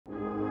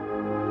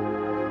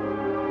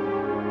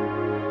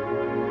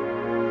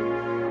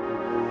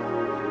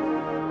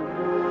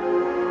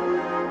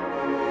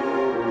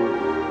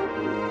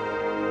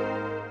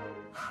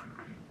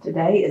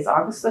Today is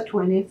August the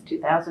 20th,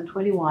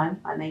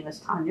 2021. My name is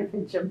Tanya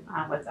Finchum.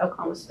 I'm with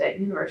Oklahoma State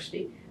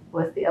University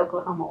with the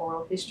Oklahoma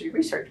Oral History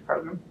Research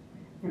Program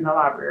in the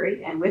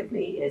library. And with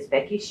me is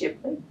Becky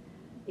Shipley,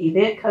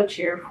 event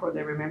co-chair for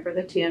the Remember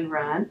the 10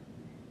 run,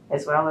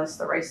 as well as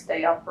the race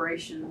day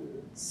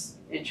operations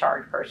in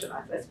charge person.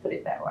 Let's put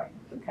it that way.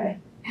 Okay.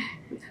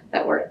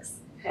 That works.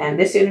 And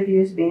this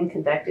interview is being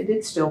conducted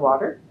in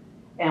Stillwater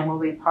and will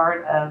be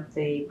part of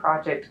the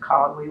project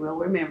called We Will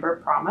Remember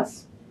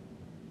Promise.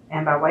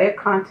 And by way of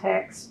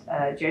context,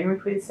 January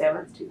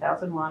 27th,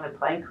 2001, a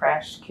plane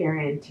crashed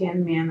carrying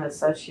 10 men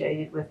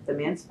associated with the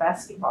men's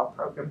basketball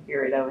program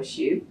here at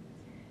OSU.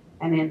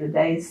 And in the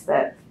days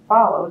that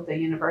followed, the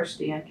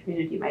university and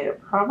community made a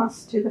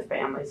promise to the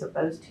families of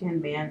those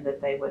 10 men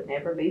that they would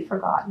never be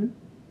forgotten.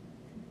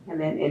 And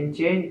then in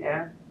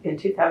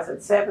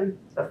 2007,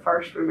 the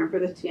first Remember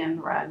the 10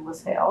 run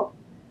was held.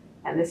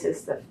 And this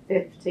is the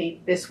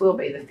 15th, this will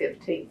be the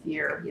 15th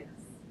year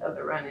of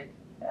the running.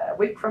 A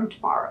week from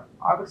tomorrow,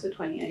 August the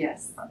 28th.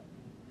 Yes.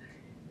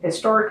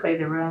 Historically,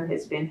 the run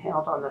has been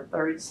held on the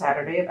third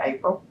Saturday of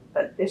April,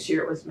 but this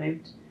year it was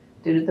moved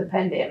due to the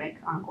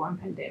ongoing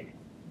pandemic.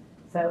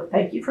 So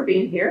thank you for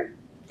being here.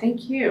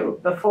 Thank you.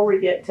 Before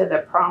we get to the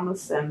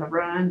promise and the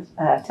run,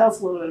 tell us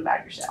a little bit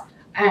about yourself.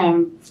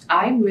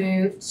 I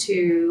moved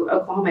to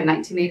Oklahoma in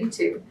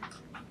 1982.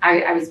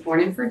 I was born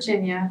in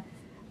Virginia,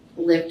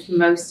 lived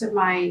most of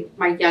my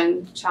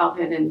young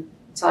childhood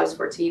until I was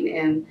 14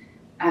 in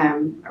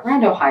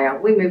around Ohio.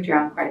 We moved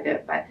around quite a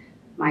bit, but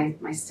my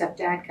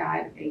stepdad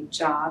got a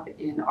job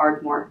in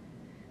Ardmore,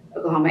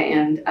 Oklahoma,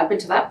 and up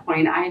until that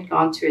point, I had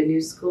gone to a new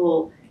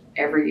school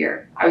every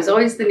year. I was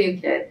always the new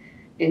kid,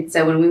 and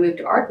so when we moved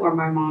to Ardmore,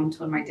 my mom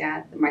told my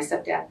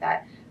stepdad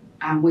that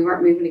we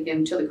weren't moving again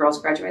until the girls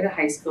graduated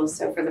high school.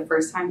 So for the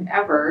first time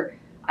ever,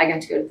 I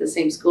got to go to the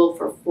same school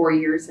for 4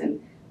 years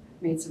and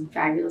made some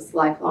fabulous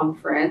lifelong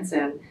friends.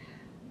 And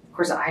of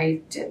course,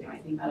 I didn't know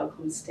anything about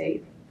Oklahoma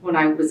State. When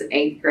I was in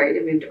 8th grade, I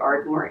moved to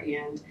Ardmore,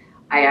 and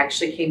I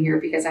actually came here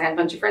because I had a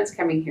bunch of friends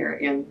coming here,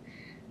 and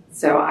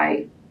so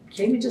I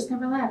came and just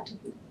never left.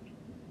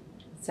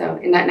 So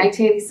in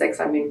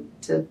 1986, I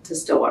moved to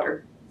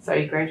Stillwater. So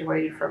you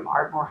graduated from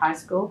Ardmore High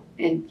School?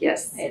 And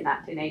yes. In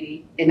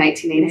 1980? In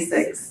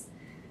 1986.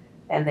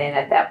 And then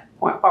at that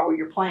point, what were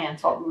your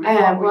plans? What were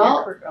your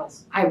career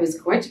goals? I was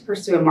going to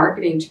pursue a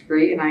marketing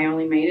degree, and I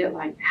only made it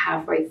like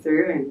halfway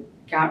through and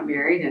got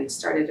married and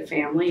started a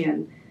family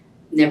and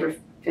never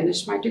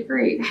finished my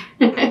degree.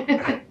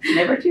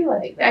 Never too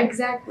late.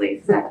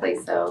 Exactly.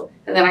 So,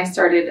 and then I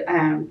started,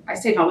 I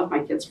stayed home with my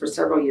kids for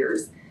several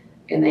years,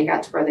 and they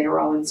got to where they were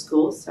all in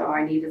school, so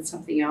I needed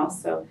something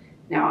else. So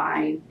now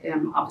I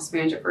am office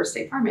manager for a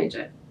State Farm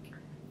agent.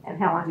 And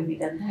how long have you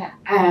done that?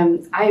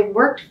 I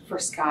worked for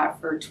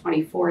Scott for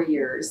 24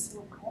 years,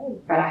 okay.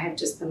 But I have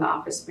just been the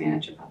office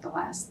manager about the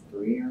last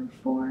 3 or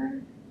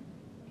 4.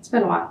 It's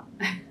been a while.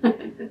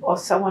 Well,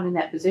 someone in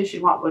that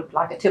position, what would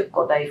like a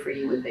typical day for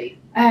you would be?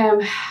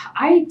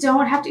 I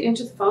don't have to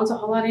answer the phones a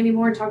whole lot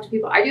anymore and talk to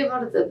people. I do a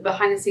lot of the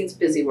behind the scenes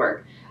busy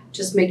work,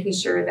 just making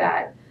sure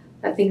that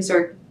things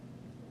are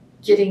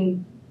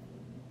getting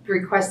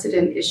requested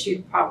and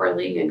issued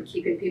properly and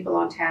keeping people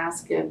on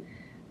task. And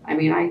I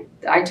mean,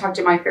 I talk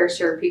to my fair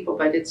share of people,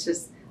 but it's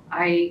just,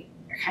 I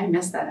kind of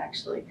miss that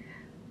actually.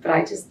 But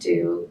I just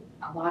do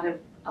a lot of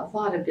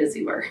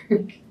busy work.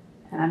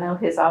 And I know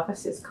his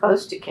office is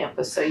close to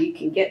campus, so you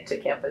can get to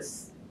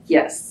campus.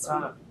 Yes.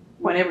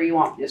 Whenever you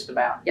want, just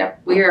about.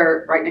 Yep. We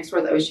are right next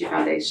door to the OSU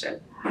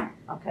Foundation.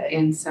 Okay.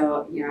 And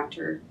so,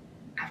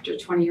 after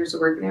 20 years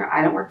of working there,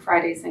 I don't work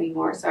Fridays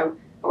anymore. So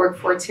I work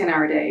 4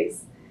 10-hour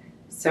days.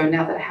 So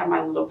now that I have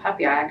my little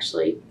puppy,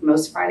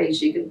 most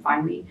Fridays you can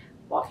find me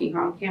walking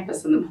around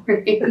campus in the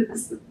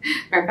mornings.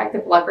 Matter of fact, the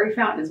library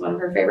fountain is one of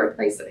her favorite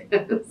places.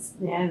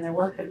 Yeah, and they're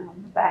working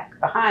on the back,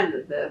 behind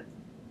the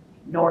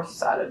north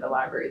side of the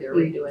library. They're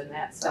redoing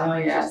that. So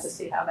I'm anxious to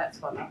see how that's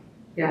going to.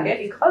 You're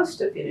getting close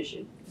to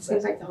finishing. It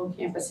seems like the whole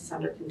campus is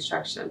under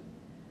construction.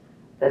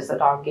 Does the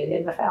dog get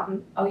in the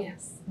fountain? Oh,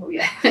 yes. Oh,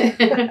 yeah.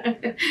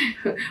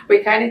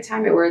 We kind of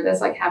time it where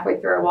that's like halfway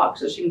through our walk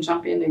so she can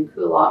jump in and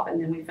cool off, and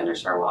then we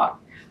finish our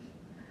walk.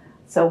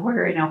 So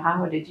where in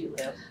Ohio did you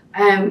live?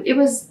 It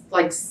was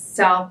like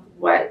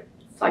southwest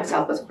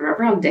corner,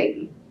 around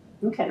Dayton.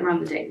 Okay.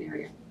 Around the Dayton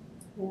area.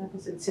 Yeah, I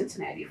was in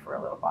Cincinnati for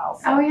a little while.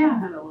 So oh, yeah. I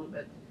had a little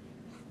bit.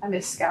 I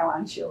miss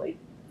Skyline Chili.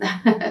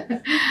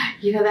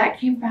 That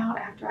came about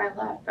after I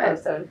left.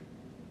 But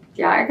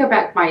yeah, I go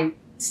back. My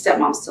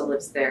stepmom still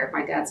lives there.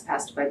 My dad's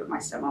passed away, but my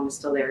stepmom is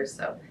still there.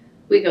 So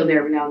we go there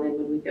every now and then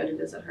when we go to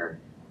visit her.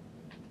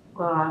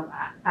 Well,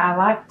 I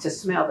like to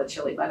smell the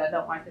chili, but I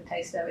don't like the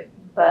taste of it.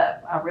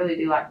 But I really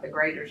do like the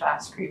Grater's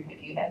ice cream.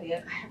 Have you had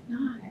it? I have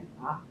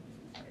not.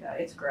 Yeah,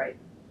 it's great.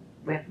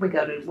 We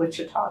go to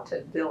Wichita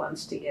to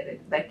Dillon's to get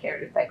it. They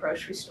carry it at that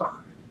grocery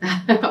store.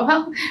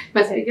 Well,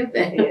 must be a good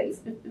thing.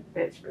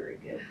 It's very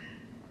good.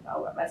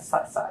 Oh, well, that's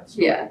side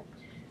story. Yeah.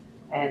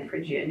 And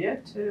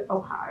Virginia to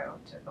Ohio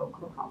to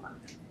Oklahoma.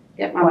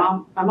 Yeah, my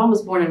mom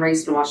was born and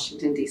raised in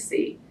Washington,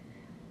 D.C.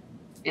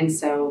 And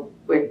so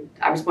when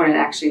I was born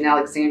actually in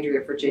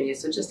Alexandria, Virginia,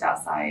 so just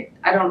outside.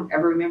 I don't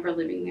ever remember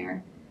living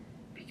there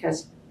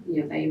because,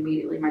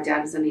 my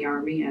dad was in the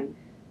Army, and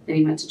then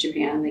he went to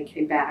Japan and they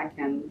came back,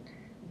 and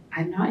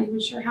I'm not even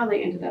sure how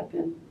they ended up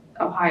in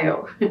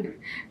Ohio.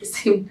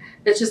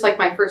 It's just like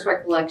my first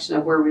recollection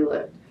of where we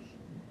lived.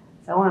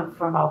 So I went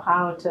from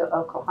Ohio to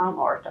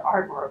Oklahoma, or to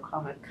Ardmore,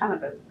 Oklahoma. Kind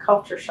of a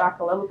culture shock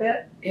a little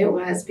bit. It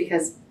was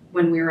because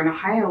when we were in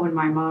Ohio, when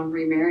my mom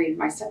remarried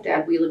my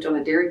stepdad, we lived on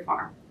a dairy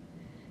farm.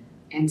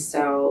 And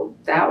so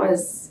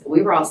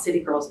we were all city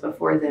girls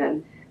before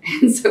then.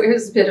 And so it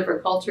was a bit of a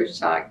culture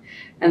shock.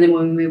 And then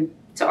when we moved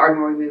to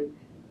Ardmore,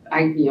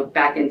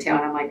 back in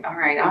town, I'm like, all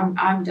right,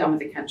 I'm done with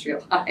the country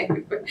life.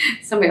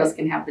 Somebody else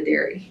can have the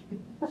dairy.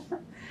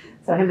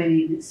 So how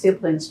many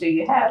siblings do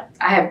you have?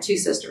 I have 2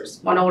 sisters,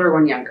 one older,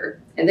 one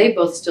younger, and they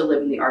both still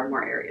live in the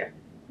Ardmore area.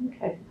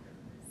 Okay.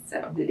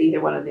 So did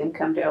either one of them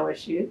come to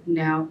OSU?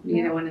 No,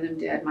 neither one of them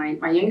did.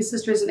 My youngest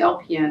sister is an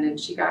LPN, and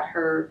she got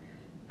her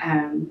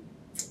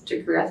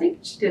degree. I think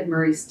she did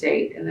Murray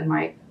State, and then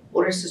my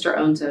older sister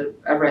owns a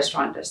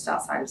restaurant just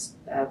outside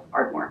of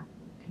Ardmore.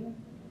 Okay.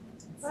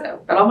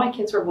 So, but all my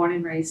kids were born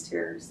and raised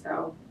here.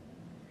 So,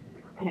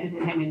 and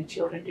how many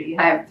children do you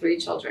have? I have 3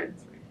 children.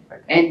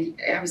 Okay. And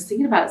I was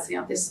thinking about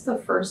it, this is the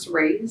first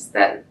raise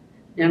that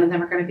none of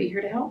them are going to be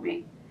here to help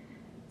me.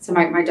 So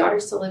my daughter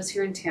still lives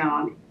here in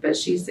town, but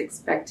she's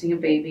expecting a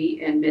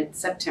baby in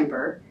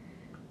mid-September,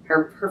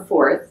 her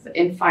 4th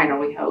and final,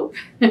 we hope,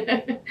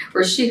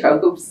 or she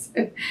hopes.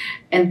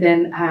 And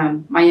then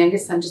my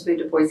youngest son just moved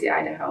to Boise,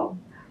 Idaho.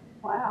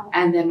 Wow.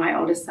 And then my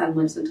oldest son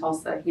lives in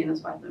Tulsa. He and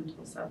his wife live in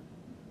Tulsa.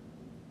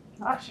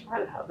 Gosh,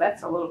 Idaho,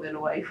 that's a little bit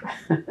away.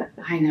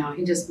 I know.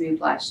 He just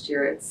moved last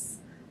year. It's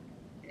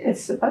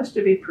supposed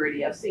to be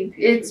pretty. I've seen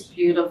pictures. It's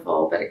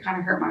beautiful, but it kind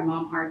of hurt my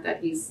mom's heart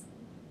that he's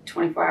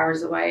 24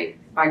 hours away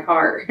by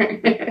car.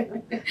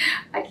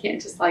 I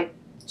can't just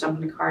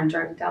jump in a car and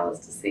drive to Dallas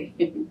to see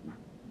him.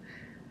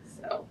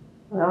 So.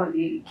 Well,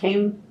 you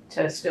came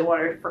to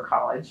Stillwater for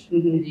college,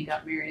 and you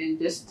got married and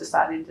just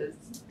decided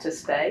to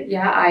stay.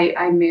 Yeah,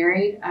 I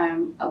married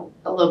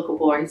a local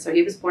boy, so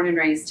he was born and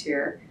raised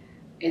here.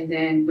 And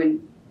then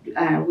when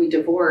we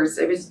divorced,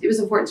 it was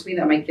important to me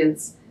that my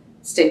kids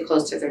stayed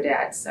close to their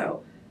dad.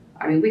 So,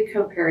 we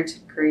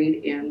co-parented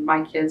great, and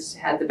my kids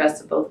had the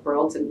best of both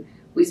worlds, and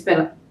we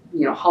spent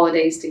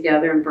holidays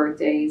together and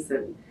birthdays,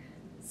 and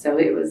so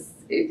it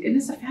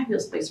is a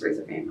fabulous place to raise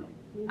a family.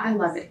 Yes. I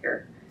love it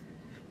here.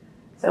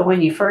 So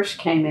when you first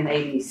came in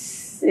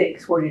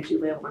 '86, where did you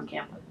live on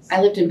campus?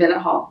 I lived in Bennett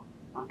Hall.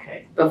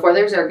 Okay. Before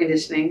there was air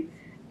conditioning.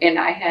 And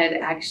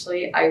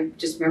I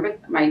just remember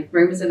my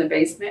room was in the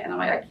basement, and I'm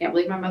like, I can't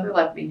believe my mother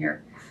left me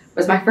here,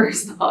 was my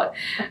first thought.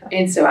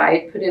 And so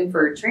I put in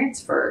for a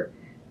transfer.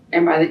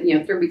 And by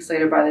 3 weeks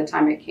later, by the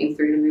time it came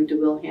through to move to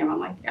Wilhelm, I'm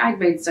like, I'd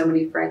made so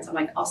many friends. I'm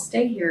like, I'll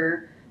stay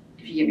here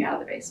if you get me out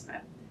of the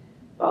basement.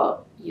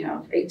 Well,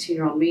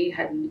 18-year-old me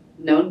hadn't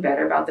known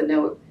better about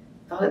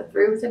thought it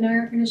through with the no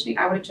air conditioning.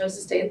 I would have chosen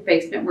to stay in the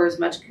basement where it was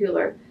much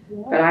cooler.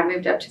 Yeah. But I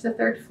moved up to the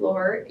 3rd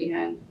floor,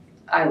 and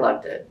I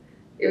loved it.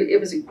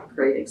 It was a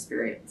great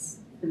experience.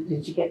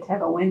 Did you get to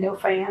have a window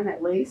fan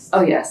at least?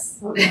 Oh, yes.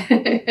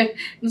 It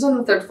was on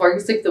the 3rd floor. You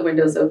could stick the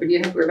windows open. You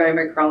didn't have to worry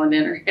about crawling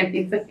in or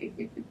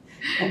anything.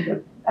 And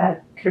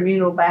the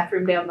communal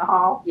bathroom down the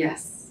hall?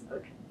 Yes.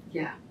 Okay.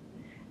 Yeah.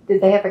 Did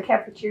they have a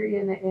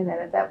cafeteria in it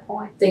at that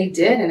point? They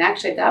did. And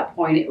actually at that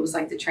point, it was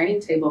like the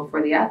training table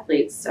for the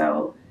athletes.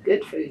 So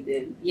good food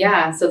then.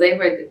 Yeah. So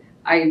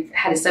I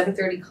had a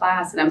 7:30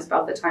 class, and that was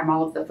about the time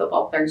all of the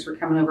football players were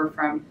coming over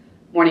from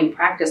morning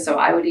practice. So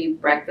I would eat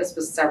breakfast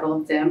with several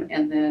of them,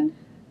 and then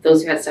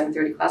those who had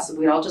 7:30 classes,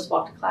 we'd all just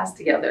walk to class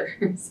together.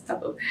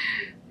 So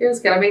it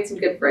was good. I made some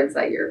good friends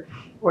that year.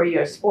 Were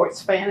you a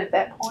sports fan at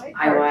that point?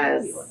 I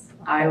was.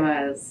 I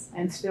was.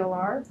 And still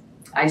are?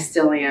 I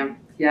still am.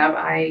 Yeah.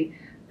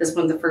 This is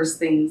one of the first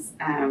things.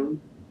 One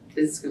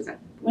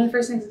of the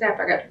first things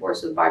after I got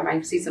divorced was buy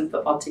my season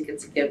football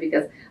tickets again,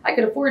 because I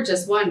could afford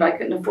just one, but I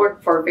couldn't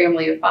afford for a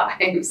family of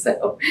 5.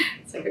 So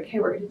it's like, okay,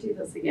 we're going to do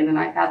this again, and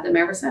I've had them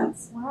ever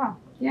since. Wow.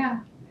 Yeah.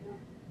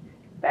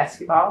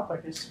 Basketball or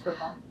just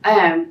football?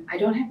 I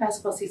don't have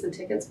basketball season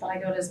tickets, but I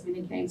go to as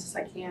many games as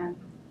I can.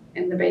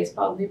 And the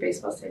new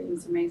baseball stadium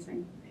is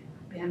amazing.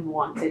 Been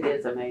once. It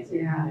is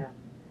amazing.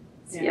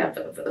 Yeah.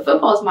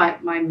 Football is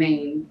my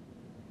main,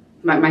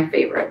 my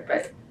favorite,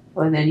 but.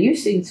 Well, and then you've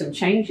seen some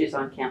changes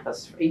on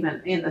campus,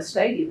 even in the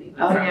stadium, even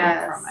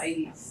from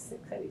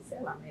 86,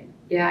 87.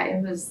 Yeah,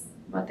 it was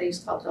what they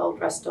used to call the old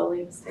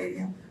Rust-Oleum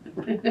Stadium.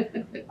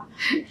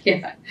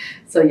 Yeah.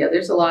 So,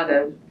 there's a lot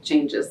of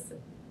changes.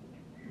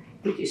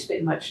 Did you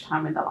spend much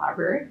time in the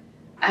library?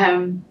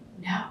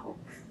 No.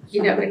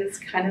 And it's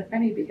kind of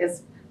funny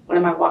because one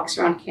of my walks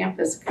around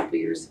campus a couple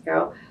years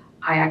ago,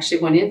 I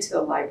actually went into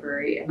the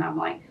library, and I'm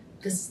like,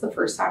 this is the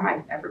first time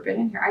I've ever been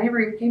in here. I never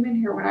even came in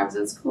here when I was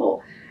in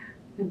school.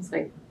 And it's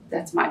like,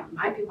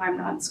 might be why I'm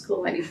not in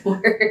school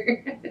anymore.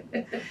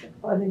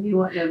 Well, then you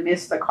wouldn't have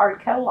missed the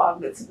card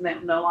catalog that's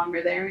no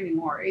longer there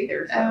anymore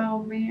either. So. Oh,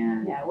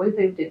 man. Yeah, we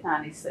moved in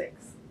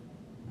 '96.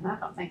 And I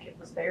don't think it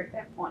was there at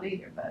that point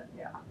either, but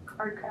yeah,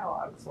 card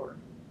catalogs were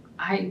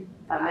I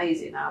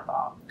amazing, I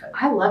thought. But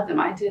I love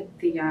them. I did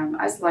the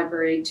I was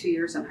library 2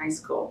 years in high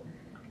school,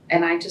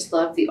 and I just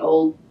love the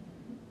old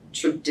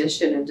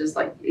tradition and just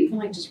like even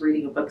like just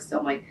reading a book still.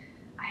 I'm like,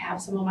 I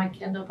have some on my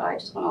Kindle, but I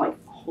just want to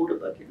like hold a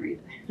book and read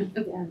it.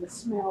 yeah, the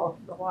smell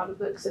of a lot of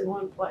books in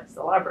one place.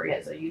 The library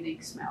has a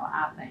unique smell,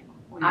 I think.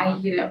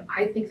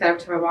 I think that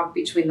every time I walk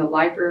between the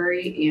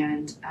library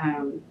and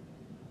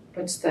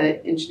what's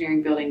the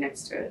engineering building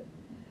next to it,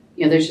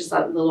 there's just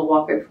that little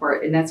walkway for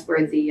it, and that's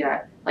where the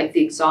like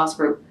the exhaust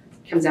rope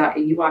comes out,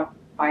 and you walk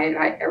by it.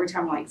 Every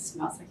time I'm like,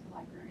 smells like the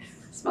library.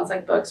 It smells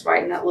like books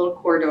right in that little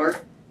corridor.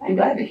 I'm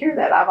glad to hear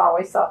that. I've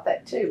always thought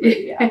that too.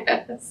 But yeah,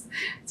 Yes.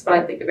 That's what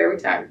I think of every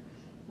time.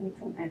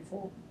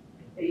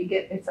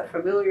 It's a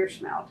familiar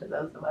smell to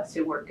those of us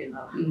who work in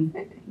the in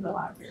the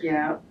library.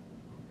 Yeah.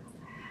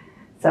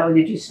 So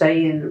did you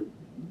stay in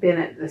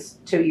Bennett this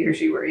 2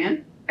 years you were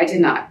in? I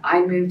did not.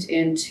 I moved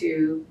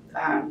into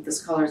the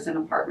Scholars Inn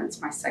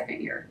Apartments my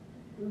second year,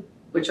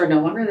 which are no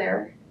longer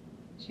there.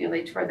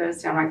 They tore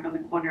those down right on the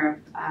corner of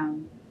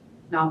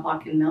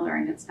Knobloch and Miller,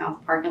 and it's now the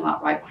parking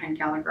lot right behind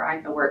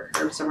Gallagher-Iba where it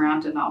curves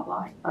around to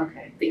Knobloch.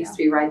 Okay. They used to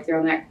be right there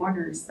on that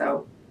corner,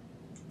 so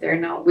they're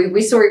no.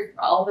 We still,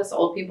 all of us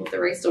old people at the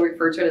race still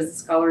refer to it as the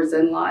Scholars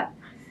Inn lot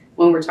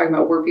when we're talking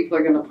about where people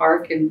are going to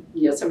park, and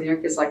some of the young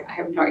kids like, I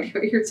have no idea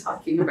what you're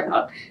talking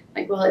about.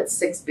 Like, well, it's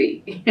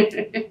 6B.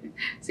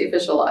 It's the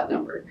official lot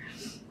number.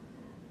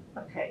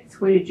 Okay, so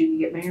when did you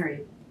get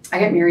married? I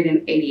got married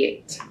in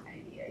 88.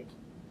 88.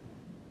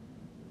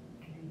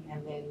 Okay,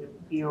 and then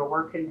you were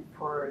working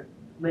for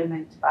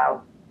Lemon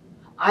about...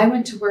 I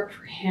went to work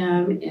for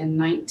him in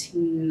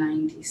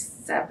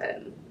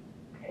 1997.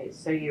 Okay,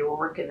 so you were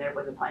working there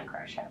when the plane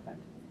crash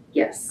happened?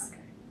 Yes.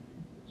 Okay.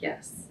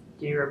 Yes.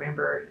 Do you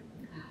remember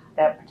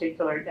that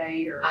particular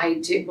day? Or I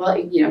do. Well,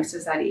 because it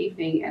was that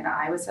evening, and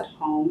I was at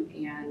home,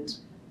 and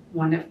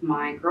one of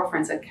my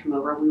girlfriends had come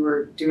over. We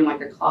were doing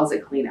like a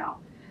closet clean out,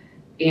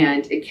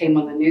 and it came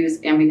on the news.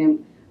 I mean,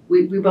 and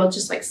we both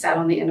just like sat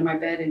on the end of my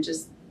bed and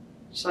just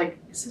like,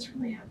 is this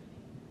really happening?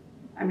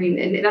 I mean,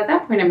 and at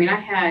that point, I mean, I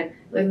had,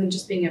 other than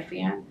just being a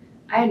fan,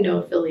 I had no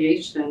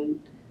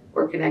affiliation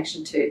or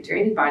connection to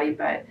anybody,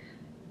 but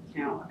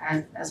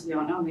as we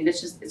all know, I mean,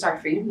 it's our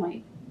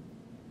family.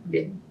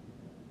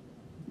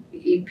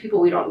 People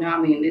we don't know, I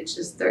mean, it's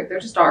just, they're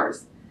just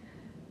ours.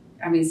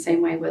 I mean,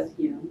 same way with,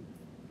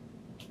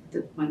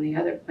 when the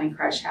other plane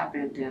crash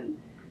happened, and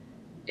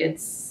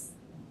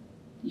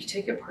you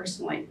take it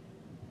personally.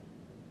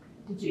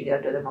 Did you go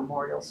to the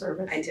memorial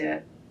service? I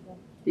did.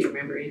 Do you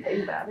remember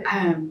anything about it?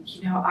 I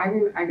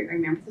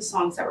remember the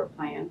songs that were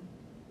playing.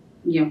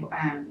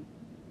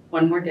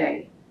 One More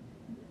Day.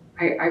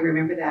 I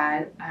remember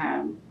that.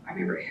 I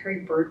remember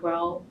Harry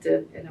Birdwell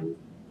did an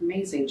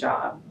amazing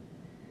job.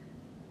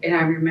 And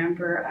I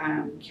remember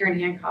Karen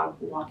Hancock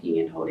walking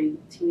and holding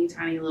teeny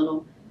tiny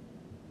little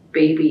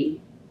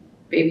baby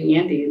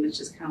Andy, and it's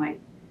just kind of like,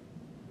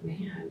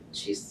 man,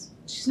 she's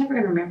never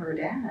gonna remember her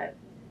dad.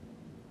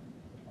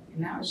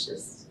 And that was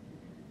just,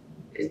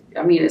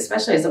 I mean,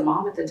 especially as a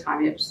mom at the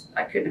time,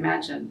 I couldn't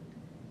imagine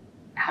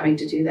having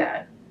to do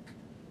that.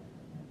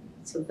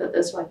 So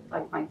that's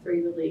like my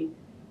three really,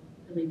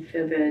 really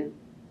vivid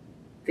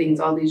things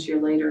all these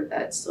years later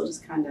that still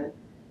just kind of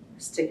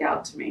stick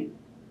out to me.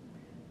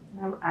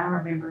 I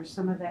remember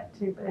some of that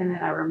too, and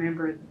then I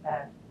remember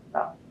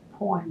the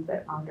poem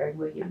that Andre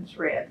Williams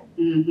read.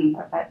 Mm-hmm.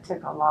 That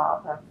took a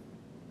lot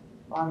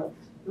of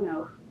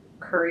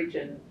courage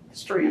and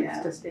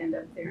strength to stand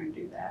up there and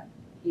do that.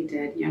 He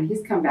did, and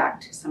he's come back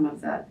to some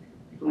of the,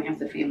 when we have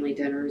the family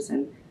dinners,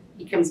 and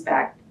he comes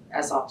back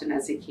as often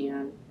as he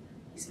can.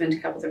 He's been to a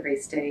couple of the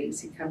race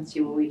days. He comes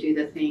to when we do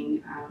the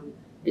thing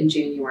in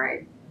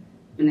January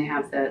when they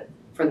have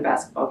for the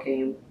basketball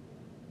game.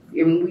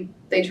 I mean,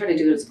 they try to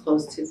do it as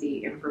close to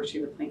the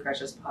anniversary of the plane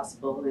crash as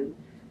possible, and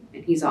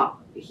he's off.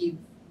 I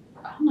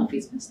don't know if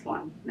he's missed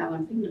one. Now that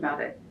I'm thinking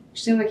about it, it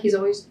seems like he's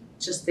always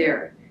just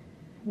there.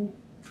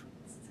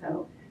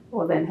 So,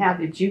 well, then, how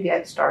did you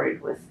get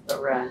started with the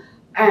run?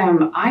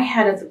 I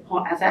had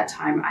at that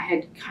time, I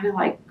had kind of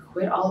like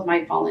quit all of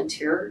my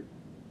volunteer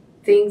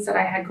things that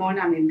I had going.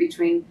 I mean,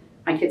 between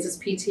my kids'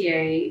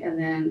 PTA, and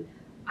then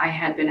I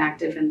had been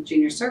active in the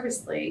Junior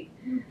Service League.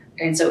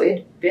 And so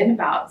it'd been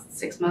about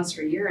 6 months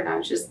or a year, and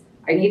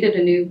I needed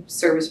a new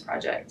service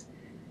project.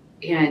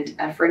 And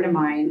a friend of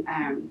mine,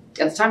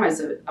 at the time I was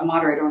a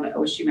moderator on an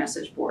OSU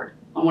message board,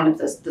 on one of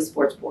the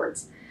sports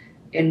boards.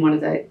 And one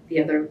of the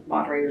other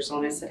moderators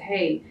on it said,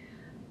 hey,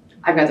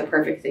 I've got the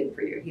perfect thing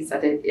for you. He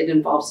said it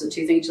involves the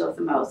two things you love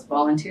the most,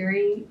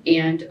 volunteering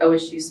and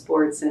OSU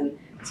sports. And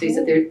so he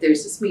said,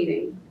 there's this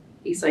meeting.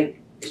 He's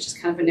like, it's just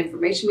kind of an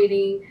information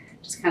meeting,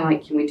 just kind of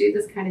like, can we do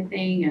this kind of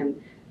thing?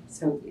 And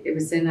so it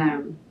was in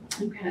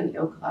the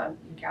Oak Club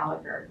in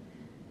Gallagher.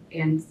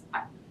 And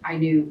I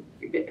knew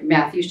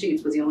Matthew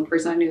Sheets was the only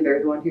person I knew there,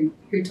 the one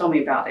who told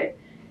me about it.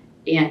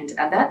 And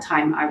at that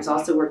time, I was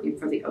also working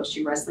for the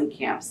OSU wrestling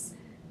camps,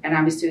 and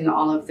I was doing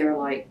all of their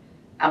like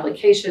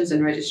applications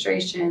and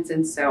registrations.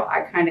 And so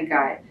I kind of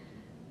got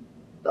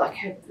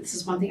like, this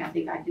is one thing I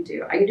think I can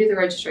do. I can do the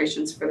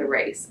registrations for the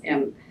race,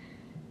 and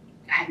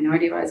I had no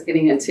idea what I was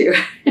getting into.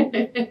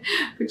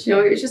 But you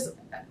know, it was just,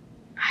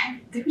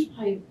 there was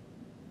probably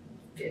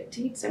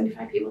 50,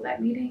 75 people at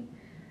that meeting,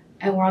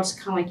 and we're all just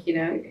kind of like, you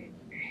know,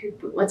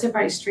 what's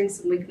everybody's strengths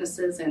and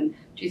weaknesses, and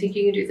do you think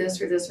you can do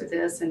this or this or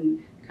this,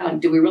 and kind of,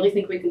 do we really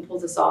think we can pull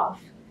this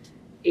off?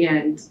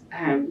 And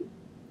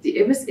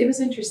it was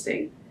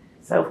interesting.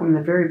 So from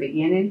the very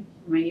beginning,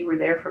 I mean, you were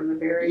there from the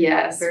very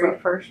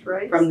first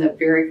race? From the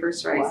very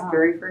first race, Wow.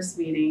 very first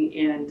meeting,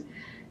 and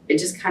it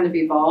just kind of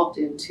evolved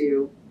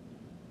into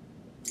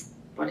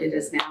what it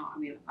is now. I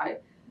mean,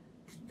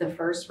 the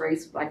first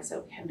race, like I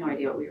said, we had no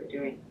idea what we were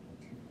doing.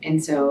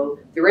 And so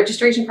the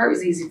registration part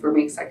was easy for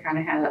me because I kind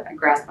of had a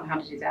grasp on how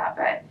to do that.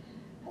 But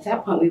at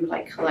that point, we would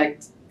like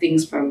collect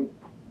things from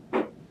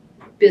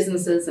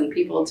businesses and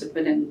people to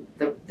put in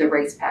the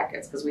race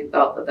packets because we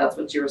thought that that's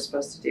what you were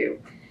supposed to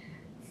do.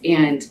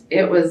 And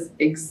it was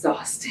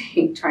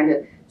exhausting trying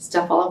to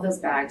stuff all of those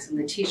bags and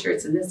the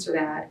t-shirts and this or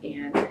that.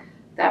 And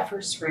that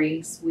first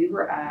race, we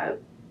were up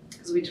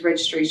because we did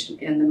registration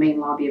in the main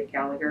lobby of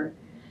Gallagher.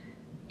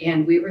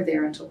 And we were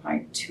there until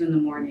probably 2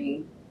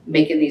 a.m.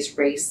 making these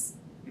race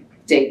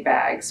day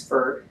bags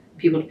for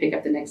people to pick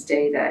up the next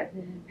day that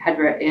had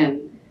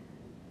in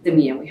the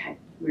meal.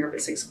 We were up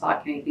at 6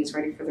 o'clock getting things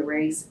ready for the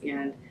race.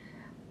 And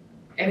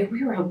I mean,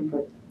 we were hoping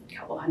for a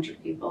couple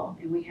hundred people,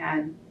 and we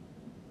had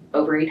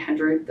over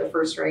 800 the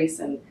first race.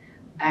 And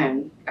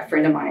a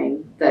friend of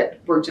mine that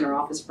worked in our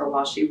office for a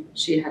while,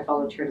 she had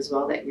volunteered as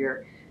well that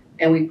year.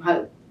 And we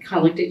kind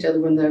of looked at each other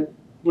when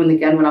the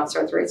gun went off to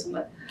start the race, and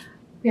went,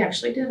 we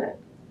actually did it.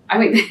 I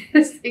mean,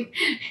 this thing,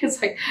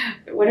 it's like,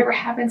 whatever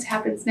happens,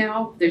 happens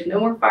now. There's no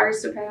more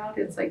fires to put out.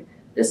 It's like,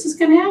 this is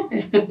going to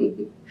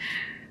happen.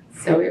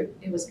 So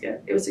it was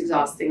good. It was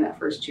exhausting that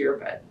first year,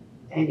 but.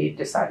 And you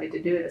decided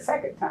to do it a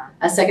second time.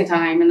 A second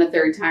time, and a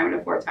third time, and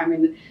a fourth time.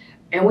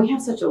 And we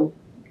have such an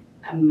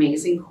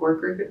amazing core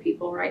group of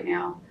people right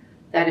now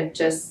that have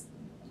just,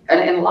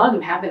 and a lot of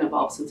them have been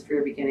involved since the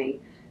very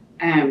beginning.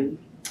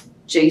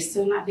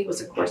 Jason, I think,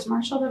 was a course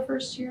marshal the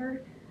first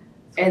year.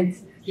 And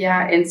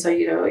yeah, and so,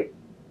 you know,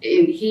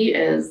 and he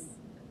is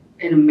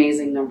an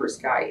amazing numbers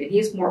guy, and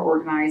he's more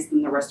organized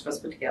than the rest of us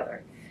put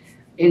together.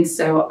 And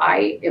so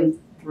I am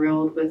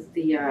thrilled with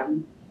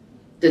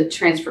the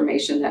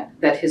transformation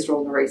that his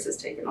role in the race has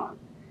taken on,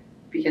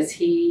 because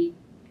he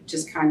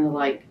just kind of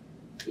like,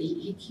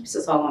 he keeps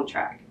us all on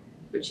track.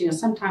 But, you know,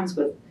 sometimes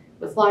with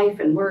life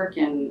and work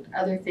and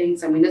other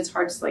things, I mean, it's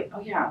hard to like, oh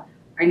yeah,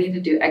 I need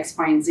to do X,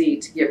 Y, and Z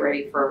to get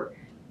ready for,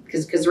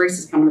 because the race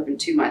is coming up in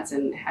 2 months,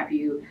 and have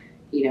you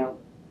know,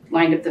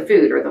 lined up the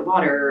food or the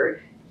water,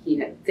 or, you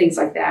know, things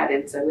like that.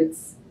 And so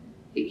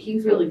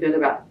he's really good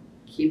about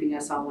keeping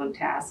us all on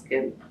task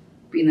and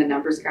being the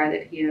numbers guy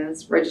that he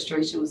is.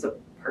 Registration was a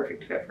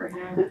perfect fit for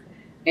him.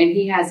 And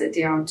he has it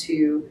down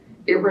to,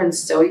 it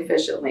runs so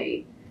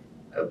efficiently,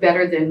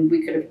 better than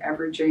we could have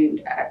ever dreamed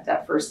at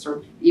that first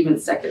or even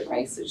second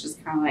race. It's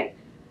just kind of like,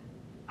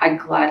 I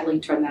gladly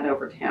turn that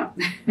over to him.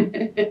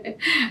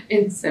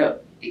 And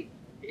so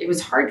it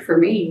was hard for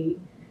me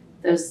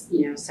those,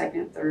 you know,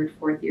 second, third,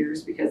 fourth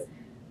years, because,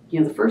 you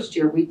know, the first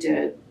year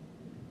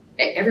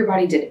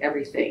everybody did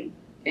everything,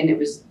 and it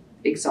was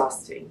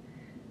exhausting.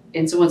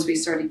 And so once we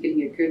started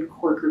getting a good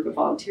core group of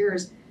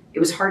volunteers, it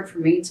was hard for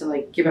me to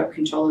like give up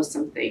control of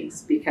some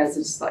things, because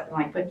it's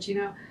like, but you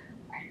know,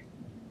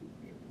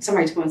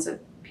 somebody told me, said,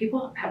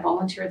 people have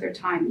volunteered their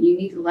time. You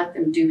need to let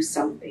them do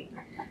something.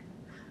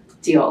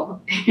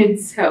 Deal. And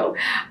so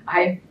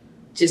I've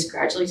just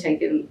gradually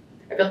taken,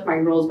 I feel like my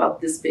role is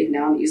about this big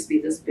now, and it used to be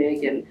this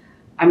big, and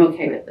I'm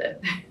okay with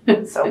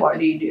it. So what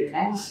do you do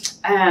now?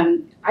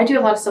 I do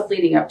a lot of stuff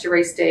leading up to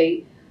race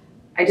day.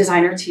 I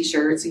design our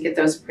t-shirts and get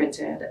those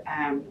printed.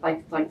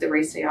 Like the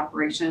race day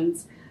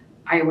operations,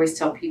 I always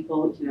tell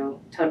people, you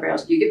know, tell everybody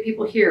else, you get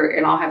people here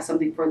and I'll have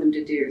something for them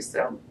to do.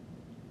 So,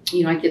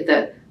 you know, I get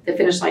the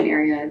finish line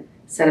area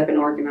set up and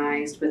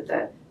organized with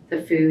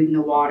the food and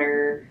the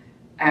water.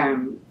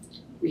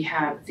 We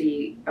have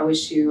the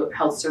OSU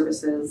Health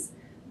Services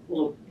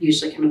will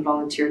usually come and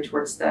volunteer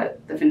towards the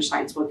finish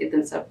line, so we'll get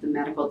them set up the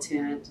medical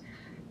tent.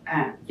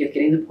 You're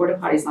getting the porta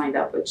potties lined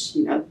up, which,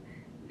 you know,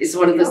 is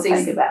one of those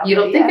things you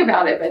don't think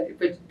about it,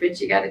 but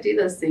you got to do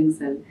those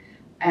things. And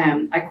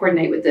I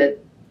coordinate with the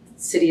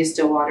City of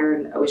Stillwater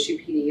and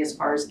OSU PD as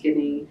far as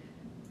getting,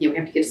 you know, we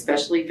have to get a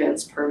special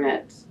events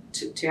permit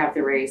to have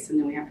the race, and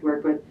then we have to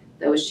work with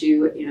the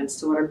OSU and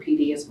Stillwater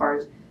PD as far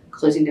as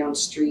closing down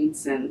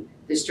streets and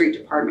the street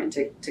department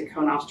to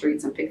cone off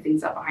streets and pick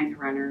things up behind the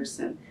runners.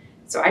 And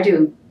so I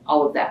do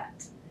all of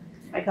that.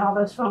 Make all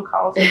those phone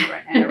calls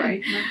and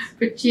arrangements.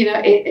 But, you know,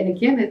 and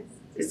again,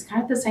 it's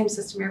kind of the same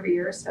system every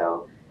year,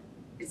 so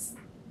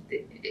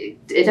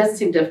it doesn't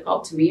seem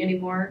difficult to me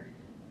anymore.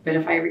 But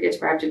if I ever get to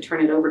where I have to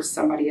turn it over to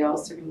somebody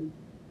else,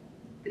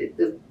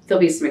 there'll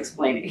be some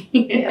explaining.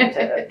 You have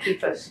to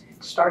keep a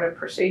started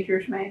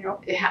procedures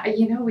manual. Yeah,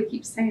 you know, we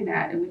keep saying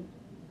that, and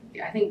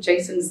I think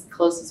Jason's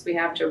closest we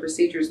have to a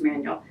procedures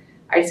manual.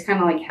 I just kind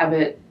of like have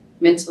it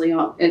mentally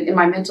in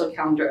my mental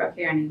calendar,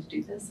 okay, I need to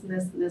do this and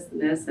this and this and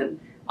this, and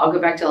I'll go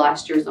back to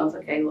last year's notes.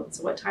 Okay,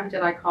 so what time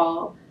did I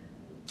call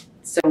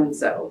so and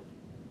so?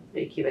 Do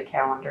you keep a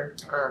calendar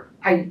or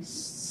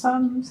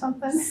something?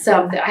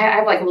 Something. I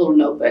have like a little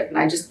notebook, and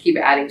I just keep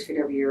adding to it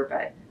every year.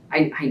 But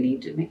I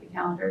need to make a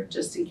calendar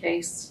just in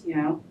case, you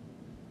know,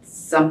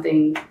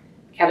 something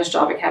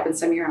catastrophic happens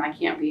some year and I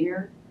can't be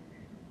here.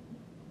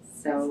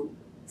 So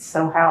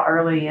how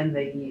early in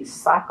the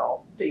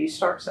cycle do you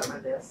start some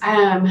of this?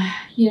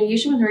 You know,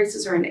 usually when the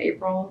races are in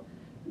April,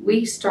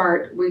 we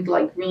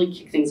like really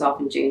kick things off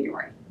in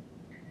January.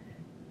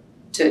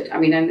 And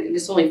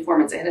it's only 4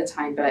 months ahead of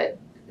time, but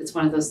it's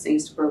one of those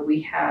things where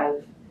we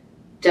have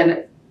done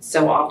it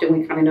so often,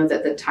 we kind of know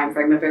that the time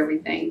frame of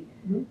everything.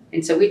 Mm-hmm.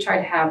 And so we try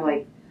to have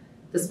like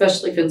the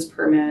special events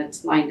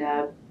permits lined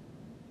up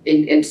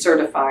and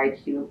certified,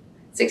 you know,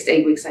 6 to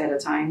 8 weeks ahead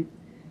of time,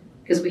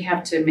 because we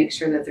have to make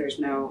sure that there's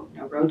no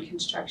road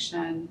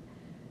construction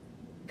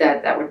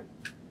that would,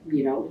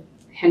 you know,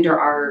 hinder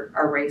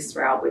our race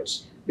route,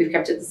 which we've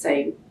kept it the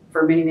same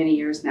for many, many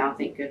years now.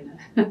 Thank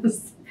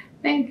goodness.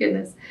 Thank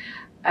goodness.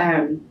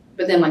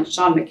 But then like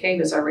Sean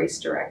McCabe is our race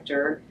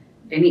director,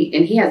 and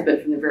he has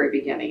been from the very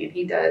beginning, and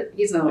he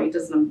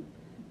does an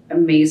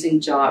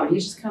amazing job, and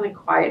he's just kind of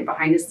quiet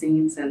behind the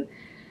scenes,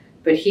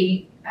 but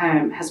he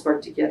has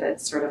worked to get it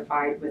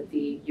certified with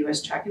the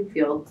U.S. Track and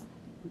Field,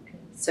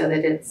 so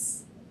that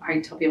I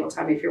tell people all the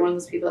time, if you're one of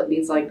those people that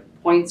needs like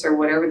points or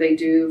whatever they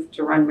do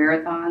to run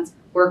marathons,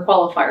 we're a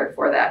qualifier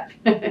for that.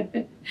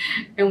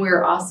 And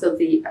we're also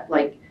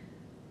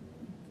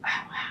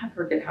I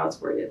forget how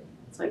it's worded.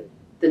 It's like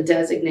the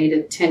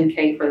designated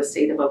 10K for the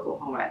state of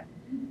Oklahoma.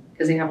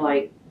 Because they have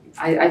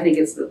I think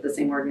it's the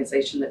same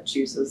organization that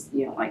chooses,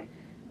 you know,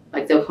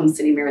 like the Oklahoma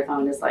City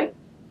Marathon is like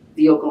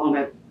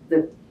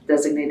the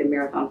designated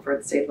marathon for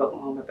the state of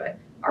Oklahoma, but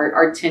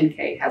our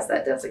 10K has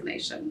that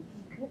designation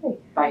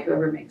by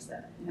whoever makes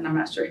that. And I'm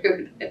not sure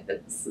who it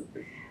is.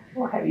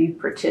 Well, have you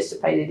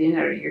participated in it,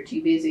 or you're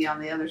too busy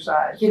on the other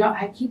side? You know,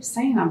 I keep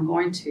saying I'm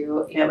going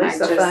to. At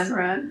least a fun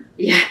run.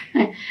 Yeah.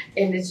 And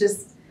it's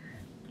just,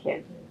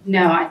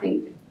 no, I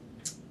think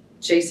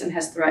Jason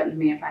has threatened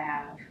me if I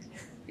have.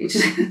 He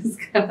just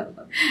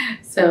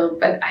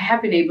but I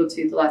have been able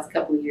to the last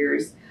couple of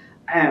years.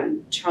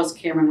 Charles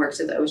Cameron works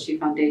at the OOHRP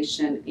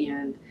Foundation,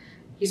 and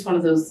he's one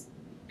of those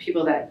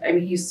people that,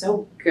 he's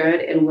so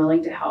good and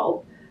willing to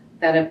help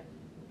that if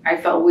I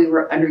felt we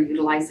were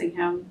underutilizing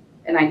him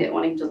and I didn't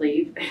want him to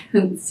leave.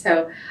 And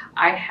so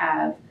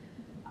I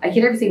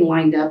get everything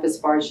lined up as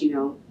far as, you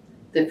know,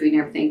 the food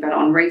and everything. But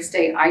on race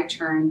day, I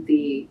turn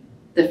the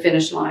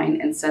finish line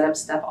and set up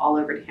stuff all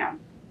over to him.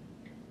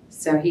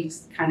 So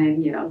he's kind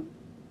of, you know,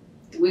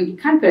 we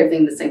kind of put everything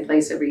in the same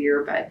place every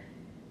year, but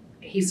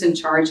he's in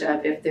charge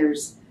of if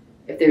there's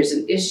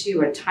an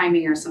issue, a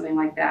timing or something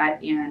like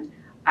that. And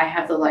I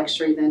have the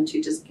luxury then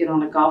to just get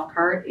on a golf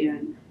cart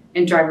and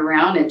drive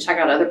around and check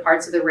out other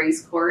parts of the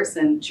race course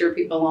and cheer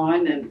people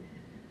on, and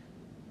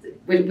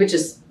which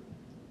is,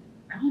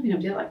 I don't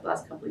even do it like the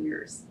last couple of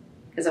years,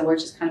 because I've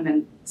just kind of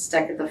been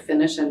stuck at the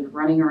finish and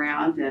running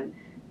around, and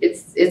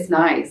it's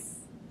nice.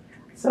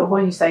 So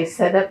when you say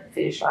set up the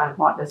finish line,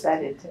 what does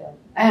that entail?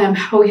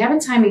 Well, we have a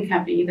timing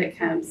company that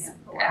comes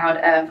out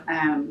of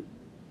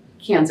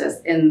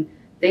Kansas, and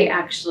they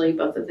actually,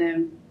 both of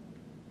them,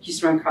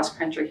 used to run cross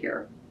country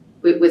here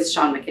with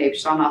Sean McCabe.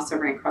 Sean also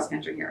ran cross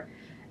country here.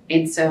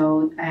 And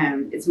so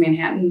it's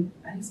Manhattan,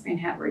 I think it's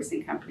Manhattan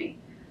Racing Company.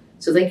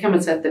 So they come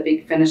and set the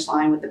big finish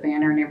line with the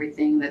banner and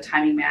everything, the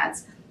timing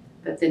mats.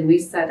 But then we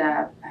set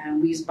up,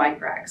 we use bike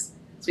racks.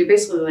 So we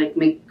basically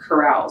make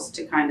corrals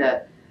to kind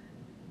of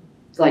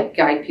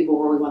guide people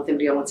where we want them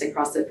to go once they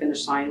cross the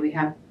finish line. We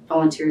have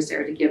volunteers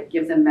there to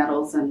give them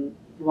medals and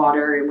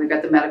water, and we've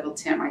got the medical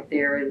tent right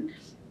there. And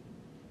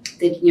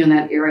then, you know, in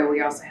that area,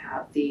 we also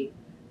have the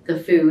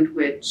food,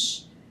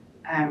 which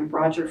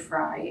Roger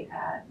Fry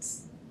at,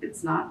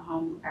 it's not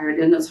home, or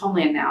it's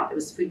Homeland now. It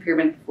was Food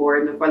Pyramid before,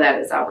 and before that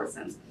is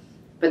Albertsons.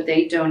 But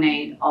they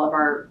donate all of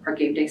our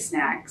game day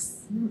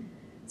snacks. Mm.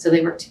 So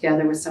they work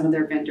together with some of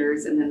their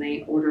vendors, and then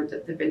they order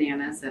the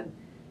bananas. And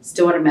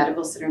Stillwater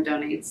Medical Center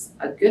donates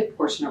a good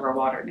portion of our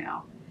water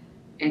now.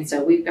 And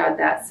so we've got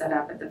that set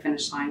up at the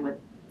finish line with,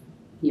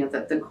 you know,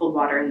 the cold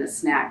water and the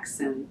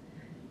snacks. And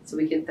so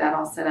we get that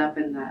all set up,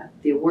 and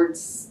the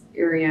awards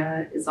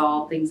area is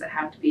all things that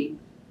have to be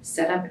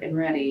set up and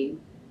ready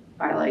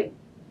by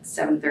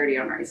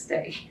 7:30 on race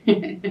day.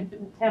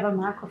 Have a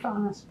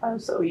microphone, I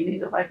suppose, so you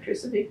need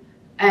electricity.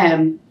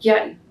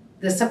 Yeah,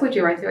 the stuff we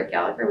do right there at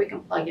Gallagher, we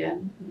can plug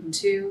in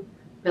to,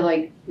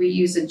 but we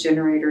use a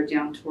generator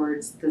down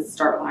towards the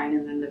start line,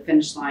 and then the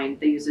finish line,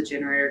 they use a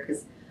generator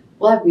because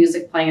we'll have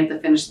music playing at the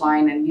finish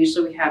line, and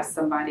usually we have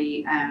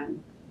somebody,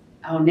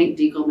 Nate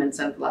Diegelman's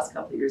done for the last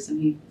couple of years,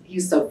 and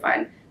he's so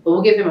fun. But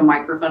we'll give him a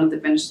microphone at the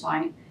finish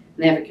line, and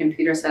they have a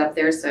computer set up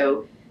there,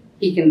 so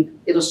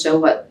it'll show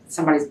what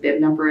somebody's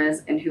bib number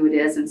is and who it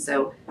is, and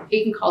so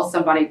he can call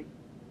somebody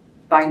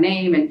by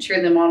name and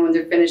cheer them on when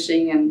they're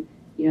finishing, and,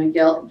 you know,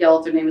 yell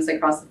out their name as they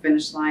cross the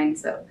finish line.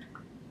 So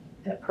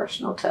That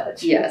personal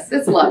touch. Yes,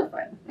 it's a lot of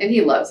fun, and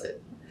he loves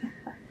it.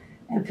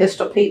 And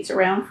Pistol Pete's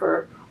around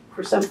for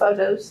some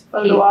photo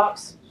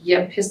ops.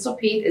 Yeah, Pistol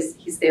Pete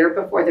he's there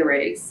before the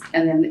race,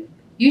 and then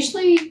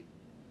usually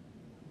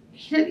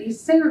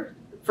he's there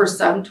for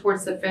some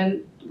towards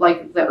the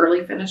like the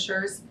early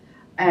finishers.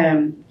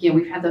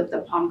 We've had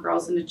the pom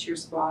girls and the cheer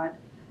squad.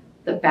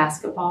 The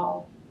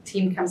basketball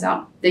team comes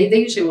out. They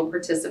usually will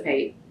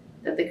participate.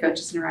 That the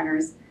coaches and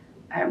runners.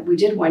 We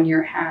did one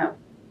year have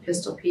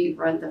Pistol Pete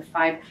run the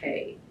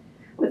 5K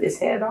with his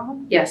head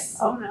on. Yes.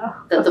 Oh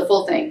no. The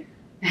full thing.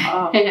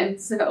 Oh.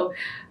 And so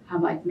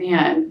I'm like,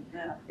 man,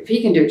 if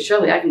he can do it,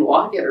 surely I can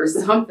walk it or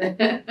something.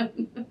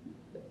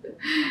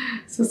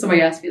 So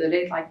somebody asked me the other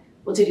day, like,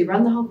 well, did he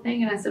run the whole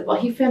thing? And I said, well,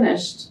 he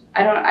finished.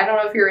 I don't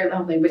know if he ran the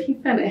whole thing, but he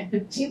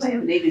finished. He may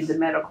have needed the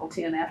medical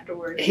tent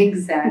afterwards.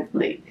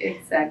 Exactly.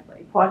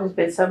 What has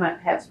been so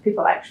much? Have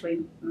people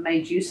actually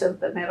made use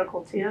of the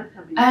medical tent?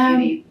 I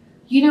mean,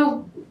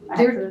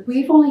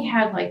 we've only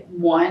had like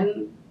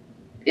one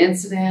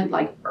incident,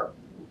 like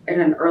in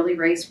an early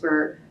race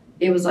where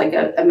it was like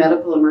a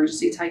medical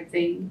emergency type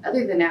thing.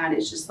 Other than that,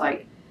 it's just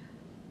like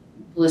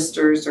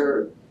blisters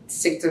or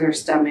sick to their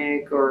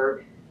stomach,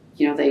 or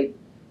they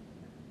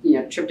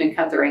tripped and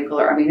cut their ankle,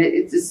 or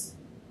it's just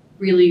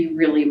really,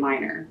 really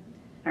minor.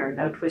 Or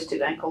no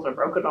twisted ankles or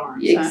broken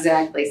arms.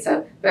 Exactly. Huh?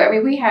 So, but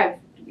we have,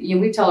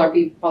 we tell our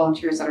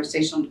volunteers that are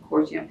stationed on the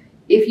course,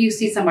 if you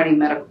see somebody in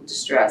medical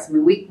distress,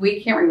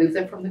 we can't remove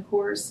them from the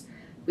course,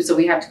 so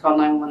we have to call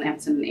 911. They have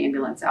to send an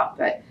ambulance out.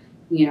 But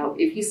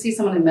if you see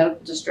someone in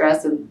medical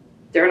distress and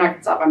they're not going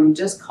to stop,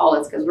 just call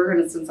us, because we're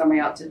going to send somebody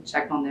out to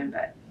check on them.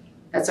 But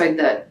that's why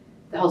the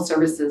health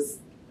services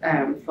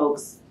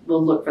folks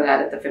will look for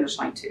that at the finish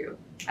line too,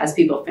 as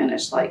people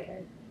finish. Like,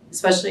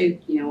 especially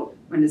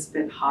when it's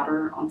been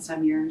hotter on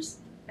some years,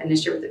 and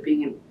this year with it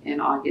being in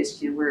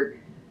August, we're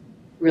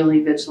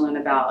really vigilant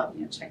about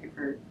checking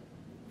for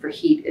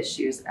heat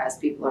issues as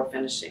people are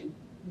finishing.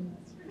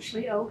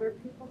 Especially older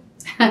people.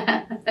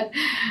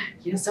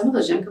 Some of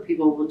those younger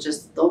people will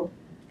just they'll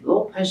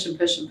push and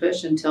push and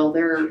push until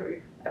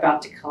they're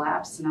about to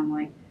collapse, and I'm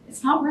like,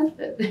 it's not worth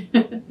it.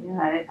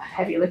 Yeah.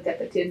 Have you looked at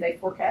the 10-day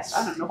forecast?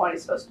 I don't know what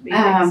it's supposed to be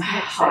next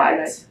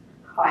Saturday.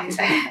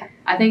 Hot.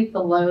 I think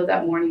the low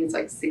that morning is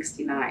like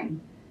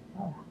 69.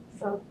 Oh,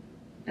 so.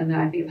 And then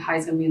I think the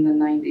high's gonna be in the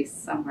 90s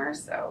somewhere.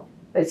 So.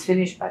 It's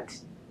finished by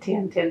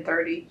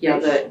 10:30. Yeah.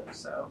 The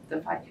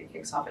 5K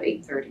kicks off at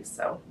 8:30.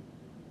 So.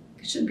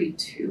 It shouldn't be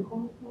too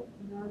horrible.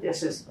 No,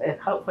 this is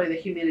hopefully the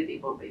humidity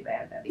won't be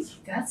bad.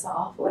 That's the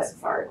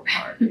awfulest part.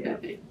 Yeah.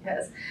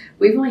 Yes.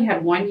 We've only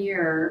had 1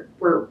 year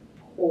where it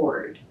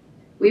poured.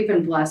 We've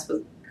been blessed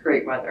with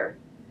great weather.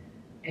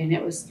 And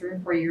it was 3 or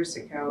 4 years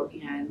ago,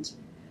 and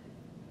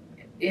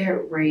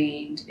it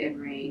rained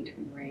and rained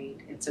and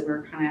rained. And so we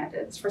were kind of,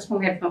 it's the first one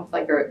we had to come up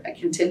with like a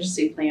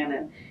contingency plan.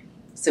 And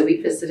so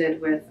we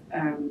visited with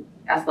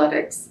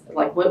athletics,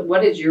 like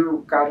what is your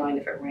guideline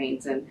if it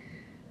rains?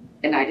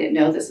 And I didn't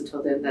know this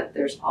until then, that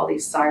there's all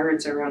these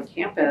sirens around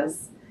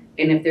campus.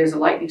 And if there's a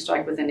lightning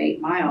strike within 8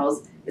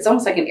 miles, it's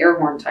almost like an air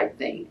horn type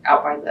thing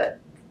out by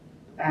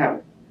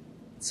the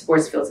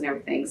sports fields and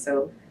everything.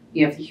 So,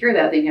 if you hear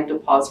that, then you have to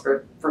pause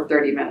for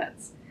 30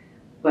 minutes.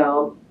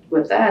 Well,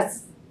 with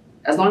us,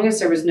 as long as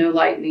there was no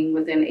lightning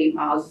within 8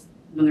 miles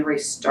when the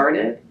race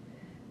started,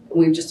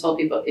 we've just told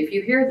people, if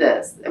you hear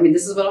this,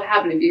 this is what will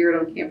happen if you hear it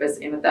on campus.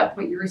 And at that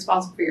point, you're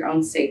responsible for your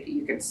own safety.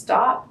 You can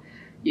stop.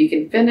 You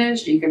can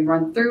finish, you can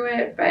run through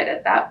it,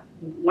 but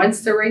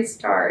once the race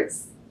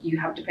starts, you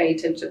have to pay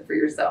attention for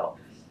yourself.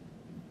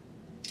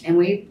 And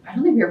I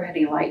don't think we ever had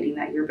any lightning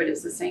that year, but it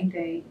was the same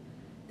day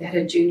they had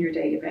a junior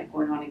day event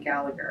going on in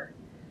Gallagher.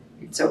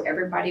 And so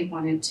everybody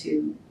wanted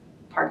to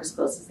park as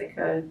close as they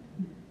could.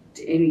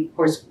 And of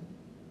course,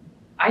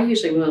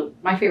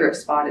 my favorite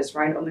spot is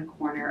right on the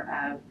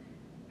corner of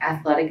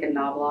Athletic and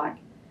Knobloch,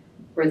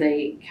 where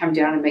they come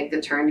down and make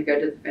the turn to go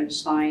to the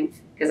finish line,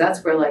 because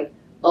that's where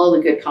all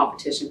the good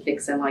competition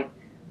kicks in. Like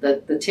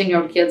the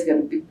 10-year-old kid's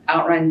going to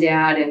outrun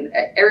dad, and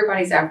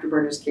everybody's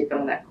afterburners kick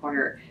on that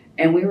corner.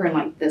 And we were in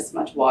like this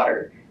much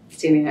water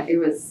standing there. It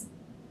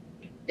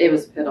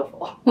was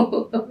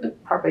pitiful.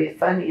 Probably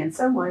funny in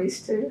some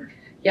ways too.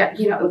 Yeah,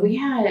 we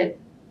had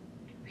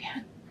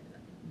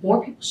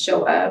more people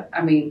show up.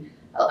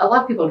 A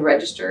lot of people had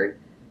registered,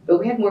 but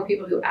we had more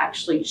people who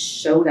actually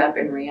showed up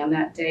and ran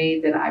that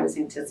day than I was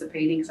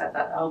anticipating, because I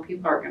thought, oh,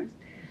 people are going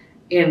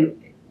to.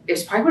 And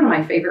it's probably one of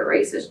my favorite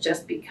races,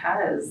 just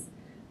because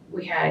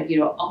we had,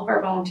 all of our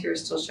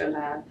volunteers still showed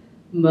up.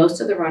 Most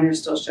of the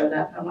runners still showed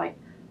up. I'm like,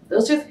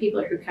 those are the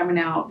people who are coming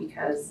out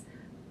because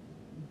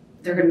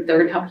they're going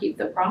to help keep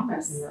the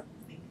promise. Yeah.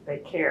 They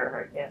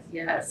care, I guess.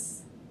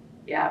 Yes.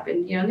 Yeah.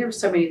 And, there were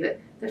so many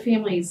the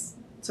families,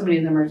 so many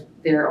of them are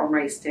there on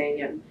race day.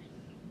 And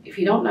if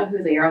you don't know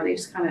who they are, they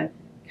just kind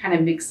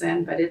of mix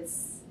in. But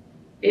it's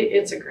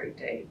a great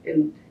day.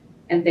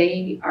 And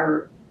they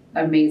are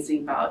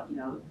amazing about,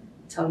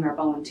 telling our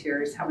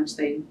volunteers how much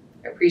they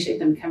appreciate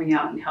them coming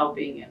out and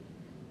helping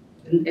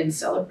and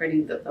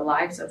celebrating the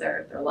lives of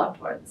their loved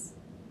ones.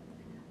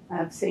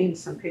 I've seen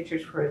some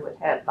pictures where it would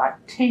have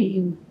like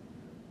team,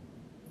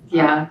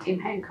 Team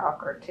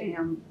Hancock or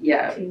team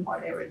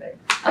whatever they.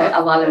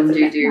 A lot of them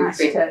do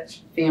nice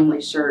touch.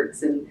 family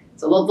shirts, and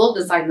so they'll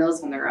design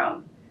those on their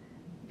own.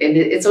 And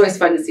it's always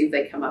fun to see what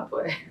they come up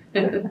with.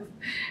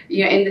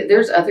 You know, and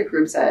there's other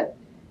groups that,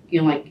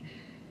 you know, like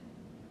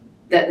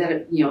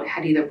that you know,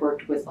 had either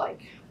worked with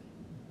like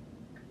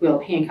Will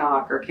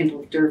Hancock or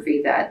Kendall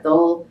Durfee, that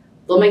they'll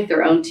make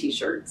their own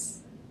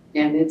T-shirts,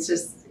 and it's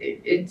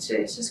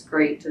just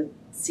great to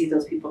see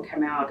those people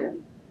come out.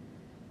 And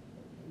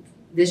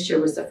this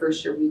year was the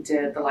first year we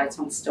did the lights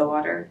on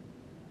Stillwater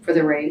for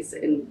the race,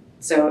 and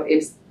so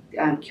it's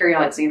Carrie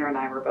Alexander and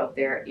I were both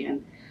there,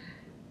 and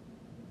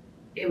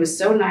it was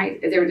so nice.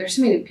 There's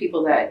so many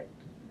people that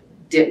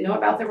didn't know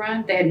about the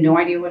run. They had no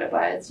idea what it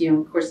was. You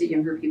know, of course, the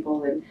younger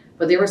people,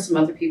 but there were some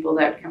other people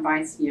that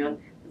combined, you know,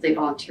 they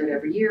volunteered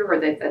every year, or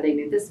that they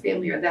knew this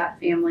family or that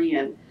family,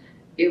 and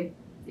it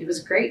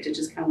was great to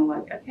just kind of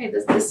like, okay,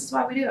 this is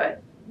why we do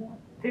it.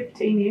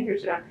 15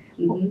 years.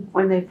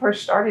 When they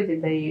first started,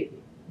 did they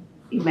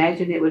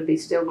imagine it would be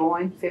still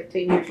going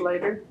 15 years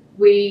later?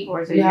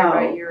 Or is it year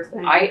by year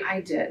thing?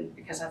 I did,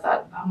 because I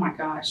thought, oh my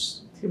gosh,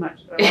 too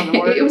much.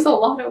 It was a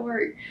lot of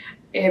work,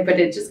 but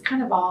it just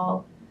kind of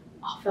all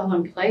fell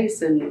in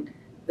place, and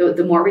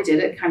the more we did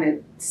it, kind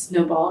of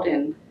snowballed,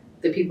 and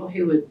the people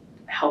who would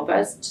help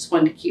us just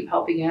wanted to keep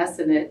helping us,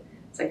 and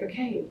it's like,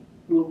 okay,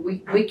 well,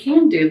 we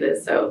can do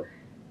this. So,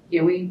 you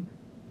know, we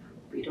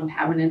don't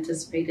have an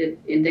anticipated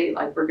end date,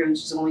 like we're going to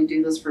just only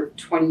do this for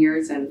 20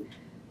 years, and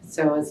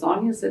so as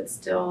long as it's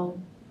still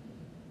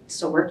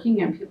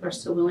working and people are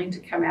still willing to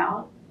come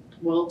out,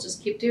 we'll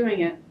just keep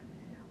doing it.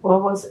 Well,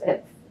 was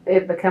it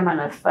becoming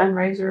a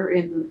fundraiser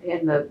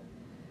in the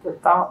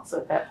thoughts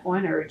at that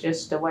point, or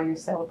just a way of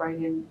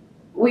celebrating?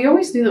 We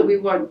always knew that we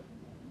would.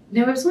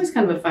 No, it was always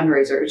kind of a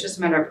fundraiser. It was just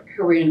a matter of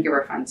who we're going to give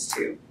our funds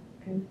to.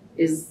 Okay.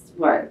 Is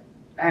what.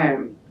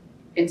 And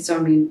so, I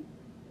mean,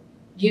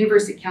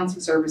 University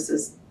Counseling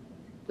Services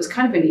was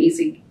kind of an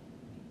easy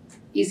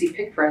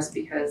pick for us,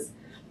 because,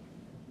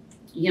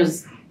 you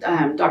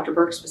know, Dr.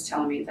 Burks was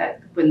telling me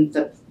that when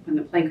the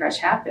plane crash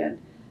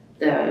happened,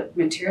 the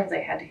material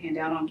they had to hand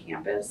out on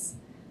campus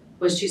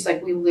was just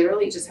like, we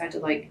literally just had to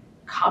like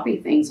copy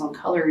things on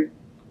colored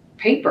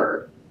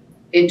paper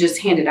and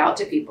just hand it out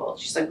to people.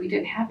 She's like, we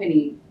didn't have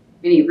any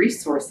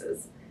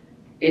resources.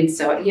 And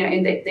so, you know,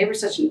 and they were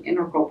such an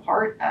integral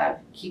part of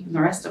keeping the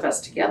rest of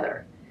us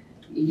together,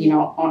 you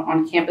know,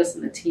 on campus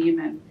and the team.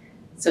 And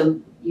so,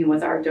 you know,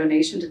 with our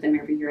donation to them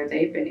every year,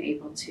 they've been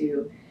able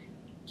to,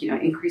 you know,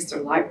 increase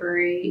their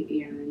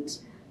library and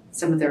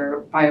some of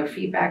their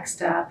biofeedback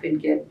stuff,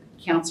 and get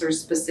counselors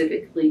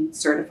specifically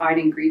certified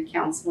in grief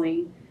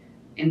counseling.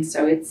 And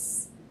so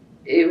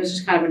it was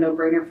just kind of a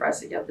no-brainer for us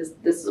to get this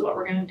is what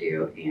we're going to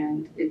do.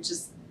 And it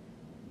just,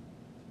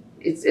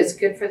 it's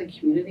good for the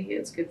community.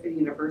 It's good for the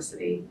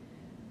university.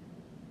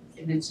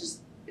 And it's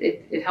just,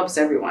 it helps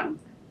everyone.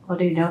 Well,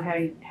 do you know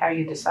how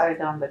you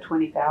decided on the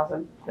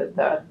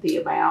 $20,000, the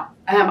amount?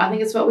 I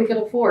think it's what we could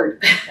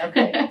afford.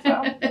 Okay,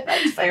 so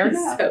that's fair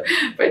enough.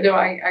 But no,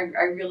 I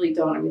really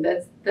don't. I mean,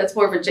 that's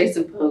more of a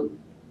Jason Poe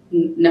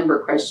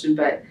number question,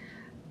 but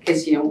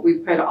because, you know, we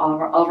put all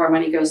of our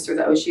money goes through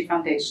the OOHRP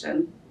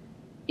Foundation,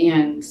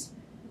 and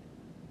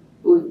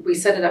we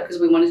set it up because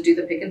we wanted to do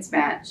the pick and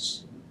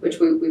match, which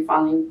we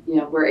finally, you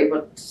know, were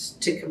able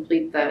to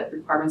complete the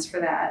requirements for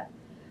that.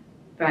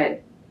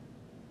 But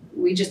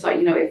we just thought,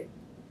 you know,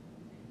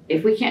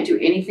 if we can't do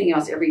anything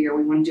else every year,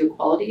 we want to do a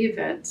quality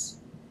event.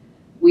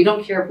 We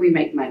don't care if we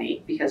make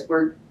money, because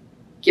we're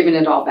giving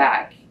it all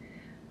back.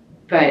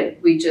 But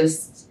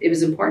it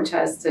was important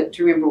to us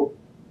to remember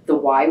the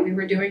why we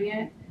were doing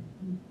it.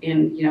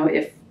 And, you know,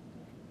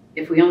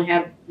 if we only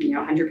have, you know,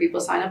 100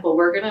 people sign up, well,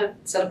 we're going to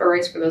set up a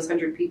race for those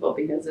 100 people,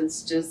 because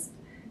it's just,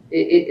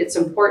 it's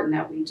important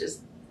that we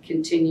just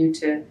continue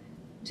to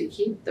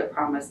keep the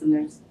promise. And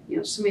there's, you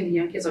know, so many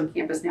young kids on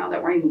campus now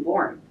that weren't even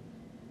born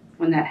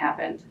when that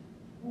happened.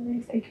 When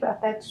you think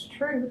about that's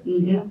true.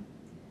 Mm-hmm. Yeah.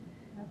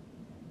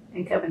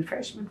 Incoming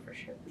freshmen for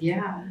sure.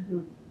 Yeah.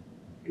 Mm-hmm.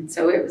 And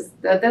so it was,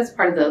 that's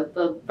part of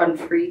the fun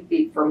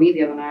free for me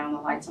the other night on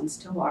the lights on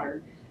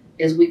Stillwater,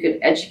 is we could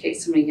educate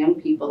so many young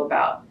people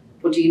about,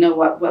 well, do you know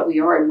what we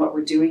are and what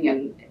we're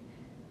doing?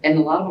 And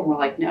a lot of them were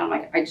like, no. I'm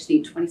like, I just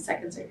need 20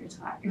 seconds of your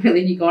time. And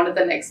then you go on to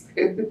the next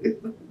booth.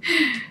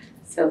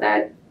 So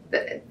that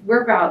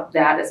we're about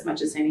that as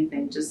much as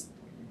anything, just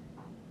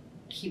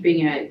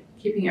keeping it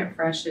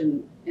fresh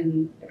in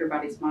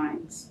everybody's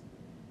minds.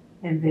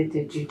 And then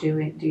do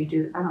you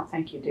do, I don't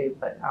think you do,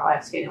 but I'll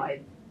ask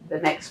anyway, the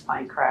next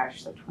plane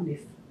crash, the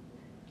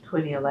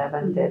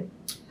 2011, did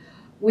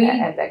we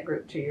add that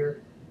group to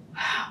your?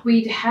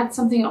 We had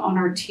something on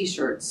our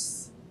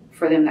T-shirts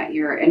for them that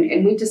year,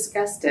 and we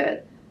discussed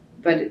it,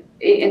 and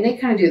they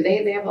kind of do,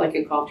 they have like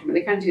a golf tournament,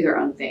 they kind of do their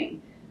own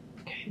thing.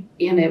 Okay.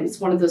 And it was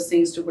one of those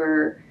things to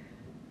where,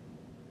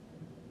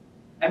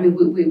 I mean,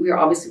 we're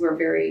obviously, we're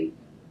very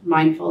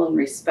mindful and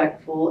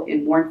respectful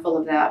and mournful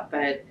of that,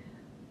 but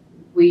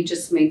we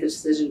just made the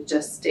decision to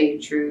just stay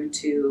true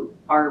to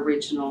our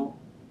original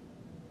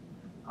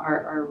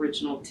our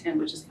original 10,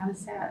 which is kind of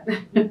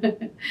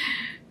sad.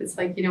 It's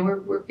like, you know,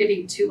 we're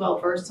getting too well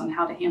versed on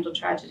how to handle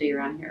tragedy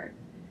around here.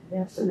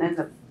 Yes, and then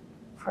the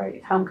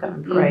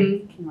homecoming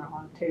parade came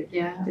along too.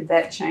 Yeah. Did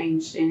that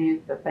change any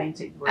of the things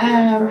that you were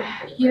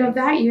doing? You know,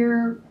 that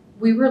year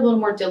we were a little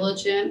more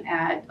diligent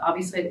at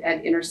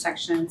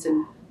intersections,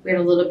 and we had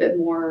a little bit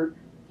more,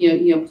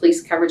 you know,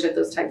 police coverage at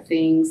those type of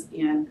things,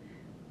 and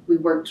we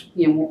worked,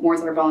 you know, more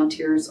with our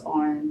volunteers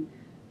on,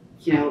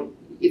 you know,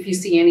 if you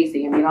see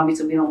anything. I mean,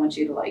 obviously we don't want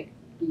you to, like,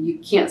 you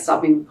can't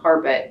stop moving the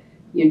car, but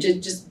you know,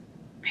 just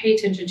pay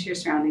attention to your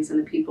surroundings and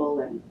the people,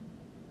 and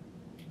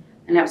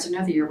that was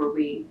another year where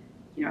we,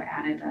 you know,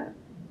 added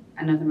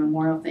another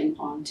memorial thing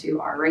onto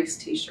our race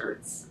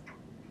T-shirts.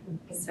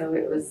 So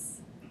it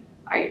was,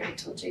 I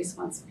told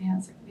Jason once, man, I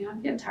was like, man,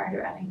 I'm getting tired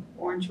of adding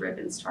orange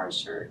ribbons to our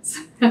shirts.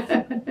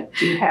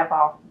 Do you have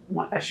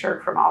a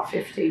shirt from all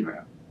 15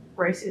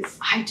 races?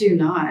 I do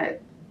not.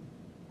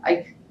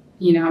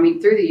 You know, I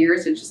mean, through the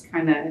years, it just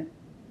kind of,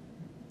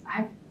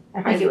 I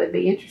think it would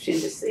be interesting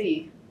to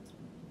see.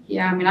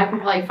 Yeah, I mean, I can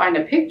probably find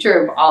a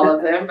picture of all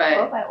of them, but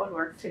well, that would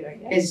work too, I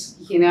guess.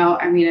 It's, you know,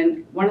 I mean,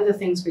 and one of the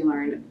things we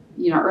learned,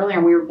 you know,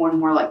 earlier we were going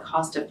more like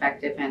cost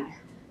effective, and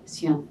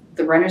you know,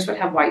 the runners would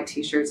have white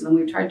T-shirts, and then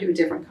we would try to do a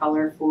different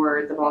color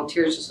for the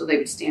volunteers just so they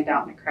would stand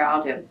out in the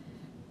crowd. And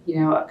you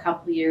know, a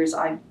couple of years,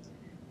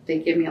 they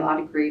give me a lot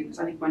of grief because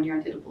I think one year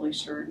I did a blue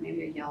shirt,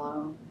 maybe a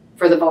yellow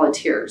for the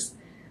volunteers,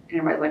 and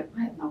everybody's like,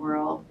 "What in the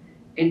world?"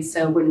 And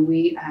so when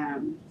we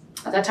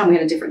at that time we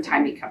had a different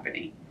timing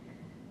company,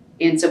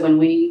 and so when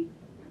we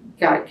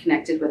got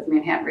connected with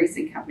Manhattan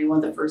Racing Company,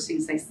 one of the first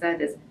things they said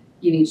is,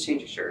 "You need to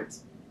change your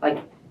shirts. Like,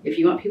 if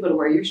you want people to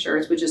wear your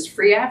shirts, which is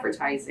free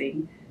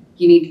advertising,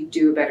 you need to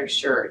do a better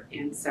shirt."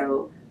 And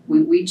so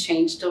we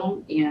changed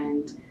them,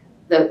 and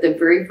the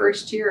very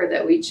first year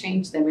that we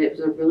changed them, it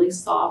was a really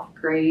soft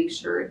gray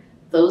shirt.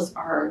 Those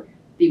are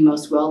the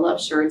most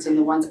well-loved shirts and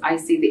the ones I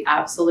see the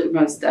absolute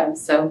most of.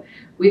 So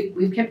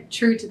we've kept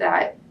true to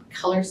that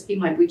color scheme.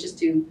 Like, we just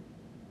do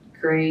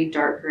gray,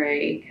 dark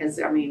gray,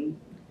 because I mean,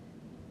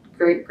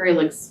 gray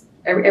looks,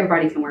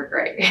 everybody can wear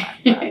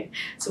gray.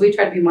 So we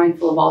try to be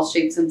mindful of all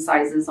shapes and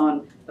sizes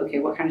on, okay,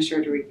 what kind of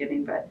shirt are we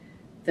getting? But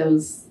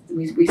those,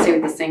 we stay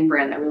with the same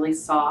brand, that really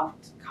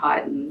soft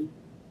cotton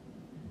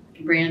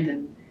brand,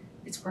 and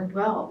it's worked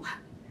well.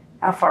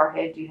 How far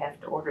ahead do you have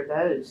to order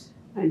those?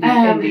 And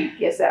do you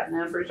guess out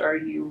numbers, or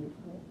you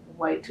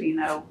wait till you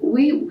know?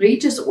 We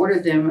just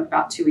ordered them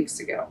about 2 weeks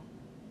ago.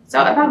 So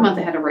about a month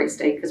ahead of race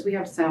day, because we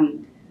have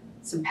some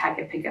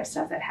packet pickup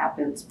stuff that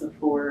happens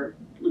before,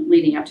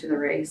 leading up to the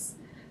race.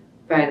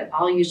 But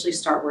I'll usually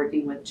start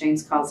working with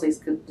James Cosley's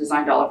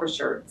designed all of our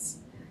shirts.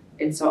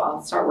 And so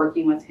I'll start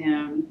working with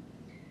him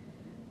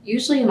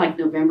usually in like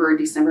November or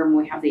December when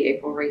we have the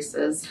April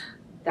races.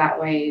 That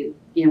way,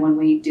 you know, when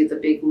we do the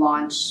big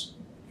launch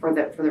for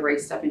the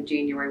race stuff in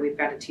January, we've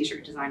got a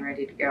T-shirt design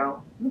ready to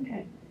go.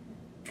 Okay.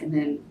 And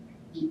then,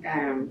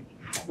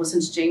 well,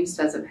 since James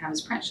doesn't have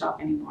his print shop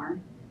anymore,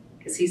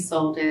 because he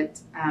sold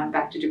it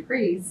back to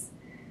Dupree's,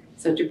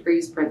 so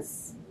Dupree's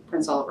prints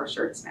all of our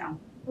shirts now.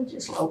 Which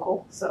is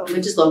local, so.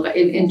 Which is local,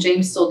 and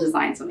James still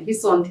designs them. He's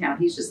still in town.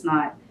 He's just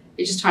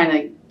trying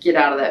to get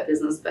out of that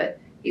business. But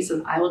he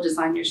says, I will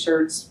design your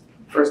shirts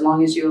for as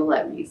long as you will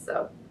let me.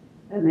 So.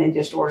 And then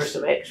just order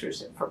some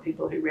extras for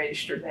people who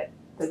register that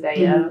the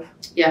day of.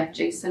 Yeah,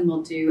 Jason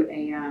will do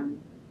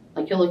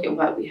like, you'll look at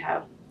what we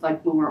have,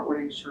 like when we're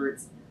ordering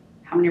shirts,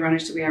 how many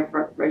runners do we have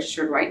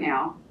registered right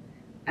now?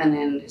 And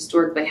then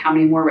historically, how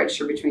many more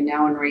register between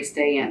now and race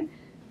day? And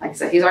like I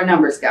said, he's our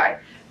numbers guy.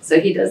 So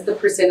he does the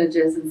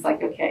percentages, and it's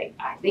like, okay,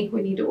 I think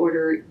we need to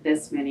order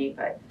this many,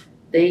 but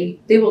they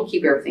will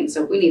keep everything.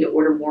 So if we need to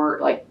order more,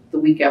 like the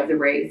week of the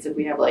race, if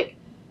we have like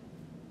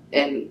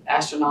an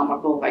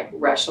astronomical like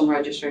rush on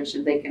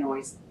registration, they can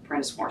always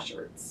print us more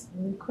shirts.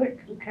 Really quick,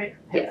 okay.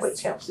 Yes.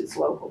 Which helps it's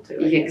local too.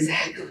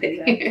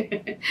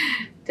 Exactly.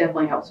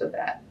 Definitely helps with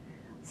that.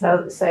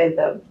 So say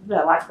the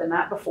like the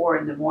night before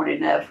and the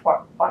morning of,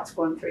 what's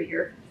going through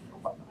your,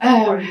 what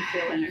are you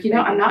feeling? You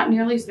know, I'm not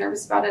nearly as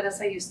nervous about it as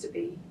I used to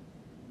be.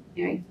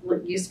 You know,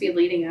 it used to be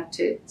leading up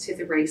to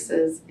the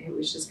races. It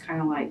was just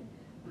kind of like,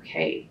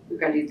 okay, we've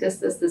got to do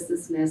this, and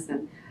this.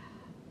 And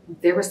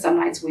there were some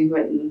nights we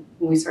wouldn't,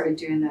 when we started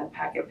doing the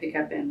packet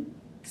pickup in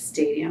the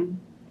stadium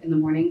in the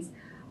mornings,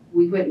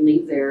 we wouldn't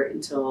leave there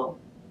until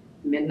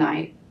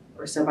midnight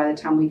or so. By the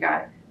time we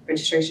got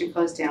registration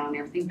closed down and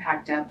everything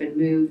packed up and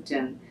moved,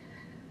 and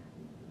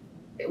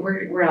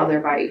we're out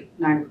there by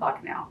 9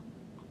 o'clock now.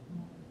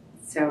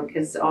 So,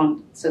 because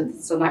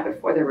so night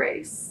before the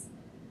race,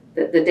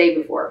 the day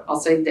before, I'll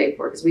say the day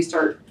before, because we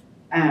start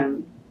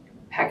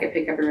packet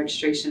pickup and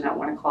registration at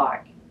 1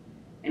 o'clock,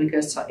 and it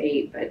goes till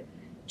 8. But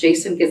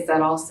Jason gets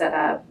that all set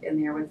up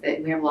in there with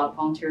it. We have a lot of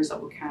volunteers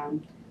that will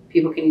come.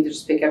 People can either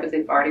just pick up if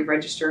they've already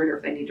registered, or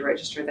if they need to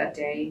register that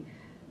day.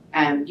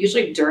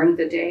 Usually during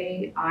the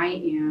day, I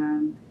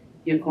am,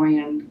 you know, going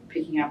and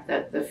picking up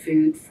the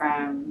food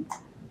from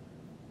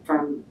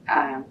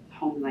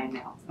Homeland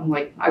now. I'm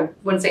like, I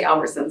wouldn't say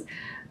Albertsons.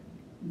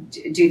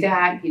 Do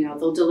that, you know,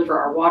 they'll deliver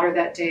our water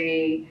that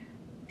day.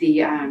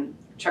 the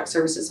truck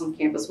services on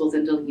campus will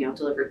then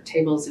deliver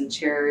tables and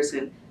chairs.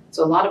 And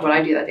so a lot of what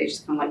I do that day is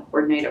just kind of like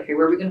coordinate, okay,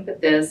 where are we going to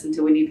put this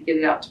until we need to get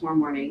it out tomorrow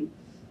morning.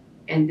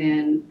 And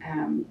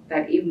then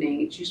that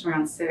evening, it's usually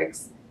around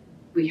 6,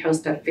 we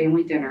host a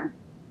family dinner,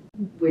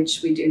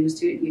 which we do in the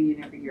student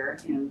union every year.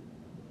 And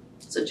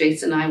so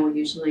Jason and I will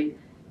usually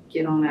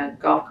get on a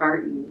golf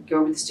cart and go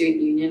over to the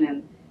student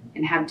union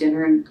and have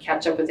dinner and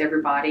catch up with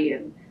everybody,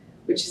 and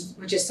which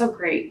is so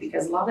great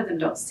because a lot of them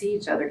don't see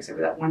each other except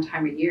for that one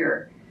time a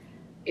year.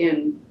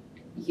 And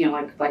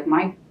like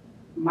my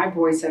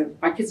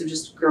kids have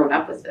just grown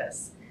up with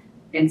this,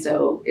 and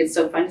so it's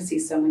so fun to see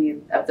so many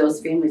of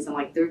those families and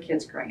like their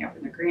kids growing up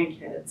and their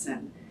grandkids,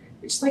 and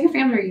it's just like a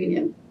family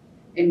reunion.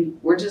 And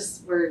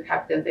we're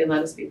happy that they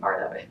let us be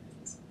part of it.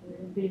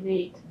 It'd be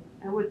neat.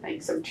 I would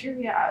think some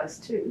cheery eyes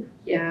too.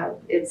 Yeah,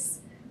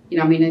 it's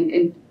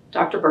and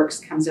Dr. Burks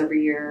comes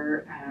every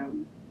year.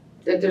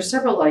 There's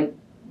several like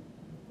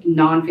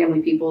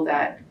non-family people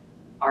that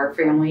are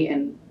family,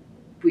 and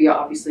we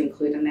obviously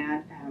include in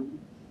that.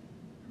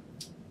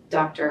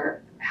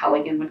 Dr.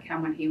 Halligan would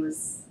come when he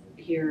was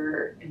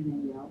here,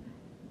 and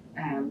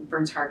then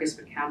Burns Hargis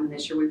would come, and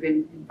this year we've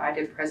been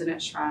invited President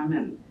Shrum,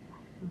 and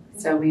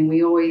so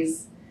we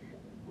always.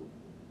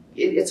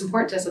 It's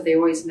important to us that they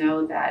always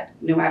know that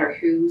no matter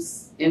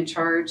who's in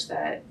charge,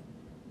 that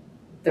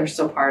they're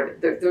still part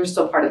of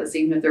this,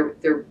 even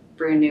if they're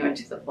brand new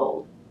into the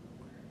fold.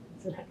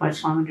 So how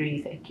much longer do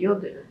you think you'll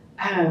do?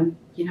 A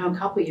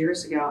couple of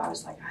years ago, I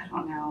was like, I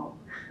don't know,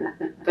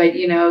 but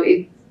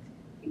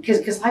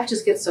because life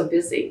just gets so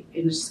busy,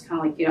 and it's just kind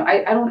of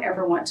like I don't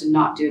ever want to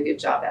not do a good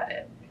job at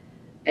it.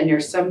 And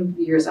there's some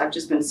years I've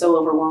just been so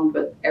overwhelmed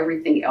with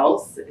everything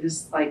else.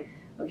 It's like,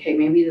 okay,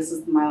 maybe this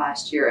is my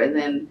last year, and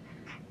then.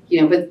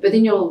 But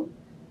then you'll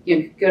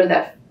go to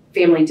that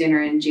family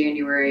dinner in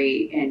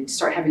January and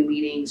start having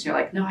meetings. And you're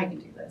like, no, I can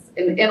do this.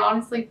 And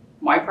honestly,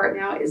 my part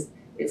now is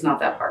it's not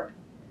that hard.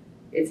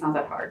 It's not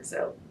that hard.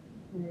 So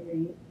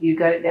you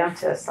got it down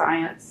to a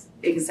science.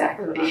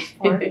 Exactly.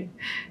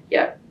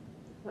 Yeah.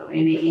 So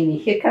any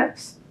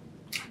hiccups?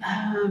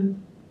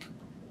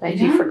 That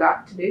you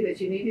forgot to do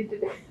that you needed to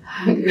do?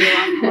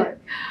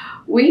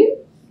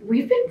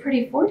 We've been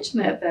pretty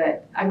fortunate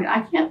that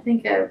I can't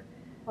think of.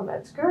 Well,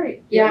 that's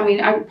great. Yeah,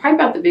 probably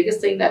about the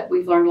biggest thing that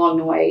we've learned along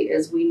the way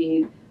is we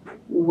need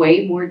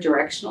way more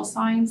directional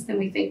signs than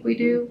we think we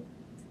do,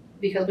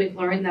 because we've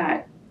learned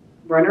that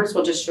runners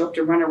will just show up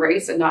to run a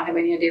race and not have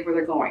any idea where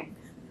they're going.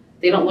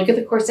 They don't look at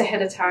the course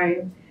ahead of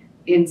time.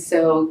 And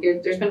so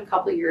there's been a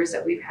couple of years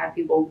that we've had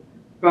people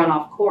run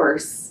off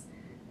course,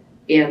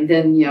 and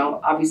then,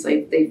 obviously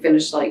if they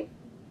finish like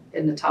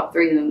in the top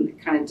 3, then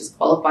it kind of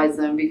disqualifies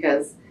them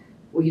because,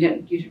 well, you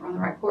didn't run the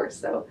right course.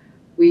 So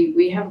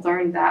we have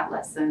learned that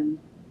lesson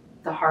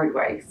the hard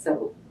way.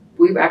 So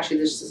we've actually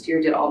this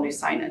year did all new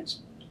signage,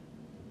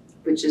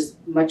 which is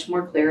much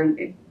more clear.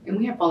 And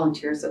we have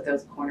volunteers at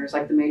those corners,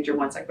 like the major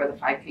ones, like where the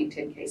 5K and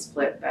 10K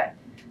split, but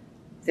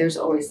there's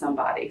always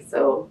somebody.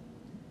 So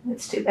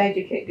it's too bad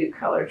you can't do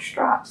colored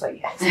stripes, I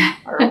guess,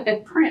 or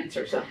prints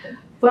or something.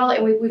 Well,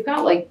 and we've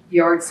got like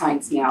yard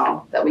signs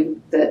now that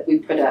we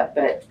put up,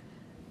 but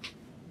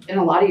in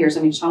a lot of years,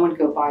 Sean would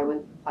go by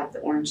with like the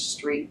orange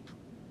street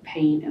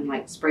paint and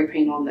like spray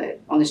paint on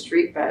the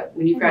street, but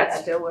when you've got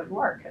that still wouldn't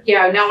work.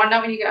 Yeah, no,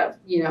 not when you got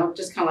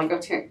just kind of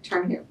like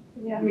turn here.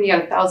 Yeah. When you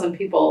got 1,000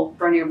 people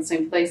running on the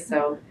same place,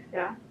 so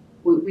yeah,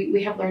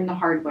 we have learned the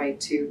hard way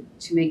to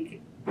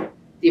make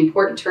the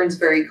important turns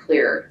very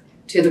clear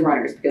to the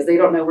runners because they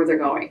don't know where they're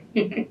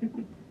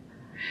going.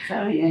 So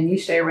and you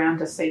stay around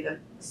to see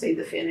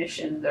the finish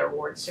and the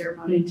award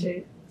ceremony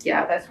too.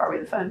 Yeah, that's probably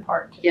the fun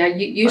part. Yeah,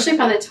 usually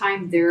by the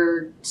time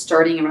they're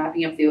starting and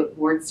wrapping up the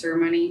award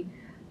ceremony,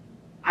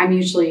 I'm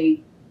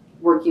usually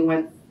working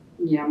with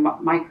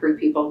my crew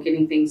people,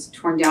 getting things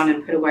torn down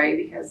and put away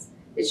because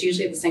it's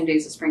usually the same day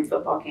as the spring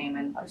football game,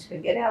 and I was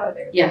going to get out of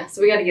there. Yeah,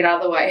 so we got to get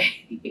out of the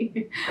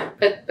way.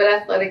 but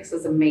athletics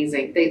is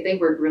amazing. They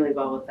work really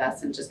well with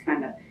us and just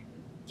kind of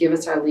give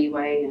us our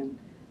leeway. And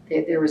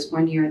there was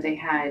one year they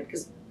had,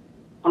 because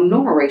on a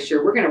normal race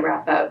year we're going to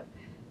wrap up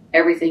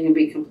everything and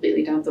be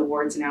completely done with the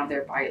awards and out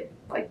there by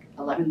like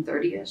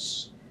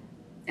 11:30ish,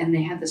 and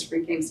they had the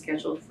spring game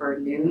scheduled for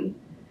noon.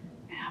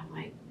 And I'm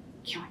like,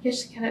 can we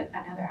just get it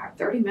another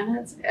 30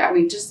 minutes?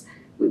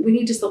 We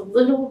need just a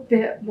little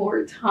bit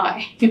more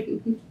time.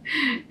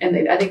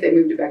 And I think they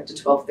moved it back to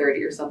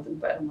 12:30 or something,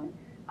 but I'm like,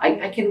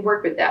 I can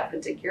work with that,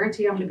 but to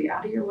guarantee I'm going to be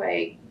out of your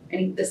way, I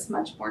need this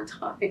much more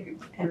time.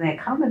 And they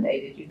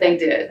accommodated you. They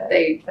did.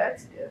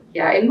 That's good.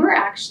 Yeah, and we're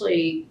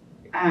actually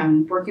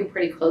working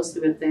pretty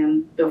closely with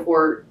them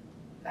before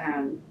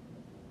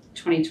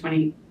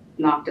 2020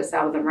 knocked us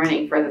out of the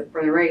running for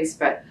the race,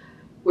 but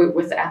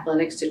with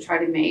athletics to try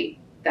to make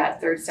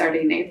that third Saturday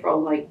in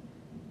April like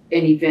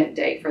an event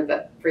day for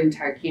the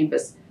entire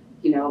campus.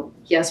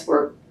 Yes,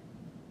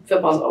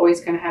 football's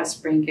always going to have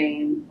spring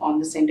game on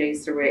the same day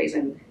as the race,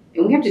 and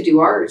we have to do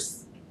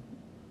ours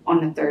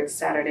on the third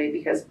Saturday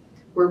because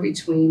we're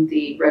between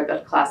the Red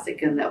Bud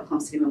Classic and the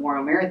Oklahoma City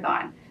Memorial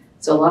Marathon.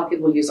 So a lot of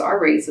people use our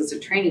race as a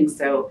training.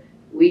 So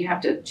we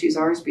have to choose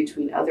ours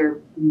between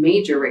other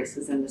major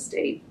races in the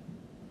state.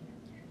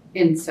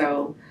 And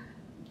so,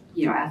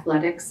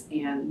 athletics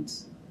and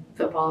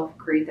football have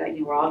agreed that,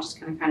 we're all just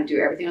going to kind of do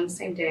everything on the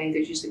same day.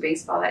 There's usually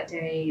baseball that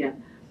day.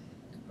 And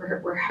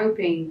we're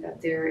hoping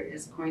that there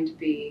is going to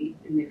be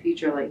in the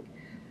future, like,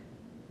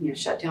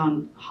 shut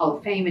down Hall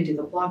of Fame and do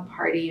the block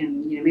party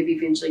and, maybe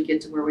eventually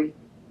get to where we,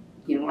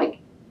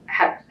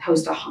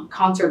 host a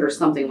concert or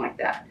something like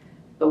that.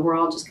 But we're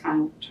all just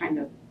kind of trying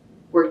to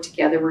work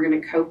together. We're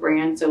going to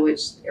co-brand, so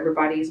which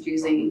everybody's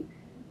using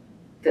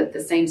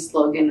the same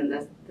slogan and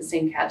the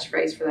same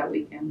catchphrase for that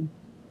weekend.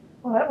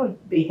 Well, that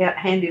would be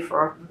handy for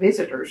our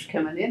visitors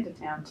coming into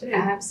town too.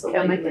 Absolutely.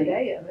 Come make a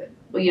day of it.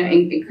 Well,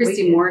 and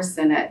Christy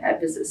Morrison at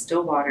Visit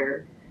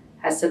Stillwater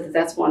has said that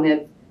that's one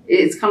of,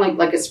 it's kind of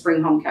like a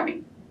spring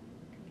homecoming,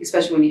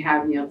 especially when you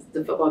have,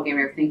 the football game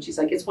and everything. She's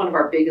like, it's one of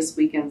our biggest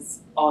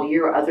weekends all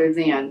year other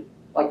than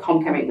like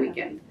homecoming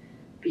weekend,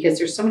 because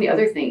there's so many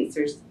other things.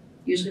 There's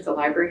usually the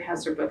library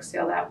has their book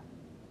sale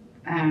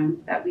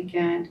that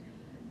weekend,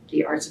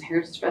 the Arts and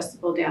Heritage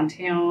Festival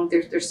downtown.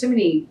 There's so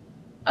many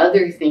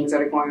other things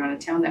that are going on in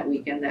town that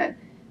weekend that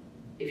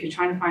if you're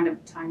trying to find a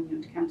time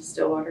to come to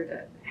Stillwater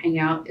to hang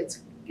out,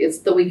 it's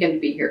the weekend to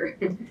be here.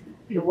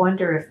 You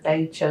wonder if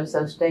they chose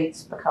those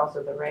dates because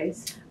of the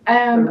race?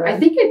 I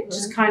think it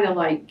just kind of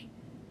like,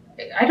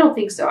 I don't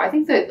think so. I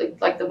think that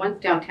like the one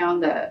downtown,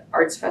 the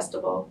Arts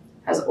Festival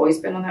has always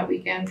been on that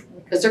weekend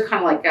because they're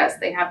kind of like us.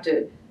 They have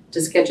to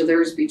schedule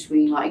theirs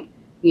between like,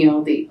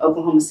 the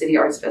Oklahoma City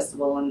Arts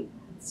Festival, and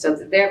so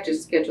they have to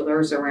schedule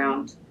theirs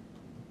around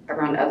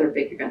other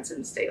big events in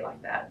the state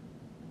like that.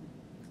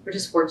 We're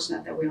just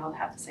fortunate that we all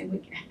have the same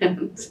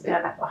weekend.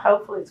 Yeah, well,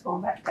 hopefully it's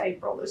going back to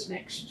April this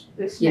next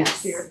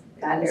year.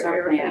 That is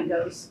our plan. Everything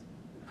goes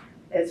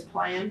as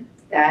planned.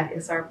 That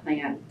is our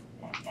plan.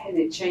 Had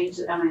it changed?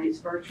 I mean, it's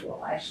virtual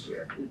last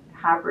year,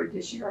 hybrid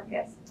this year, I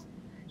guess.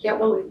 Yeah,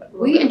 well,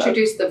 we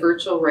introduced the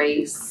virtual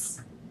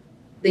race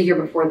the year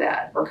before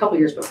that, or a couple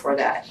years before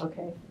that.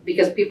 Okay.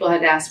 Because people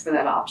had asked for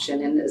that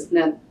option, and it's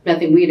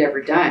nothing we'd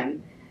ever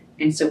done.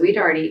 And so we'd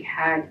already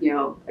had,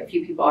 a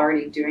few people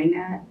already doing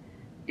that.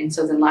 And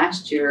so then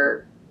last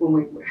year, when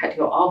we had to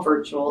go all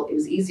virtual, it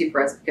was easy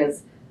for us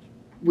because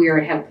we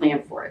already had a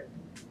plan for it.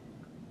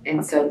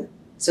 And so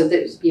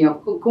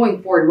that,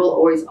 going forward, we'll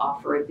always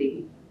offer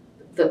the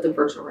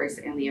virtual race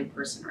and the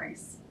in-person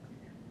race.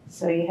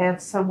 So you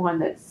have someone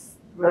that's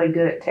really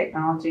good at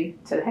technology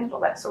to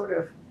handle that sort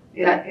of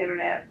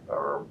internet,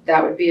 or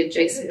that would be a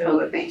Jason. It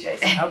would be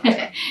Jason.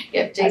 Okay.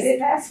 Yep, Jason. I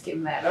didn't ask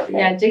him that. Okay.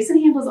 Yeah,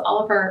 Jason handles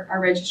all of our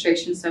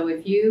registration. So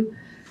if you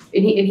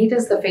and he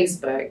does the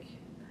Facebook,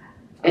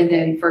 and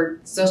then for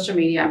social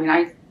media, I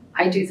mean,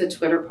 I do the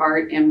Twitter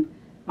part, and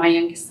my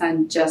youngest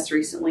son just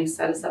recently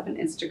set us up an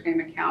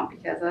Instagram account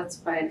because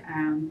that's what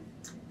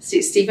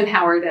Stephen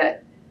Howard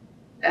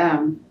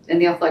in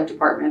the athletic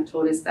department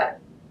told us that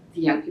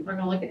the young people are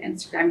going to look at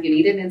Instagram. You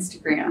need an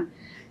Instagram.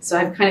 So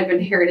I've kind of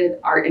inherited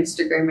our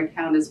Instagram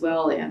account as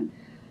well. And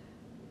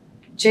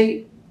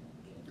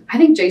I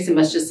think Jason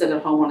must just sit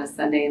at home on a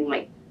Sunday and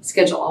like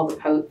schedule all the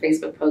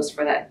Facebook posts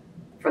for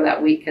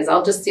that week, because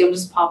I'll just see them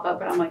just pop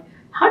up and I'm like,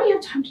 how do you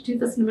have time to do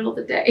this in the middle of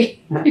the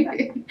day?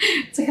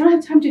 It's like, I don't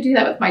have time to do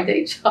that with my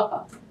day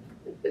job.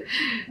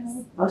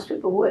 Most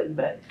people wouldn't,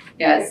 but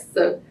yes.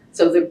 So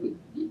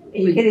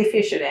you get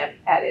efficient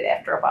at it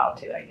after a while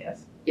too, I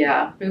guess.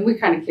 Yeah, I mean, we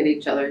kind of kid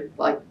each other.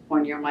 Like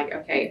one year, I'm like,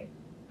 okay,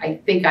 I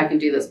think I can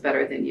do this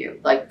better than you.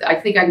 Like, I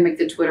think I can make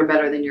the Twitter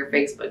better than your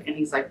Facebook. And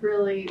he's like,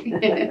 really?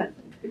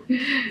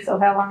 So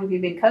how long have you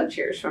been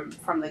co-chairs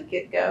from the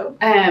get-go?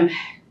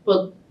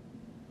 Well,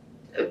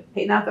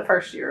 not the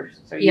first year.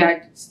 So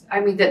I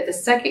mean, the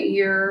second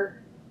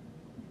year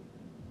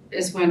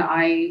is when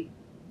I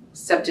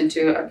stepped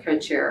into a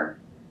co-chair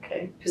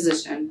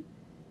position.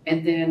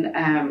 And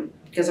then,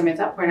 because I mean, at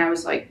that point I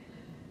was like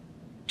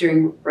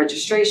doing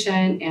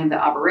registration and the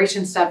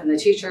operation stuff and the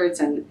t-shirts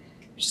and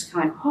just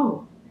kind of like,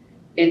 whoa.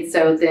 And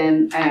so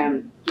then,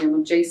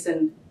 when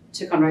Jason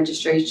took on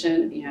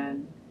registration,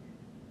 and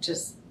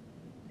just,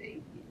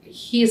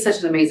 he is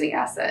such an amazing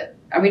asset.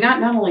 I mean,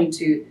 not only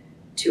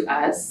to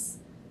us,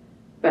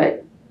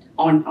 but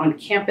on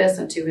campus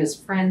and to his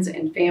friends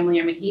and family.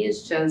 I mean, he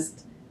is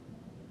just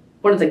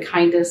one of the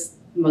kindest,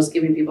 most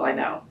giving people I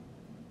know.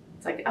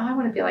 It's like, oh, I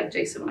want to be like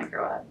Jason when I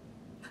grow up.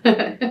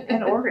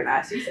 And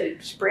organized. He said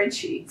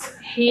spreadsheets.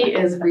 He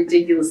is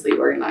ridiculously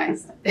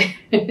organized.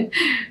 And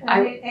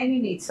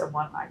you need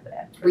someone like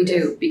that. We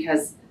do,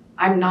 because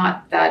I'm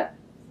not that.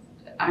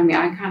 I mean,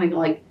 I kind of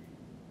like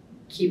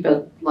keep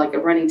a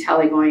running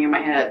tally going in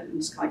my head. I'm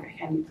just kind of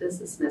like, I need this,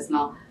 and this, and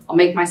I'll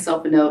make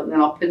myself a note, and then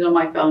I'll put it on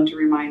my phone to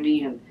remind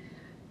me.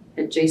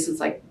 And Jason's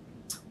like,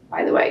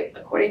 by the way,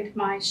 according to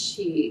my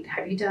sheet,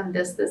 have you done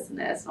this, this, and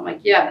this? And I'm like,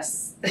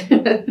 yes.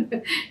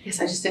 Yes,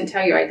 I just didn't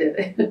tell you I did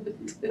it.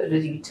 So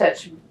did you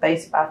touch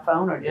base by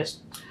phone, or just,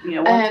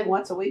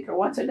 once a week or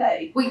once a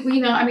day? We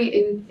I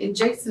mean, and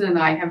Jason and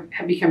I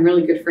have become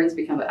really good friends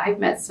I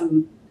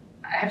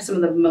have some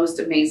of the most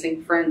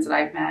amazing friends that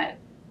I've met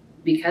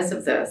because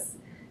of this.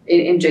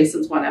 And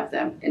Jason's one of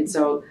them. And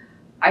so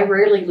I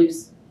rarely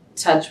lose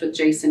touch with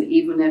Jason,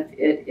 even if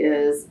it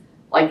is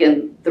like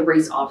in the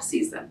race off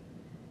season.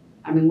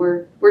 I mean,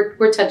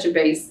 we're touching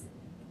base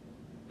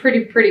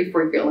pretty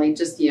frequently.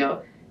 Just, you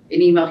know,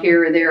 an email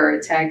here or there, or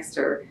a text,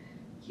 or,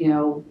 you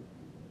know,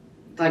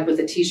 like with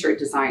the t-shirt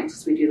designs,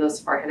 because we do those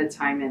far ahead of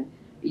time. And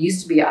it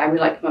used to be I would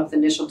like come up with the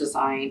initial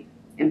design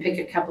and pick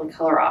a couple of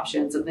color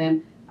options, and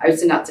then I would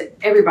send out to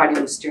everybody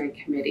on the steering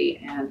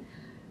committee. And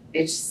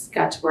it just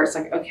got to where it's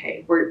like,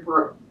 okay,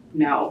 we're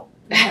no.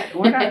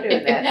 We're not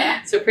doing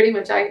that. So pretty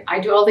much I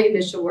do all the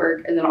initial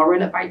work, and then I'll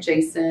run it by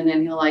Jason,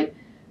 and he'll like,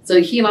 so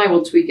he and I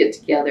will tweak it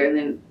together and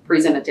then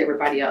present it to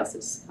everybody else.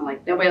 It's kind of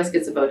like nobody else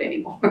gets a vote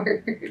anymore.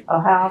 Oh,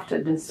 how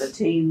often does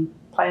the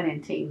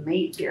planning team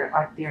meet here,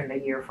 like during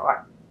the year, for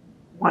like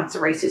once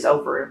the race is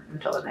over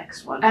until the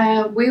next one?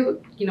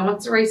 You know,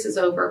 once the race is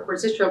over, of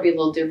course this year will be a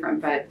little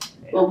different, but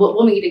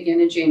we'll meet again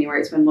in January.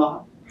 It's when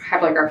we'll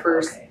have like our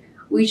first. Okay.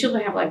 We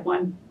usually have like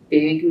one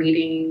big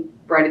meeting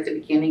right at the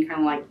beginning, kind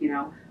of like, you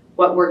know,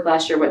 what worked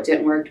last year, what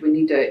didn't work. Do we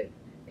need to?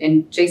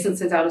 And Jason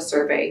sends out a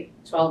survey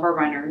to all of our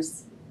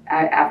runners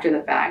after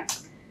the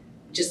fact,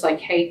 just like,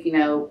 hey, you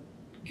know,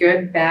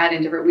 good, bad,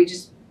 and different. We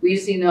just need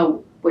to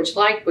know what you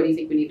like. What do you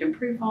think we need to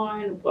improve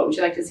on? What would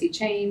you like to see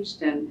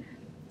changed? And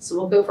so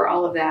we'll go for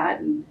all of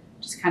that and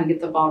just kind of get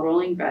the ball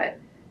rolling. But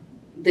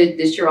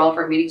this year, all of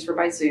our meetings were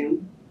by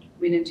Zoom.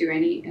 We didn't do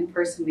any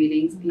in-person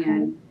meetings,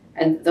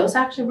 and those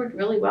actually worked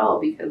really well,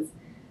 because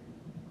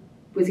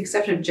with the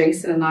exception of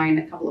Jason and I and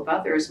a couple of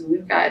others,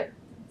 we've got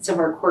some of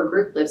our core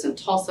group lives in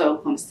Tulsa,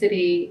 Oklahoma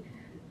City,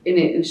 and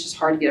it's just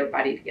hard to get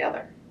everybody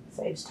together.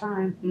 Saves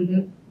time.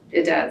 Mm-hmm.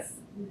 It does.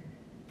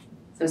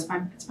 So it's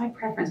my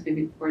preference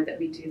moving forward that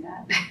we do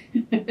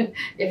that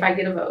if I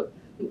get a vote.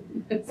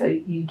 So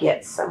you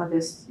get some of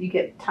this, you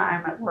get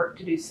time at work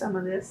to do some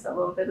of this, a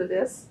little bit of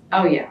this?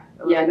 Oh, yeah.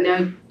 Yeah,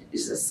 no,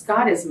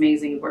 Scott is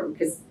amazing at work,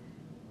 because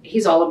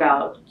he's all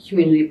about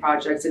community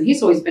projects, and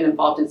he's always been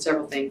involved in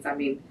several things. I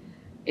mean,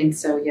 and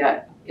so,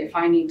 yeah, if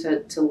I need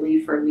to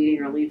leave for a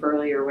meeting or leave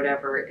early or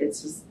whatever,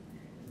 it's just,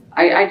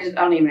 I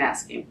don't even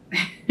ask him.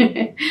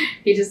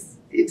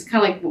 It's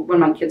kind of like when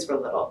my kids were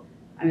little.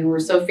 I mean, we're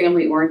so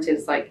family oriented.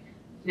 It's like,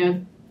 you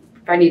know,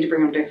 if I need to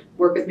bring them to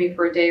work with me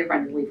for a day, or if I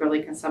need to leave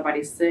early because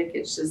somebody's sick,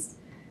 it's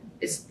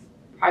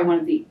probably one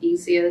of the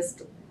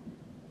easiest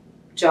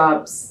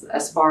jobs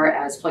as far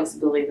as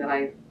flexibility that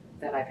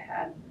I've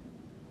had.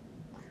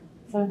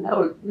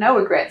 So no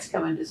regrets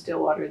coming to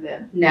Stillwater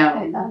then?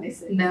 No. In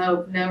 96?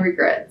 No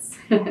regrets.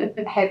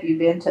 Have you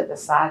been to the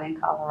site in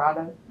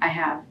Colorado? I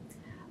have.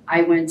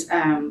 I went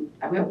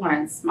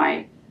once.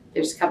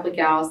 There's a couple of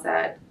gals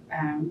that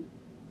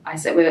I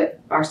sat with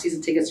our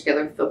season tickets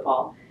together with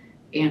football,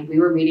 and we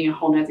were meeting a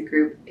whole nother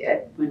group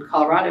when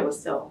Colorado was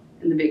still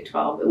in the Big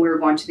 12, and we were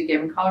going to the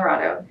game in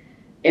Colorado.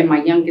 And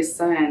my youngest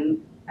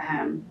son,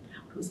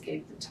 who's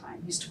Gabe at the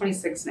time? He's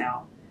 26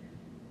 now.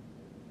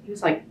 He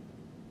was like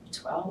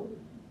 12.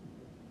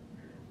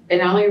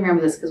 And I only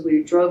remember this because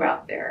we drove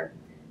out there,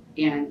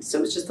 and so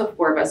it was just the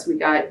four of us. We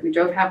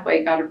drove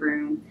halfway, got a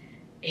room,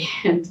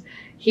 and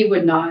he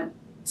would not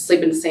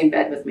sleep in the same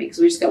bed with me, because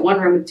we just got one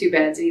room with two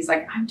beds, and he's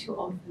like, I'm too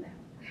old for that.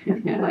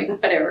 I'm like,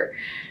 whatever.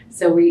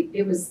 So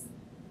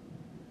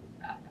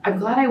I'm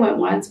glad I went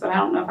once, but I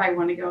don't know if I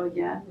want to go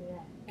again,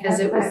 because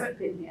I haven't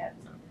been yet.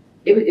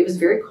 It was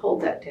very cold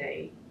that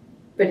day,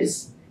 but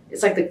it's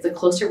like the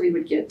closer we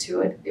would get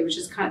to it, it was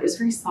just it was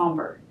very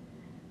somber.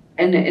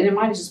 And it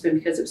might have just been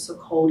because it was so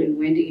cold and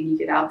windy, and you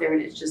get out there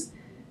and it's just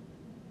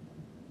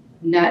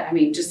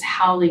just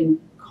howling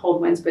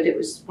cold winds. But it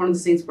was one of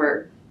those things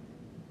where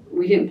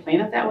we didn't plan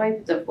it that way.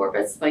 But the four of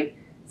us,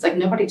 it's like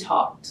nobody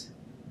talked.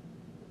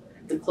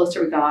 The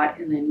closer we got,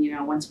 and then, you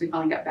know, once we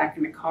finally got back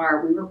in the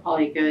car, we were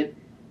probably a good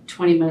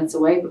 20 minutes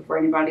away before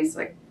anybody's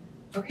like,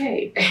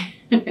 okay.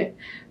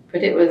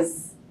 But it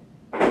was,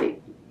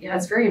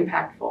 it's very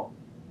impactful.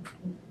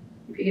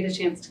 If you get a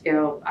chance to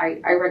go,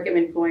 I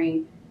recommend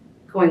going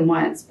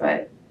once,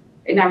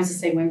 and I was the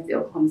same way with the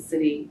Oklahoma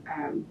City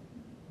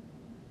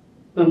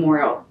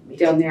Memorial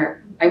down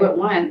there. I went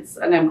once,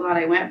 and I'm glad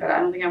I went, but I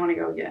don't think I want to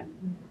go again.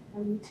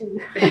 Me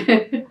too.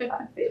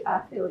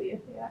 I feel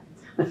you. Yeah.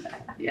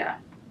 Yeah.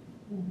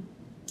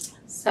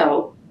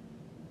 So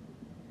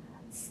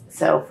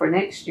for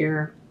next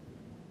year,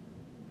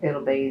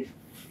 it'll be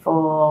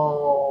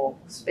full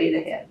speed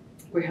ahead.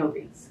 we're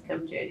hoping.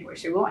 Come January,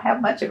 so we won't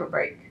have much of a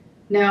break.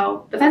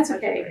 No, but that's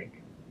okay.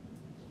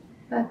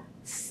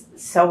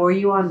 So were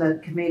you on the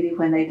committee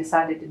when they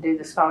decided to do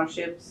the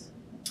scholarships?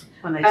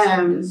 When they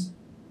started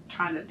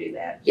trying to do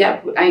that?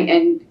 Yeah,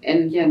 and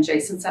again,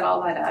 Jason set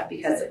all that up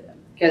because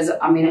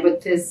I mean,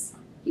 with his,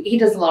 he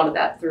does a lot of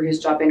that through his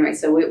job anyway.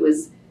 So it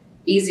was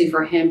easy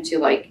for him to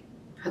like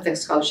put the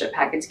scholarship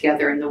packet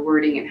together and the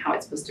wording and how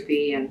it's supposed to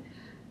be. And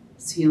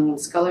so, you know, on the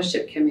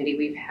scholarship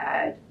committee,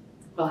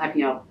 we'll have,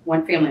 you know,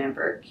 one family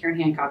member. Karen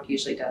Hancock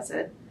usually does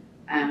it.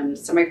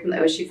 Somebody from the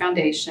OSU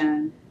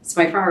Foundation,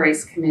 somebody from our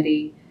race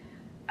committee,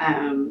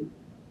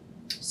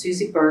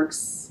 Susie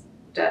Burks.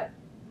 Did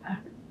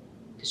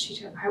she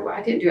do it?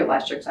 I didn't do it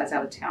last year because I was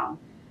out of town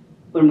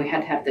when we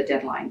had to have the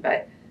deadline.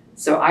 But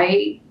So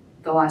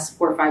the last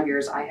 4 or 5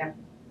 years, I have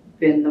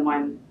been the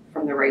one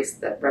from the race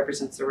that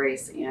represents the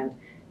race, and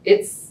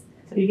it's.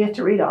 So you get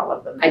to read all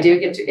of them. I do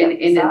get to,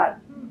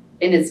 and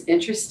it's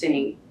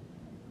interesting.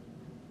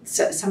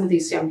 So some of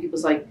these young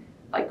people's like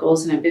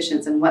goals and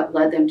ambitions, and what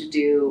led them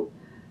to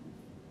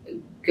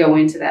go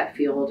into that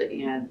field.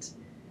 And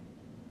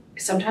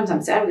sometimes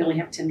I'm sad we only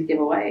have 10 to give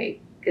away,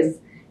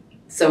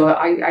 so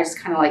I just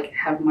kind of like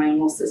have my own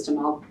little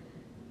system.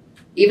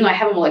 I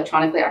have them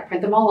electronically. I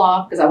print them all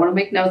off because I want to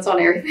make notes on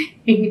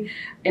everything,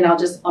 and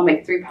I'll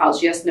make 3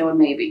 piles: yes, no, and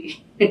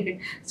maybe.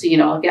 So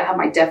I'll have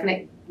my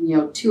definite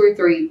 2 or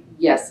 3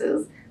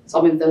 yeses. So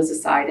I'll move those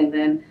aside, and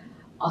then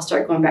I'll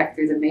start going back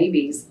through the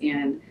maybes.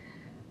 And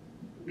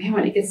man,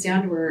 when it gets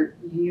down to where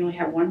you only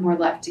have one more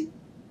left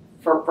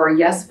for a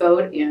yes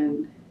vote,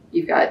 and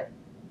you've got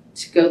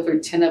to go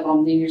through 10 of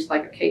them, then you're just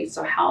like, okay,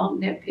 so how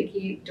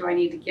nitpicky do I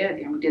need to get?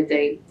 Did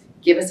they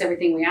give us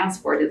everything we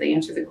asked for? Did they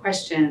answer the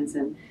questions?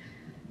 And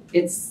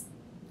I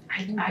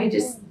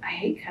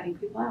hate cutting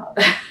people out.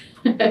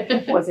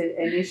 Was it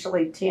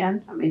initially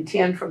 10?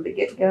 10 from the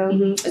get-go?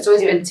 Mm-hmm. It's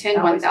always been 10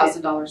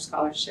 $1,000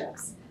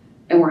 scholarships.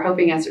 And we're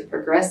hoping as it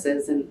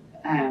progresses and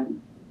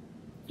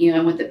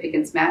with the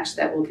Pickens match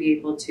that we'll be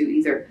able to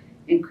either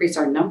increase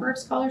our number of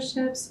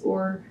scholarships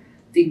or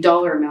the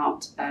dollar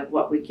amount of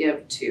what we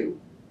give to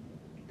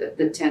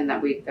the 10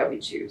 that we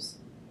choose.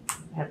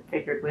 I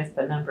figured with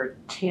the number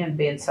 10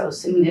 being so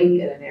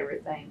significant and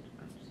everything.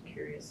 I'm just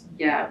curious.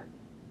 Yeah.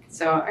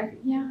 So I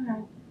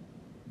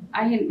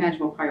imagine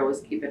we'll probably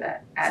always keep it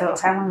at So 10.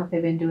 how long have they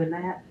been doing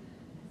that?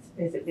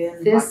 Has it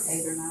been 8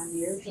 or 9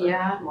 years? Or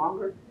yeah.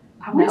 Longer?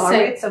 I want to say I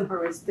read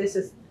somewhere this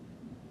is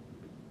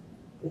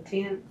the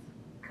 10th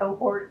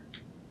cohort.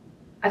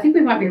 I think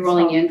we might be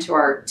rolling into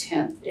our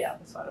 10th. Yeah,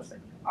 that's what I was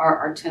thinking.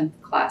 Our 10th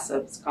class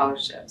of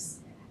scholarships.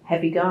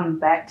 Have you gone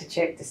back to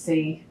check to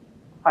see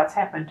what's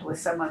happened with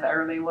some of the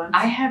early ones?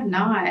 I have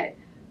not,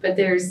 but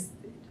there's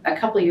a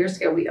couple of years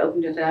ago we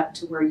opened it up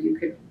to where you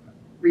could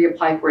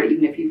reapply for it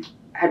even if you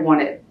had won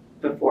it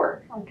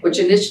before. Okay. Which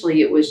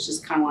initially it was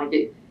just kind of like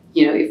it,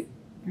 if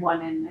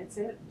one and that's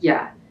it.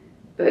 Yeah,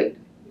 but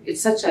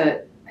it's such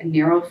a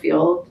narrow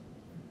field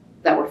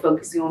that we're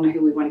focusing on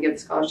who we want to give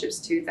the scholarships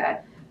to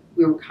that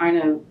we were kind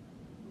of.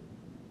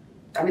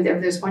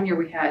 There's one year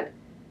we had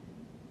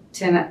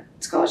 10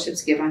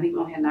 scholarships given. I think we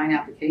only had 9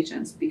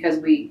 applications because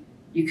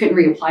you couldn't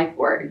reapply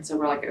for it, and so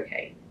we're like,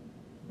 okay,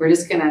 we're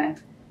just gonna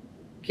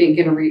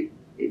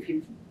if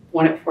you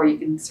won it before, you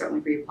can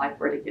certainly reapply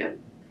for it again.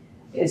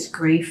 Is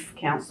grief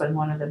counseling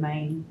one of the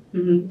main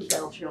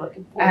goals you're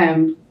looking for?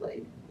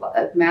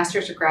 A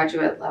master's or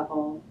graduate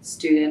level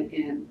student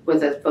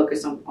with a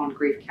focus on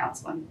grief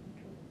counseling.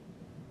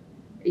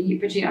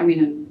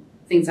 And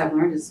things I've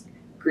learned is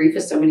grief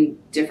is so many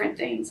different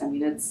things.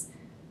 It's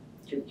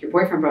your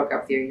boyfriend broke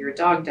up with you, your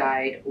dog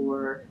died,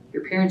 or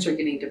your parents are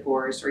getting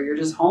divorced, or you're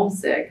just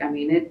homesick.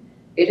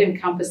 It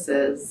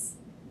encompasses.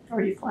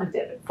 Or you flunked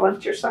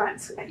your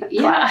science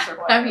class or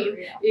whatever.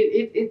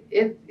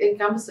 It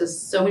encompasses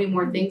so many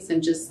more things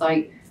than just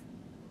like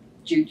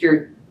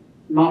your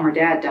mom or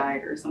dad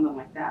died or something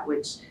like that,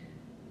 which,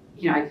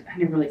 I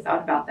never really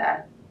thought about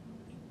that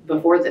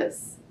before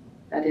this,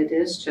 that it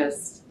is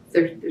just,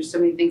 there's so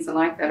many things in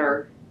life that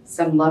are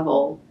some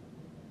level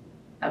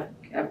of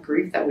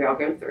grief that we all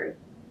go through.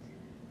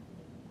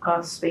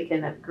 Well,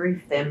 speaking of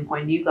grief then,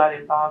 when you got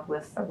involved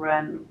with the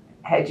run,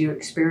 had you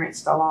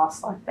experienced a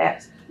loss like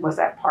that? Was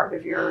that part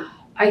of your?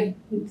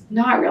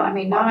 Not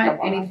really.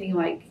 Not anything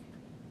like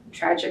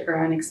tragic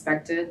or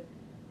unexpected.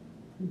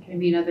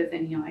 Okay. Other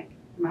than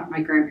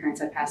my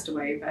grandparents had passed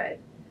away, but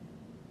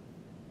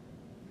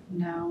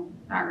no,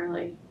 not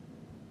really.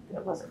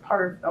 It wasn't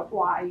part of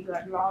why you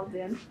got involved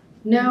in.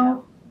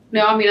 No.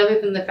 Other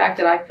than the fact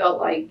that I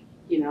felt like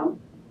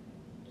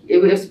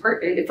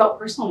it felt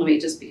personal to me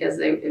just because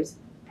it was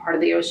part of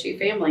the OSU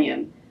family,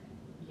 and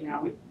we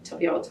tell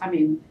people all the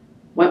time.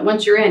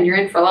 Once you're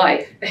in for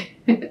life.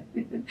 and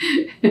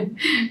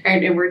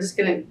we're just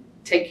going to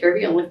take care of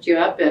you and lift you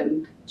up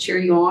and cheer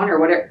you on or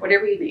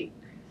whatever you need.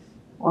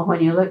 Well,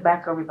 when you look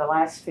back over the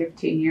last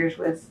 15 years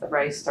with the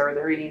race, are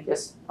there any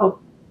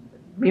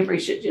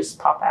memories should just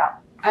pop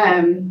out?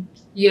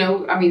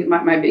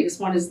 My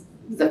biggest one is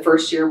the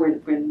first year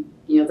when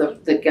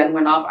the gun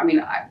went off.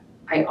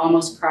 I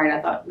almost cried. I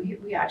thought,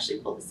 we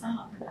actually pulled this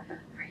off.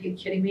 Are you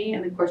kidding me?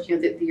 And of course,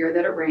 the year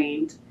that it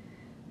rained,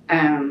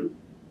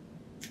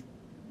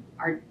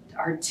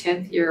 our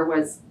 10th year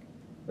was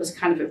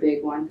kind of a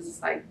big one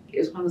because it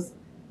was one of those,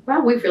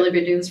 wow, we've really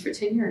been doing this for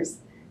 10 years.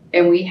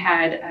 And we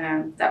had,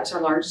 that was our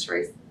largest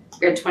race.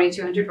 We had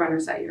 2,200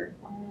 runners that year.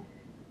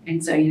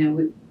 And so,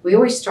 we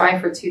always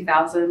strive for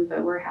 2,000,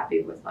 but we're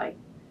happy with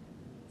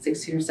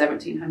 1,600 or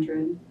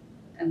 1,700.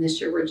 And this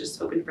year we're just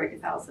hoping to break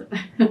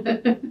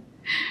 1,000.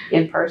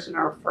 In person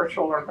or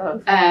virtual or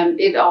both?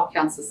 It all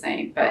counts the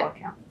same, but. All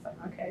counts the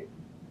same, okay.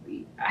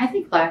 I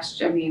think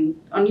last year,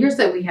 on years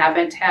that we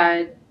haven't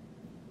had,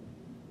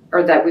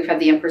 or that we've had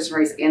the in-person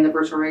race and the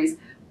virtual race,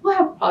 we'll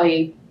have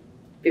probably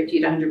 50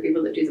 to 100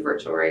 people that do the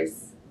virtual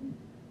race.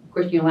 Of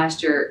course,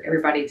 last year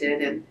everybody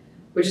did, and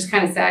which is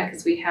kind of sad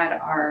because we had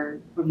our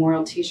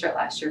memorial T-shirt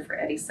last year for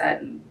Eddie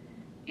Sutton,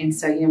 and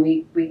so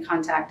we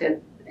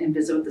contacted and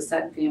visited with the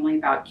Sutton family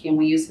about can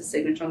we use his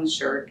signature on the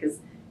shirt because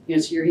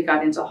this year he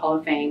got into the Hall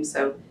of Fame,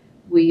 so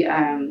we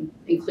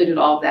included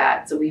all of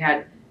that. So we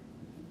had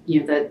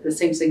the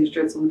same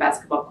signatures on the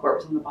basketball court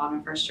was on the bottom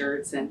of our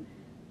shirts, and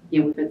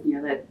we put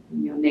that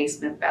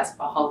Naismith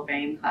Basketball Hall of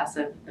Fame class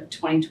of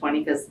 2020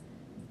 because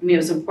it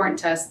was important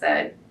to us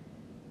that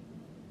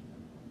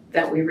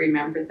we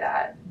remembered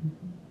that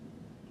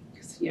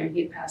because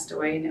he'd passed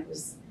away, and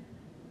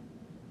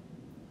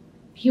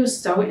he was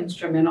so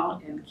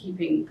instrumental in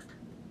keeping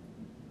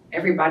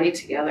everybody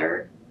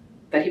together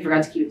that he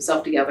forgot to keep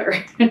himself together.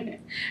 And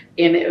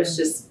it was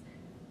just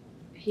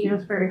it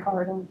was very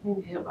hard on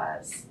him.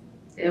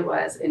 It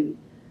was, and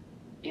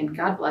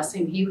God bless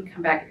him, he would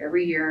come back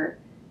every year.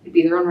 He'd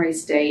be there on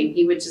race day, and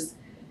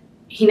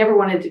he never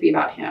wanted it to be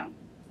about him.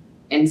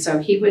 And so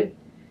he would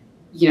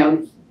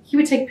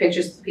take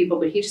pictures with people,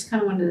 but he just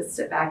kind of wanted to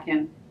sit back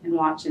and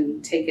watch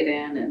and take it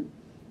in. And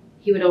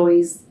he would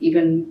always,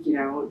 even,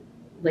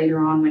 later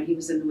on when he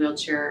was in the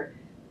wheelchair,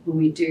 when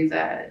we do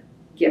the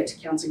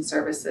gift counseling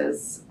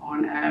services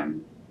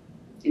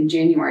in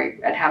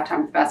January at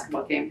halftime of the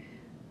basketball game,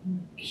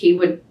 he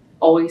would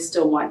always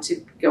still want to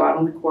go out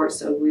on the court.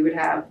 So we would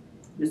have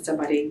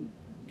somebody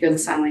go to the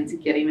sidelines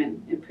and get him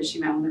and push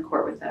him out on the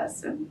court with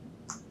us. And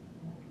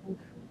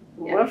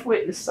I've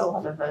witnessed a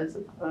lot of those.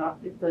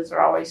 Those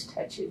are always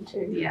touching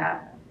too.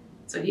 Yeah.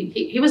 So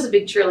he was a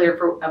big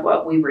cheerleader of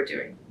what we were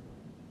doing,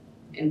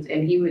 and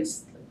he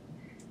always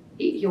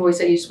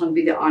said he just wanted to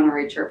be the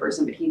honorary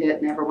chairperson, but he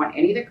didn't ever want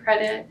any of the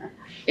credit,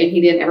 and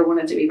he didn't ever want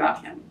it to be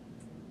about him.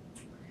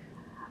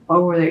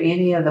 Or were there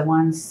any of the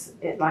ones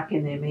like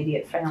in the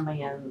immediate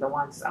family and the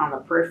ones on the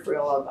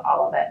peripheral of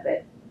all of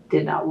that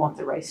did not want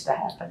the race to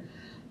happen?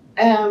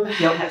 You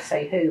don't have to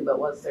say who, but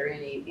was there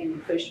any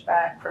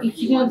pushback from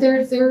anyone?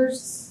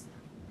 There's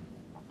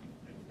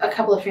a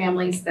couple of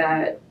families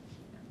that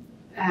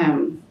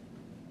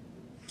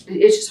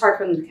it's just hard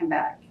for them to come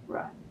back.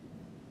 Right.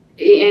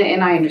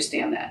 And I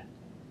understand that.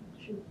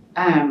 Sure.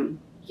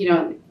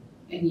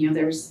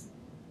 There's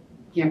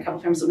a couple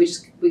of families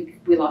that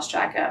we lost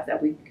track of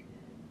that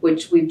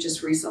which we've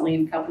just recently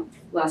in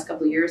last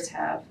couple of years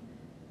have.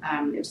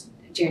 It was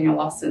Daniel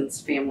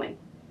Lawson's family.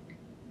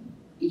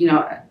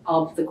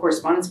 All of the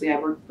correspondence we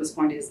had was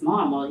going to his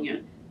mom. Well,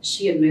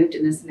 she had moved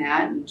and this and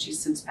that, and she's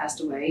since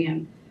passed away.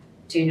 And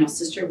Daniel's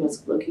sister was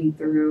going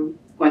through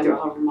all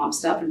of her mom's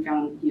stuff and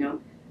found,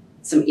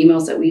 some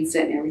emails that we'd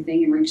sent and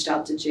everything, and reached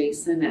out to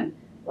Jason. And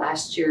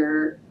last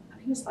year,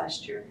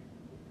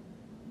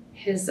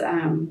 his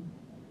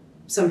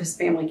some of his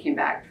family came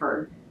back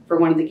for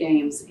one of the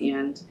games,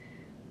 and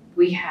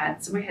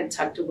somebody had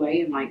tucked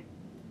away in like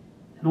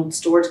an old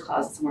storage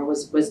closet somewhere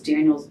was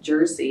Daniel's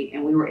jersey,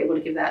 and we were able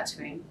to give that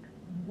to him.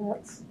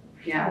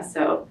 Yeah.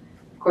 So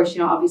of course,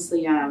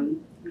 obviously,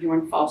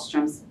 Bjorn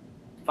Falstrom's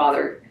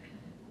father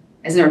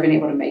has never been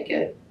able to make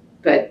it,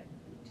 but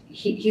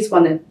he's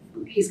one that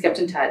he's kept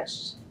in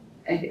touch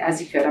as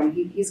he could. I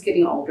mean, he's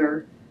getting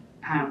older.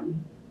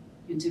 And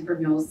Denver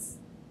Mill's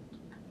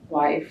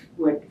wife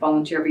would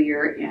volunteer every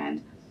year,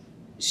 and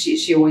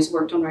she always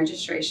worked on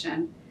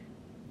registration.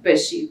 But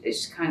she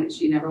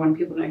never wanted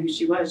people to know who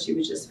she was. She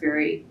was just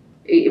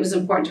it was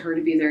important to her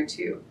to be there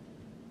too.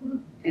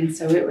 And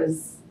so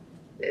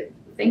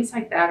things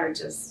like that are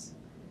just,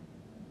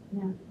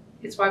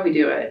 it's why we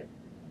do it.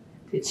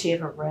 Did she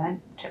ever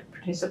run to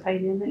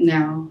participate in it?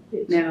 No.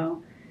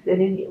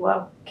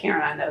 Well,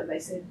 Karen, I know they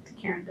said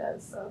Karen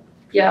does, so.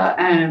 Yeah,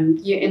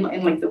 in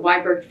like the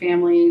Weiberg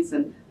families,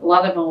 and a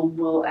lot of them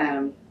will,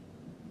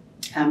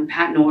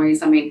 Pat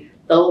Noyes, I mean,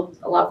 a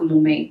lot of them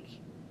will make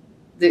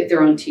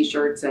their own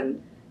T-shirts,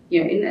 and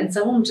and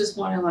some of them just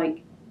want to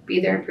like be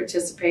there and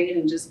participate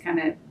and just kind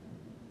of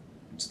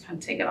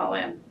take it all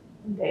in.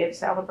 Day of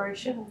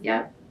celebration.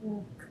 Yeah.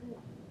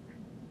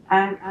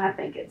 I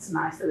think it's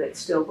nice that it's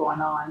still going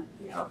on.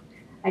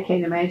 I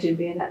can't imagine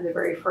being at the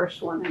very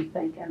first one and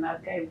thinking,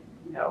 okay,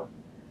 well,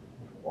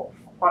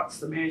 what's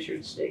the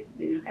measured stick?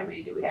 How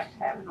many do we have to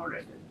have in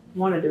order to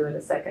want to do it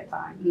a second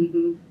time?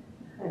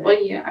 Mm-hmm.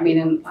 Well, yeah, I mean,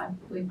 and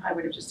we probably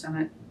would have just done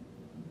it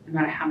no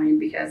matter how many,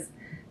 because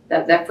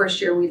that first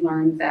year we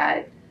learned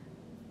that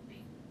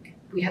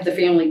we had the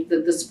family,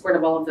 the support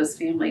of all of those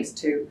families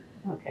too.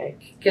 Okay.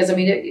 Because I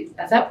mean,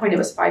 at that point, it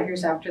was 5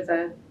 years after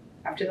the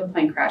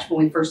plane crash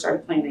when we first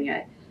started planning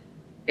it,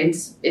 and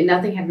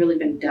nothing had really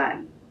been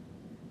done.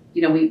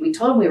 We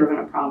told them we were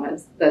going to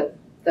promise that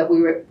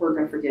we were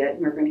going to forget and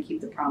we were going to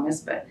keep the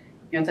promise, but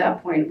at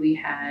that point we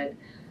had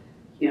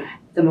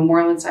the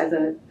memorial inside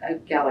the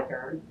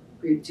Gallagher.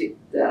 We do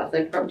the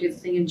athletic department do the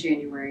thing in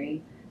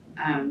January,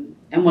 and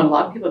what a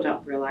lot of people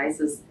don't realize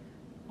is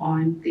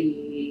on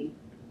the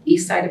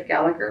east side of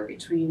Gallagher,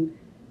 between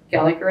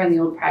Gallagher and the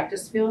old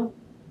practice field,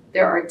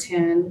 there are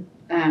 10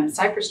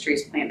 cypress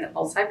trees planted,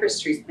 all cypress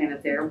trees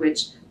planted there,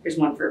 which there's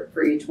one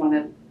for each one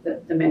of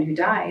the men who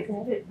died.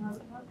 Okay.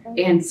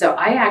 And so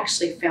I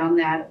actually found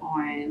that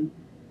on,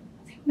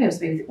 I think it was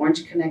maybe the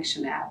Orange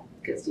Connection app.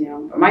 because, you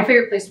know, my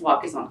favorite place to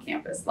walk is on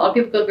campus. A lot of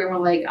people go to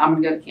Bearmore Lake. I'm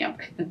going to go to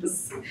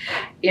campus.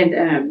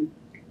 And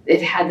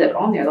it had that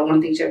on there, the one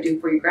of the things you have to do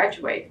before you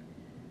graduate.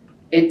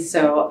 And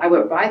so I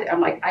went by,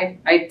 I'm like,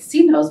 I'd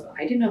seen those, but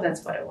I didn't know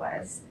that's what it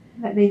was.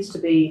 There needs to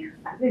be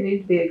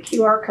a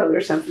QR code or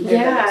something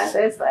there that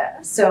says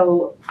that.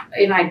 So,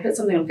 and I put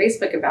something on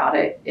Facebook about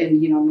it,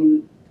 and, you know, I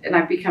mean, and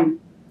I've become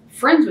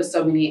friends with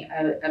so many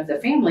of the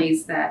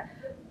families that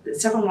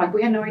several of them, like,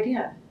 we had no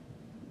idea.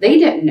 They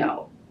didn't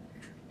know.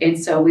 And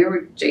so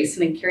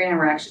Jason and Carrie and I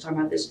were actually talking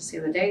about this just the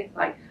other day,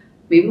 like,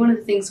 maybe one of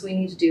the things we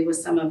need to do with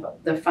some of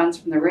the funds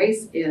from the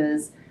race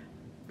is,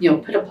 you know,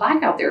 put a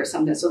plaque out there or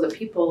something so that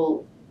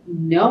people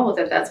know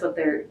that that's what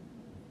they're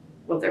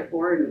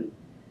for. And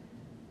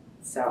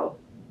so.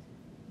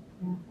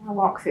 I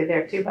walk through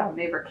there too, but I've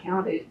never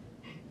counted,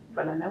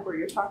 but I know where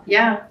you're talking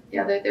about.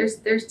 Yeah, there's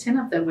 10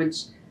 of them,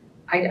 which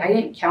I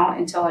didn't count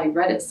until I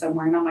read it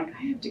somewhere, and I'm like,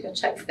 I have to go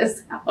check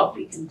this out. What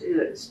we can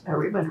do is a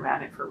ribbon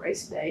around it for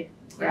race day.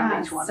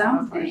 Yeah, each one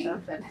something. Or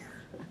something.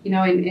 You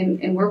know,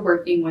 and we're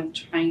working with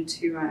trying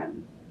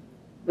to,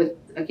 with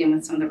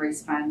some of the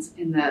race funds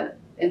in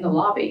the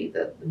lobby,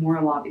 the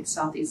Memorial lobby, the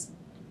southeast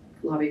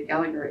lobby of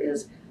Gallagher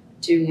is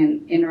doing an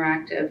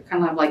interactive,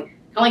 kind of like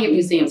at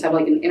museums, have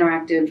like an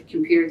interactive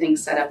computer thing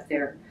set up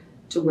there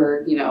to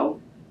where, you know,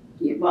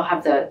 we'll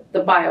have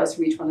the bios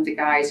from each one of the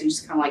guys and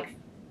just kind of like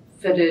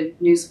fitted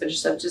news footage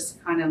stuff,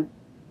 just kind of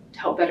to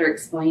help better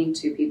explain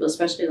to people,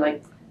 especially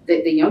like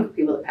the younger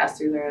people that pass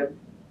through there,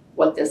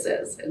 what this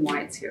is and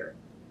why it's here.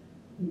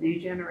 New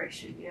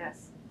generation,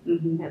 yes.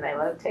 Mm-hmm. And they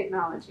love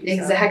technology.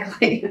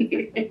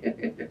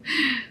 Exactly.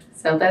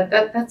 So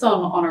that's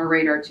on our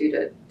radar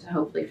too, to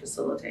hopefully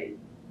facilitate.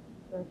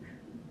 I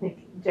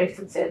think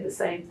Jason said the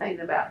same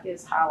thing about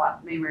his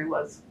highlight memory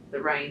was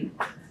the rain.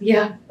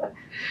 Yeah.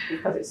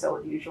 Because it's so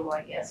unusual,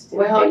 I guess.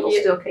 Well, people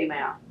still came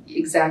out.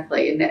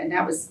 Exactly. And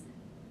that was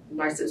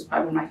probably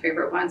one of my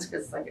favorite ones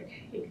because, like,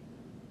 okay,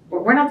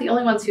 we're not the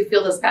only ones who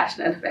feel this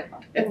passionate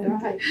about it.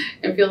 Right.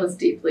 And feel this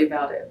deeply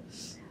about it.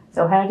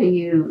 So how do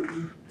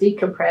you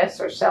decompress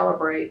or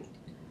celebrate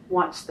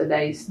once the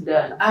day's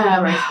done?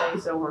 Race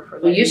day's over for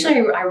the Well, usually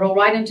I roll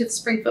right into the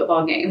spring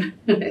football game.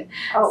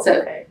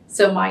 Okay.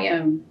 So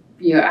my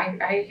you know,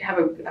 I have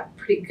a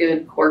pretty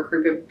good core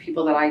group of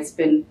people that I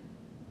spend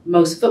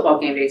most football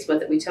game days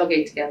with, that we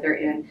tailgate together,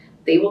 and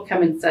they will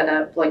come and set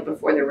up like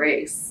before the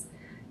race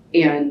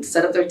and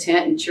set up their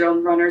tent and cheer on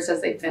the runners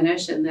as they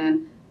finish, and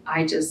then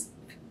I just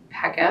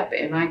pack up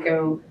and I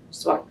go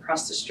just walk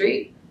across the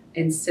street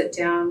and sit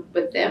down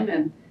with them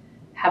and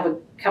have a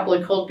couple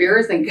of cold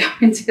beers and go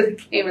into the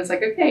game. It's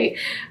like, okay.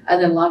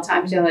 And then a lot of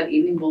times, that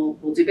evening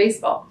we'll do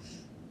baseball.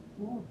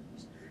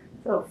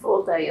 So a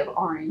full day of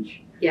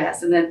orange.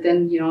 Yes. And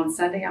then on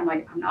Sunday, I'm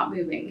like, I'm not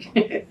moving.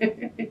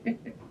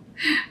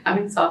 I'm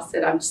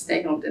exhausted. I'm just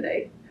staying home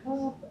today.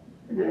 Oh,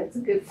 that's a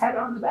good pat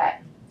on the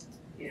back.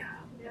 Yeah.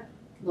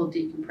 A little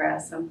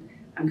decompress.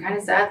 I'm kind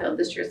of sad though.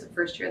 This year is the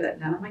first year that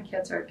none of my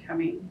kids are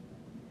coming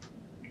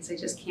because they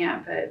just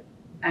can't. But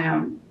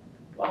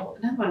well,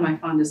 another one of my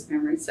fondest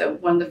memories. So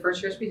one of the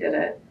first years we did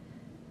it,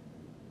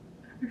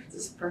 I don't remember if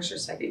this is the first or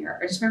second year.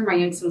 I just remember my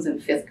youngest was in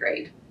 5th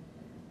grade,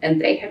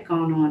 and they had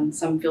gone on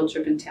some field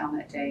trip in town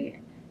that day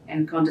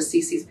and gone to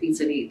CC's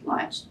Pizza to eat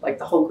lunch, like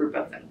the whole group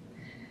of them.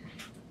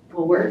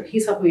 Well,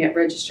 he's helping me at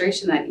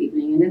registration that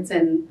evening,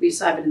 and we used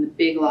to have it in the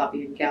big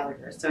lobby in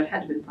Gallagher, so it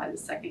had to have been probably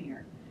the second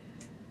year.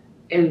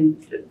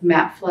 And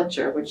Matt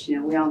Fletcher, which,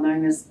 we all know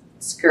him as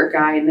skirt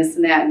guy and this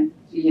and that, and,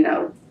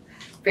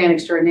 fan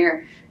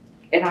extraordinaire.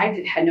 And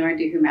I had no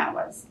idea who Matt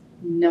was.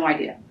 No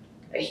idea.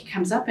 He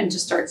comes up and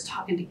just starts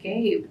talking to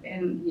Gabe.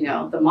 And,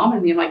 the mom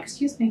and me, I'm like,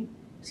 excuse me,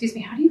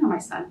 how do you know my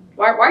son?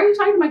 Why are you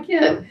talking to my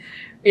kid?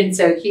 And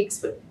so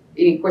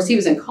and of course, he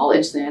was in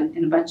college then,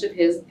 and a bunch of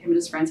him and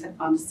his friends had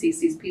gone to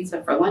CC's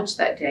Pizza for lunch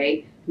that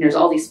day. And there's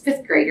all these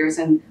 5th graders.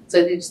 And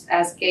so they just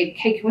asked Gabe,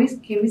 hey, can we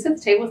sit at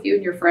the table with you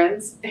and your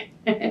friends?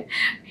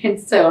 And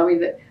so,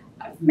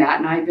 Matt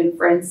and I have been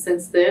friends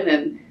since then.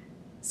 And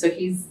so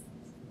he's,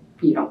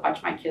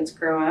 watch my kids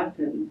grow up,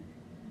 and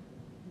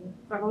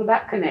it's all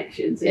about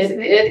connections,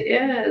 isn't it?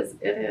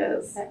 It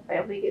is. That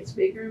family gets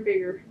bigger and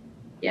bigger.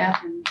 Yeah,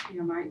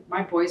 and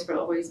my boys will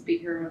always be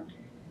here.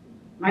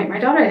 My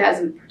daughter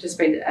hasn't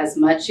participated as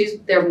much. She's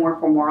there more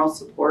for moral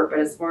support, but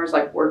as far as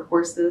like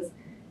workhorses,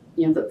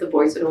 the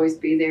boys would always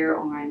be there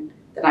on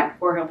the night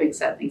before helping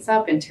set things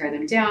up and tear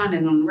them down,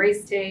 and on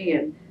race day.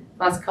 And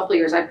the last couple of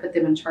years, I put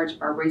them in charge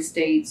of our race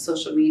day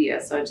social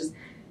media. So I just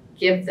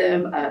give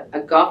them a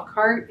golf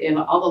cart and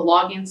all the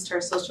logins to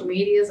our social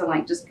medias,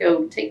 and just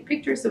go take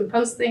pictures and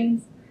post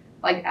things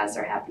as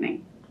they're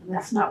happening.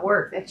 That's not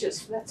work. That's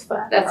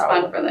fun. That's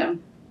fun for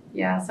them.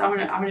 Yeah, so I'm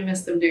gonna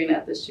miss them doing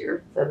that this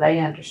year. So they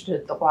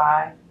understood the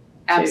why.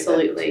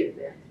 Absolutely.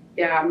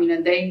 Yeah,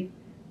 and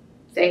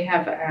they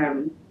have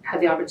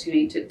had the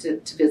opportunity to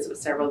visit with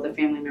several of the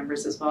family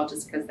members as well,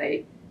 just because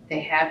they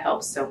have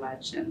helped so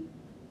much, and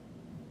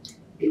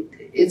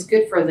it's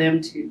good for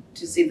them to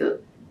see the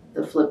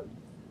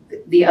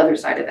the other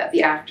side of that,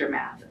 the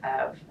aftermath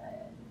of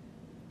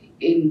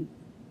in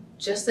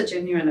just the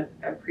genuine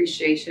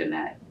appreciation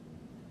that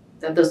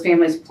those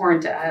families pour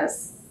into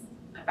us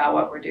about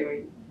what we're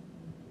doing.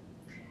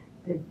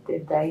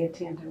 Did they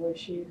attend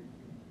OSU?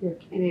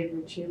 Any of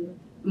your children?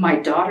 My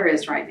daughter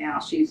is right now.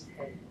 She's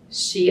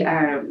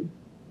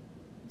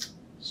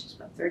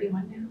about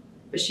 31 now,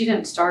 but she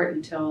didn't start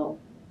until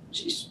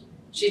she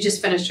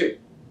just finished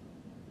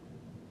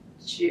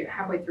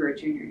halfway through her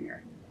junior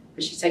year,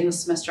 but she's taking a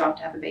semester off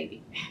to have a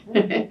baby.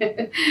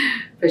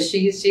 But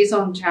she's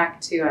on track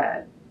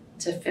to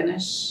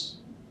finish,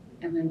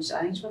 and then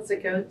I think she wants to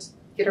go to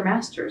get her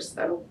master's.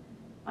 So,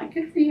 like,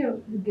 good for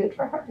you. Good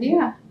for her.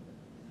 Yeah.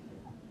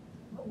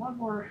 One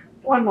more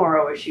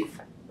OSU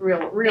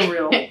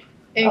real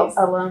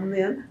alum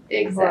then.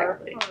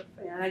 Exactly. Or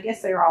fan. I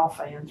guess they're all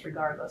fans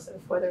regardless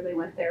of whether they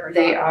went there or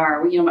They not.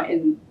 are. You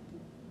know,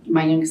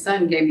 my youngest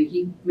son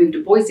he moved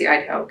to Boise,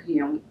 Idaho. You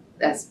know,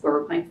 that's where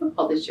we're playing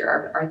football this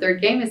year. Our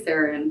third game is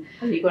there, and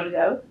Are you going to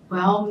go?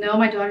 well, no,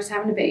 my daughter's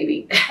having a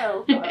baby.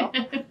 Oh, well.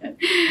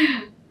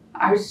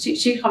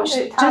 She told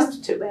me, Time's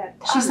too bad.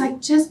 she's like,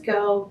 just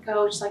go.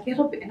 She's like,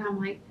 it'll be, and I'm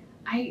like,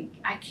 I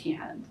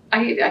can't.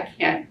 I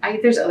can't.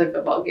 There's other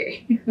football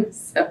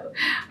games. So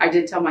I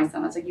did tell my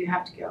son, I was like, you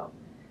have to go.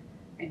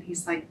 And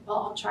he's like, well,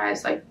 I'll try. I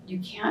was like, you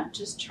can't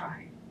just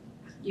try.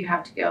 You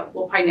have to go.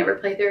 We'll probably never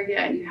play there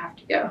again. You have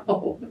to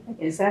go.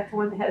 Is that the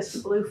one that has the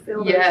blue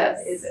field?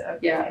 Yes. Is it?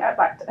 Okay. Yeah. I'd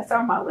like to. That's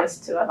on my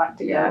list too. I'd like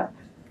to Yeah.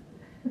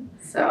 go.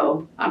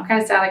 So I'm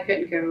kind of sad I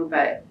couldn't go,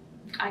 but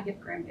I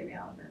get grandbaby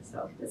out of it,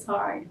 so it's all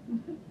right.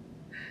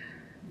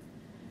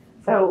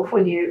 So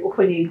when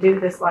you do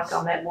this, like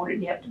on that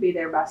morning, you have to be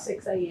there by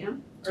 6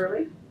 a.m.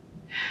 early.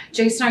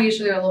 Jason and I are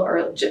usually there a little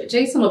early.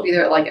 Jason will be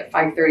there like at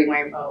 5:30 when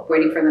I'm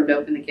waiting for them to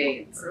open the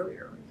gates. Early.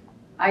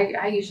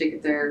 I usually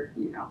get there,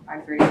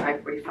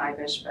 5:30,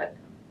 5:45-ish, but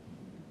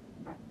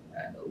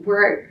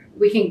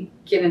we can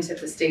get into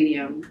the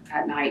stadium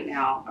at night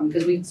now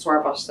because we store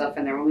a bunch of stuff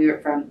in there. When we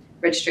went from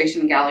registration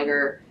in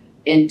Gallagher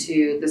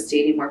into the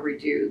stadium where we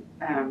do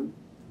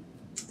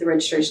the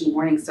registration in the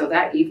morning, so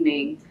that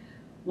evening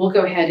we'll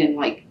go ahead and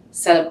like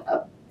set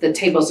up the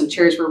tables and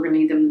chairs where we're going to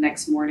need them the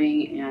next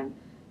morning, and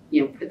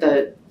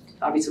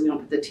obviously we don't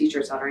put the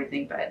t-shirts out or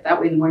anything, but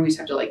that way in the morning we just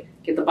have to like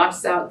get the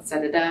boxes out and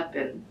set it up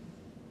and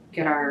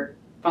get our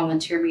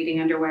volunteer meeting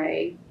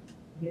underway.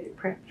 Get it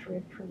prepped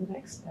ready for the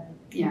next day.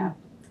 Yeah.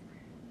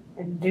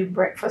 And do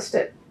breakfast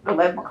at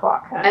 11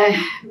 o'clock. Huh?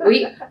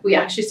 We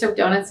actually serve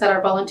donuts at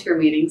our volunteer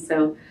meeting,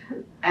 so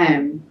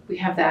we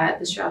have that.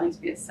 This year I think it's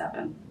be at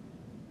 7,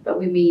 but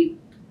we meet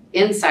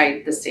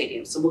inside the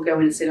stadium, so we'll go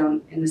in and sit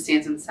in the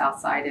stands on the south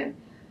side, and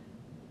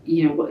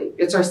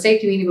it's our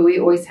safety meeting, but we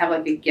always have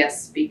like a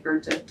guest speaker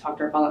to talk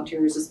to our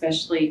volunteers,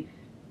 especially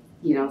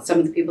some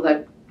of the people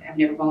that have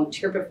never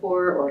volunteered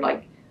before or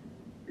like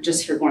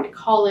just here going to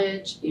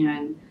college.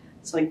 And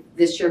so like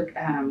this year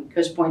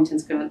Coach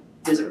Boynton's going to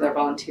visit with our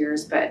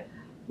volunteers, but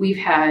we've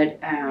had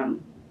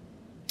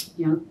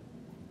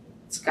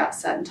Scott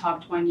Sutton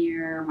talked one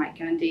year, Mike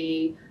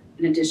Gundy,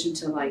 in addition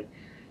to like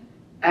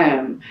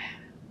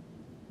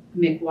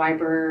Mick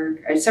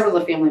Weiberg, several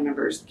of the family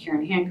members,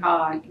 Karen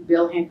Hancock,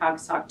 Bill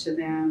Hancock's talked to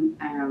them,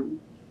 and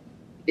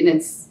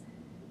it's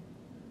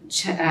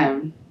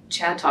Chad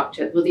talked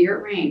to it. Well, the year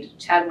it rained,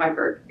 Chad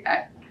Weiberg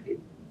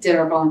did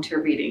our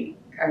volunteer meeting,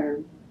 our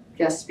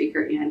guest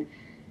speaker, and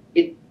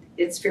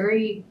it's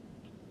very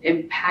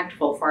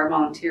impactful for our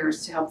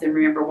volunteers to help them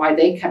remember why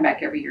they come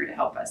back every year to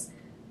help us.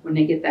 When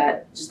they get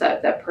that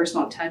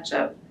personal touch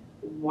of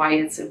why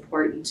it's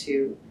important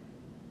to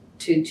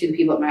the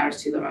people it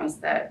matters to the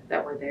most that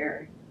were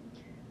there.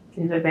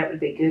 That would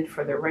be good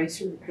for the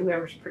racer,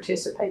 whoever's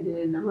participated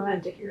in the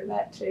run, to hear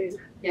that too.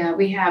 Yeah,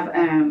 we have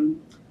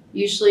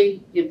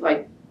usually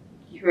like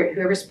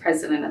whoever's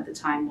president at the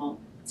time will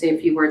say a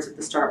few words at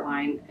the start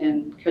line,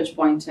 and Coach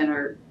Boynton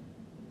or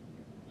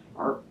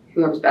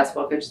whoever's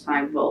basketball coach at the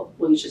time will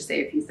usually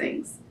say a few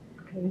things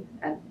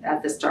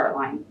at the start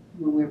line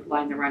when we're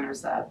lining the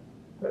runners up.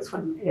 That's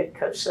when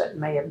Coach Sutton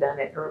may have done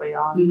it early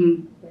on.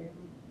 Mm-hmm.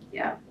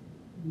 Yeah.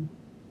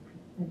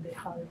 It'd be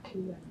hard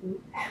too, I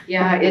think.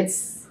 Yeah, it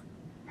is.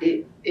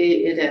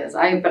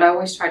 But I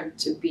always try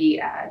to be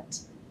at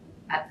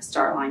the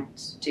start line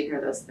to hear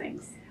those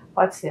things.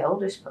 What's the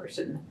oldest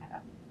person?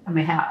 I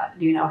mean,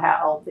 do you know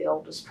how old the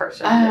oldest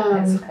person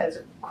has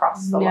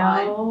crossed the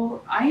line?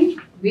 No,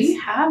 we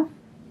have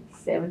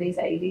 70s,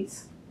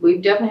 80s.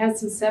 We've definitely had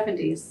some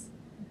 70s.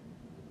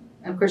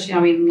 Of course, it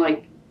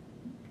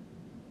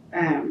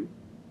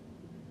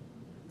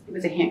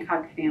was a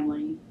Hancock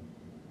family.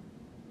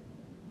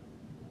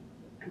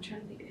 I'm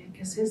trying to think,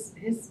 because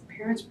his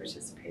parents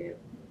participated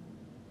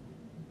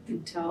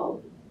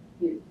until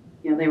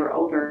they were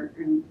older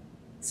and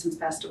since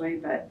passed away.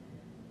 But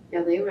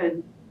yeah, they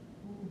would.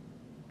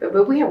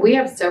 But we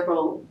have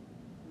several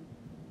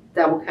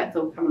that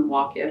they'll come and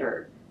walk it,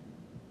 or.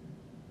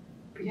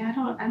 But yeah, I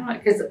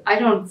don't because I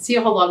don't see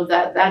a whole lot of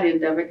that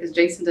end of it, because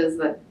Jason does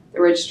the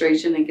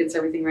registration and gets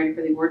everything ready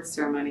for the awards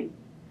ceremony.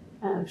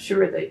 I'm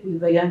sure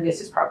the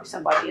youngest is probably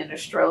somebody in a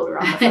stroller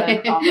on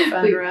the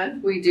fun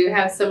run. We do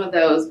have some of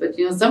those, but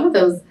some of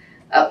those,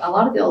 a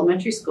lot of the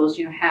elementary schools,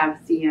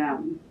 have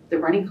the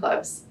running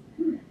clubs.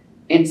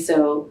 And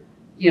so,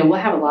 we'll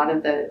have a lot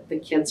of the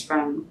kids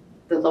from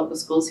the local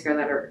schools here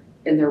that are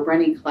in their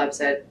running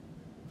clubs at,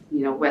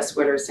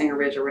 Westwood or Singer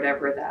Ridge or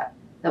whatever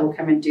that will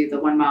come and do the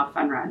 1 mile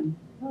fun run.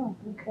 Oh,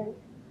 okay.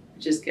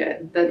 Which is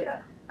good.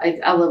 Yeah.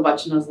 I love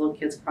watching those little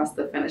kids cross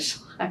the finish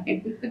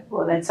line.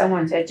 Well, then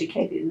someone's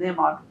educating them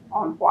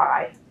on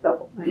why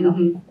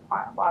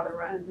why the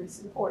run is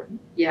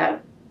important. Yeah.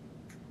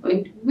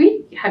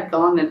 We had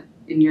gone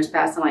in years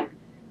past and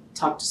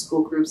talked to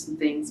school groups and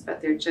things,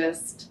 but we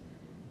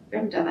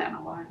haven't done that in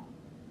a while.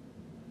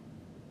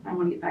 I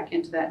want to get back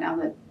into that now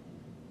that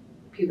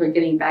people are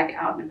getting back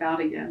out and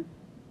about again.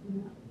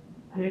 Yeah.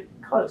 We're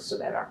close to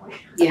that, aren't we?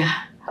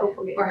 Yeah. Hope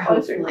we're getting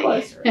closer and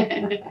closer.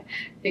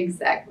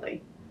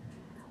 Exactly.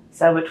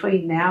 So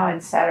between now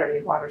and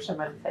Saturday, what are some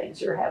of the things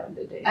you're having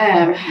to do?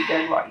 Have you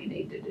done what you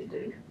needed to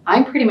do?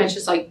 I'm pretty much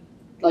just like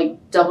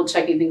double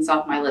checking things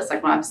off my list.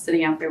 Like when I was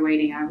sitting out there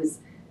waiting, I was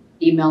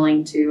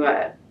emailing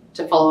to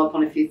follow up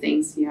on a few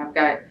things. I've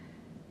got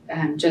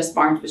Jess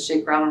Barnes with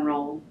Shake, Rattle, and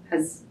Roll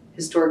has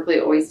historically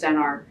always done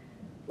our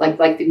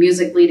like the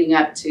music leading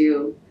up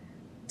to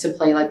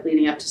play, like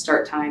leading up to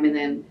start time, and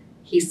then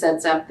he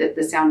sets up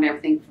the sound and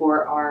everything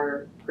for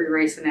our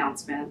pre-race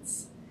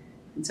announcements.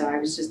 And so I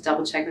was just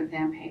double checking with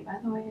him. Hey, by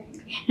the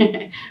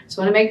way, just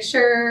want to make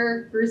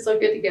sure we're still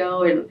good to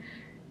go. And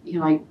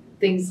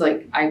things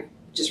like I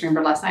just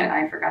remembered last night,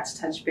 I forgot to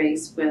touch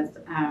base with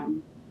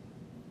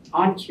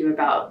On Cue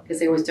about, because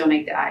they always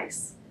donate the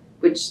ice,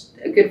 which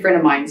a good friend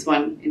of mine's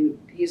one, and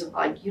he's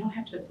like, you don't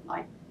have to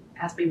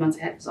ask me months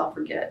ahead because I'll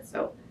forget.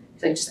 So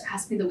he's like, just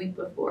ask me the week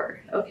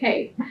before.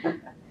 Okay.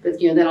 But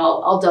then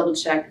I'll double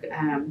check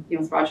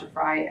with Roger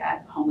Fry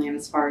at Homeland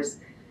as far as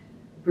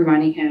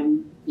reminding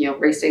him,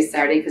 race day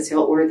Saturday, because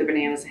he'll order the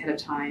bananas ahead of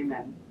time,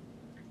 and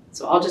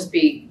so I'll just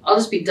be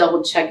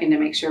double checking to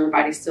make sure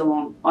everybody's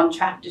still on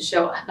track to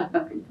show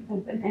up.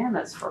 And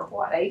bananas for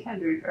what,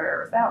 800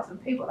 or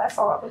 1,000 people? That's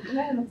a lot of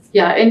bananas.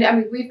 Yeah, and I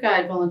mean we've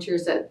got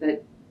volunteers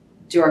that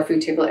do our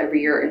food table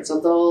every year, and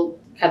so they'll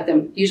cut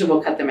them. Usually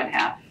we'll cut them in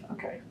half.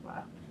 Okay,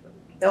 wow.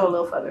 Go a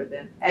little further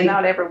then, and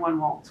not everyone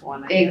wants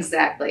one.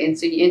 Exactly, and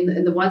so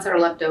in the ones that are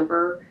left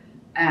over,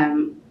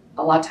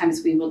 a lot of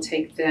times we will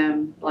take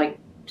them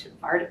to the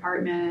fire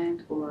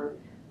department, or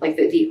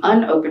the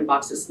unopened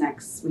box of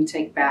snacks we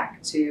take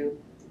back to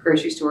the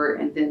grocery store,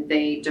 and then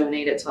they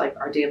donate it to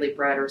our Daily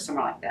Bread or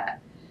somewhere like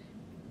that.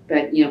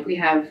 But if we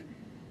have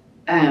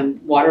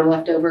water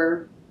left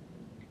over,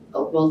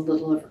 we'll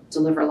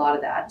deliver a lot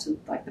of that to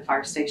the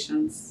fire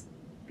stations,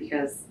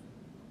 because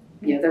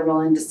they're well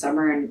into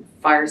summer and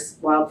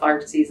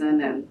wildfire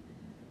season, and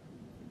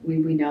we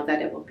know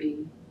that it will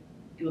be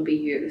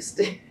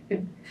used.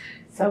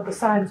 So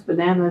besides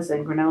bananas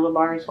and granola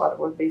bars, what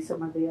would be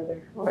some of the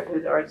other,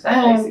 or is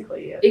that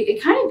basically it?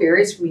 It kind of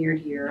varies from year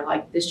to year.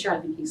 Like this year, I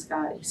think he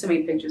sent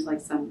me pictures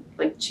some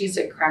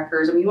Cheez-It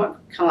crackers. I mean, you want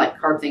kind of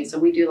carb things. So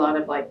we do a lot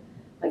of like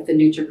the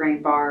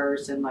Nutri-Grain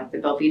bars and the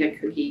Velveeta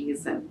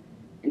cookies and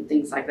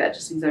things like that.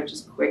 Just things that are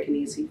just quick and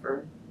easy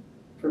for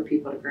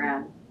people to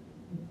grab.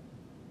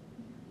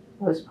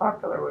 Most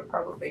popular would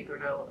probably be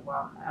granola.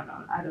 Well,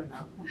 I don't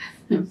know.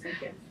 I was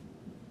thinking.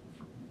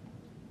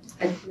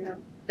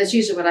 That's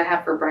usually what I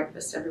have for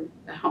breakfast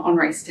on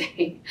race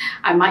day.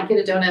 I might get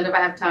a donut if I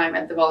have time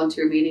at the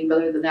volunteer meeting, but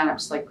other than that, I'm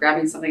just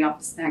grabbing something off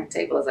the snack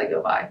table as I go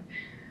by.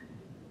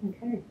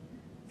 Okay.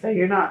 So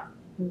you're not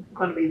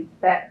going to be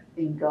that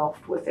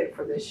engulfed with it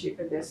for this year,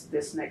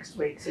 this next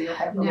week, so you'll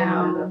have a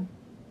little bit of,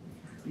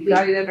 you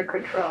got it under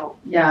control.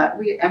 Yeah,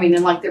 and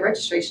the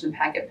registration and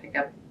packet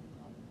pickup,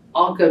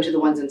 I'll go to the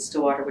ones in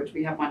Stillwater, which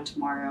we have one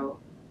tomorrow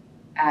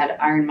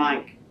at Iron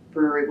Mike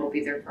Brewery. We'll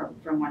be there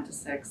from 1 to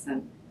 6,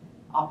 and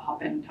I'll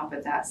pop in and help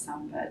with that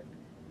some, but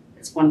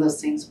it's one of those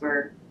things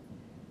where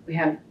we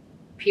have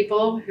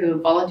people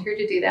who volunteer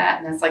to do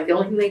that, and that's the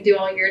only thing they do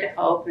all year to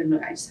help, and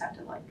I just have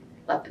to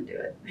let them do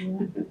it.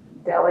 Yeah.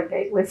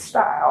 Delegate with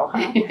style,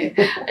 huh?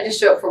 I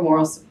just show up for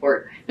moral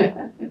support.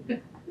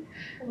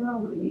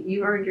 Well,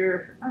 you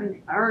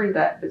earned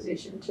that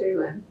position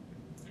too, and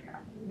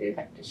you do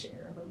have to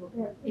share a little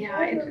bit.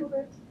 Yeah,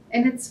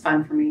 and it's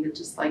fun for me to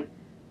just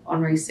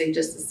on race day,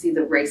 just to see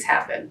the race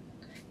happen.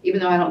 Even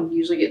though I don't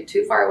usually get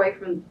too far away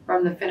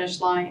from the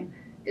finish line,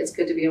 it's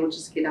good to be able to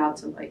just get out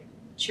to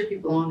cheer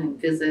people on and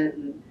visit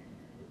and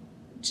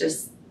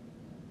just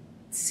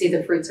see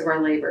the fruits of our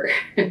labor.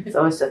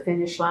 So is the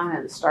finish line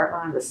and the start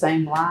line the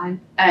same line?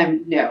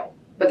 No,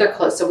 but they're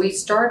close. So we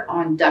start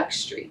on Duck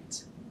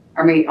Street.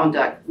 On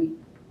Duck.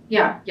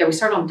 We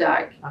start on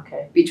Duck.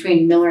 Okay.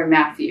 Between Miller and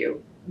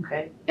Matthew.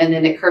 Okay. And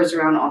then it curves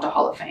around onto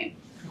Hall of Fame.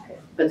 Okay.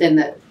 But then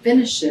the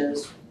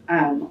finishes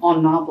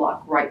on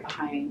Knobloch right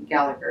behind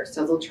Gallagher.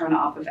 So they'll turn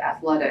off of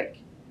Athletic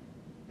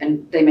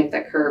and they make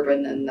that curve,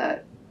 and then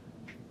the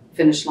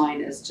finish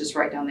line is just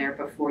right down there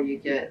before you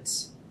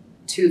get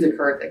to the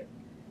curve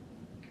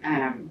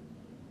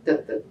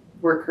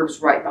where it curves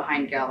right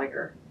behind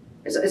Gallagher.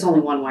 It's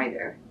only one way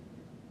there.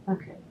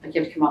 Okay. You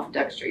have to come off of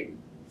Duck Street.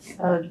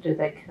 So do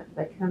they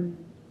come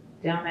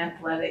down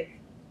Athletic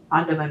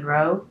onto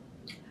Monroe?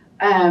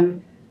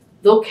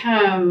 They'll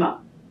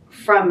come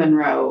from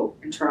Monroe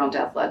and turn onto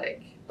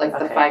Athletic, like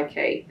the Okay.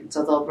 5K. And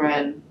so they'll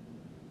run,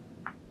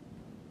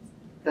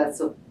 they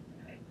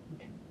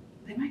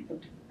might go,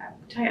 I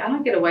tell you, I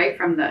don't get away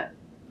from the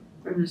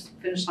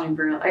finish line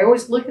very, I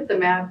always look at the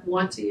map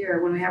once a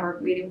year when we have our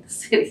meeting with the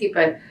city,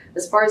 but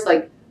as far as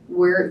like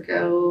where it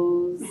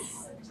goes,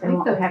 They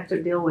won't have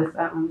to deal with,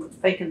 I'm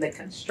thinking the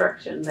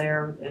construction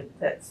there,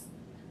 that's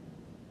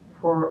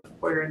for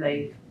where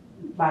they,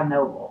 by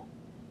Noble.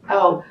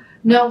 oh,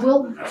 no,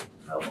 Noble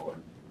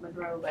and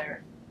Monroe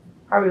there.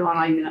 Probably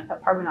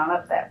not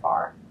up that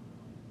far.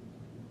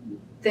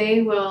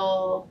 they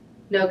will,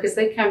 no, because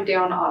they come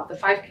down off, the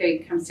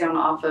 5K comes down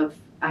off of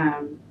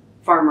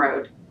Farm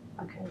Road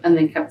Okay. and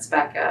then comes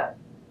back up.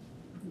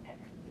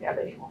 Yeah,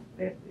 they won't.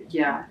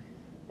 Yeah.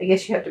 I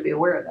guess you have to be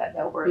aware of that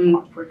though, where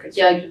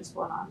construction's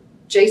going on.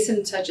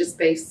 Jason touches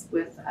base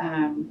with,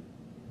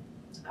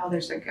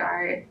 there's a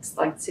guy, it's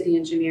like city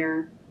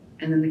engineer,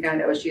 and then the guy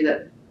at OSU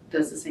that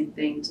does the same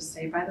thing to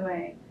say, by the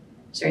way,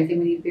 is there anything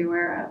we need to be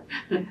aware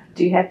of?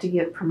 Do you have to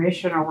get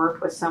permission or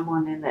work with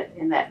someone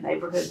in that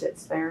neighborhood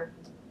that's there?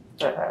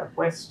 The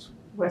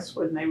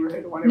Westwood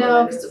neighborhood or whatever No,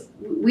 that because is?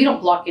 we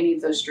don't block any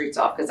of those streets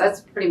off, because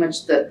that's pretty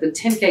much the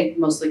 10K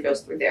mostly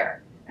goes through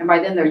there. And by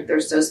then they're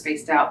so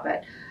spaced out,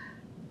 but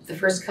the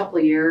first couple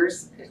of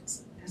years,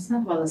 it's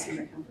not one of those things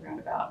I kind of forgot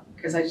about,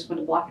 because I just want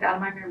to block it out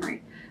of my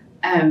memory.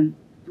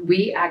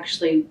 We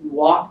actually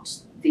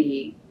walked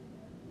the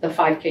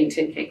 5K and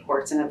 10K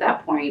courts, and at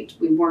that point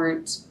we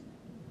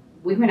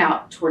went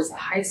out towards the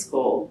high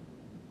school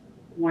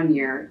one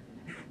year,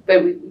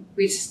 but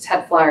we just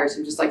had flyers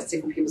and just like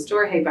stick on people's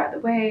door, hey, by the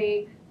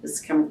way, this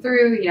is coming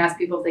through. You ask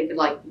people if they could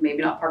like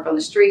maybe not park on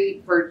the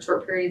street for a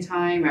short period of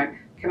time or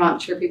come out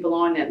and cheer people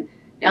on. And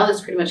now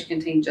that's pretty much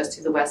contained just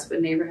to the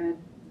Westwood neighborhood,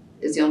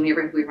 is the only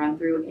neighborhood we run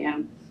through.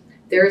 And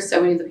there are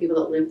so many of the people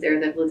that live there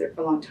that lived there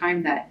for a long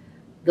time that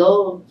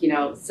they'll,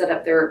 set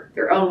up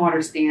their own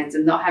water stands,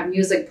 and they'll have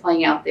music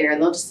playing out there,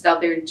 and they'll just sit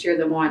out there and cheer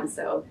them on.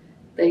 So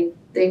they've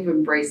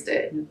embraced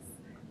it. And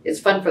it's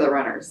fun for the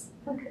runners.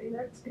 Okay,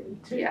 that's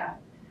good too. Yeah.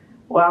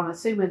 Well, I'm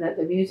assuming that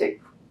the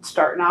music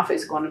starting off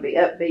is going to be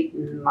upbeat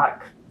and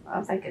like,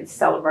 I'm thinking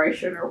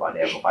celebration or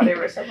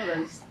whatever some of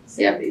those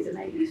 70s and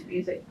 80s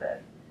music.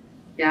 But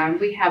Yeah, and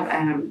we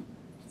have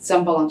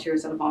some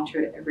volunteers that have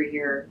volunteered every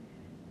year,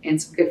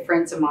 and some good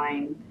friends of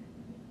mine.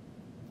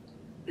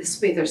 This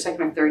will be their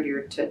second or third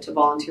year to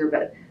volunteer,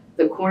 but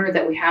the corner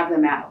that we have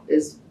them at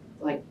is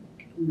like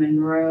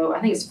Monroe. I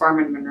think it's Farm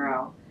in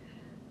Monroe.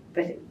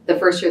 But the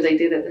first year they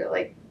did it, they're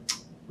like,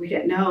 we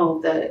didn't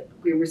know that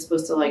we were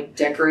supposed to like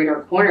decorate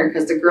our corner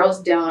because the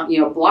girls down,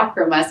 block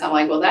from us. I'm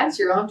like, well, that's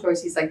your own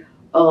choice. He's like,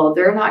 oh,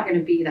 they're not going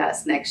to beat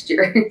us next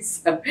year.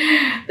 So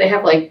they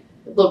have like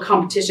a little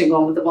competition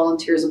going with the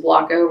volunteers a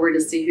block over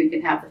to see who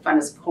can have the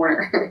funnest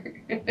corner.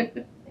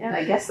 and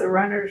I guess the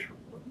runners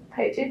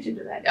pay attention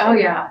to that. Oh,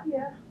 yeah.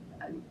 Yeah.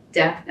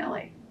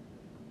 Definitely.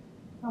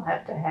 I'll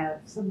have to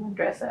have someone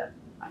dress up.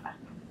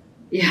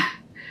 Yeah.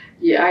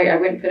 Yeah, I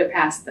wouldn't put it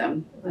past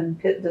them.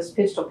 And does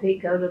Pistol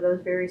Pete go to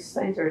those various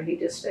things, or he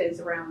just stays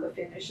around the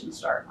finish and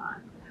start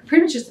line?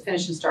 Pretty much just the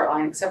finish and start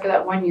line, except for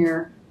that one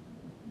year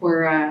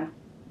where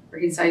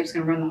he decided he was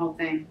going to run the whole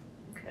thing.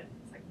 Okay.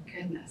 It's like,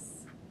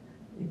 goodness.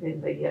 And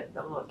then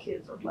the little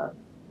kids will love,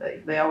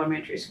 the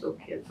elementary school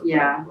kids will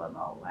Yeah. love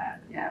all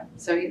that. Yeah,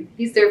 so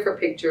he's there for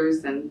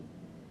pictures, and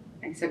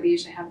except we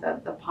usually have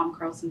the palm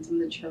curls, and some of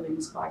the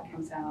cheerleading squad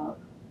comes out.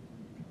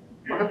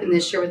 We're hoping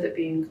this year with it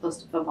being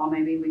close to football,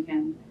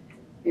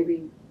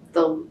 maybe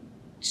they'll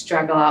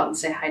straggle out and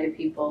say hi to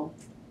people.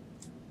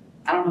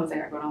 I don't know what they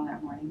got going on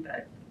that morning,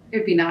 but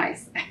it'd be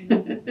nice.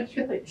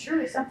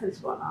 Surely something's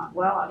going on.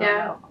 Well, I don't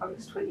Yeah. know.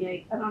 August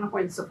 28th. I don't know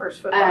when's the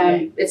first football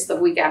game. It's the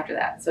week after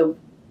that, so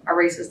our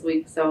race is the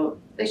week, so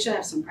they should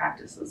have some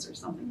practices or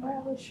something.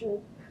 Well, we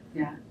should.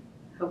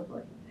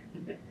 Hopefully.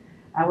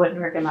 I wouldn't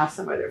recognize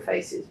some of their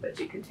faces, but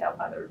you can tell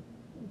by their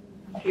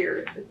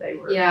gear that they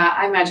were. Yeah,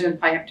 I imagine it'd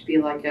probably have to be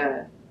like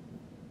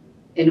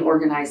an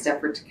organized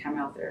effort to come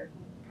out there.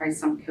 Probably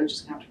some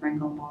coaches gonna have to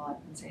wrangle them all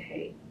up and say,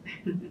 hey,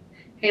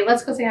 hey,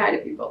 let's go say hi to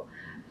people.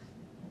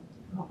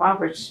 Well, while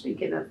we're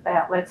speaking of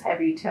that, let's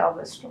have you tell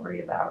the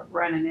story about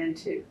running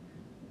into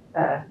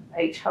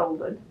H.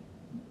 Holden.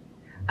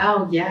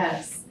 Oh,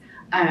 yes.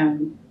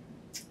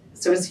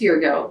 So it was a year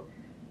ago,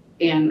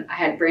 and I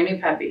had a brand new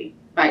puppy.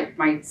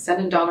 My son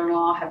and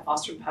daughter-in-law have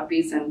fostered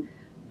puppies, and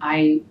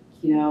I,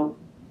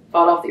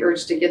 fought off the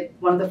urge to get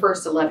one of the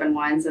first 11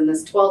 ones, and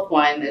this 12th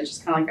one is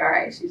just kind of like, all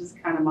right, she's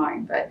just kind of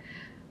mine. But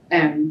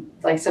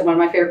like I said, one of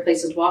my favorite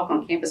places to walk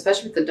on campus,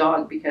 especially with the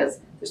dog, because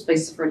there's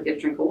places for her to get a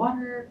drink of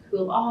water,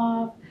 cool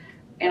off,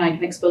 and I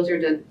can expose her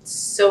to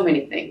so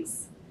many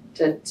things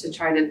to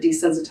try to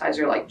desensitize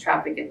her, like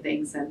traffic and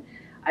things. And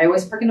I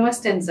always park in the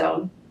West End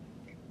zone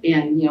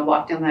and,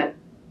 walk down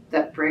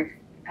that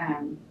brick,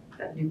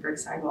 that new brick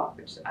sidewalk,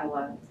 which I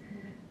love.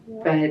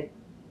 Yeah. But,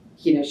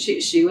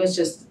 she was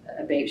just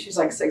a baby. She was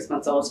like 6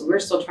 months old. So we were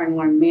still trying to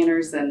learn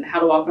manners and how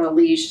to walk on a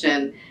leash.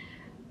 And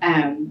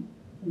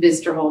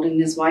Mr. Holden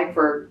and his wife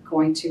were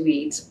going to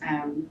meet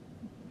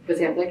with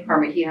the athletic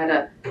department. He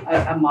had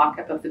a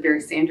mock-up of the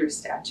Barry Sanders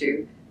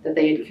statue that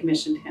they had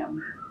commissioned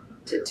him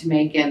to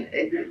make, and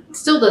it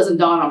still doesn't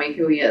dawn on me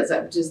who he is.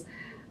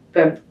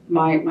 But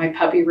my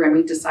puppy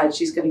Remy decides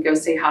she's going to go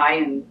say hi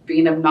and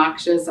being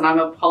obnoxious, and I'm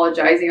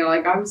apologizing. I'm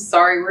like, I'm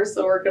sorry, we're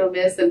so working on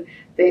this, and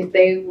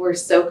they were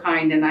so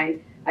kind. And I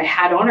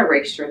had on a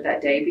race shirt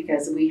that day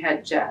because we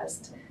had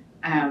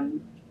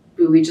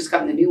we just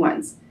gotten the new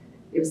ones.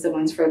 It was the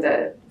ones for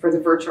the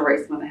virtual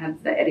race, one that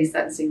had the Eddie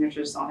Sutton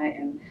signatures on it,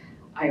 and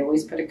I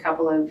always put a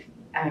couple of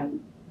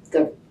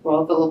the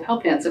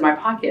lapel pins in my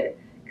pocket,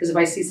 because if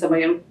I see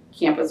somebody on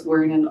campus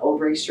wearing an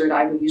old race shirt,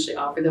 I would usually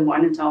offer them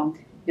one and tell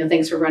them,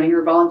 thanks for running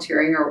or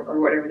volunteering or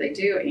whatever they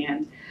do.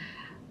 And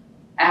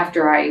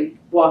after I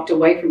walked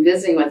away from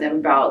visiting with them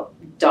about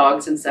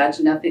dogs and such,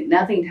 nothing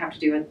to have to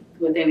do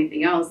with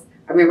anything else,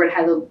 I remember it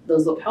had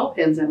those lapel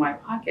pins in my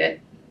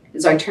pocket.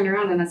 And so I turned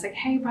around and I was like,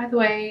 hey, by the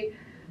way,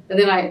 and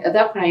then at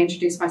that point I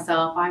introduced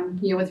myself. I'm,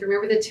 with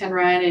Remember the 10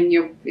 Run, and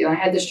I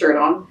had the shirt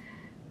on.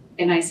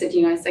 And I said,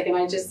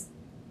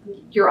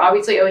 you're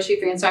obviously OSU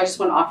fan, so I just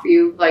want to offer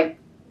you like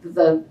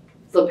the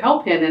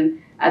lapel pin.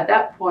 And at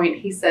that point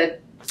he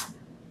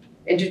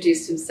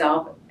introduced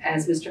himself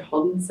as Mr.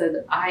 Holden,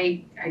 said,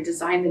 I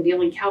designed the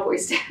kneeling cowboy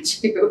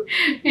statue.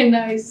 And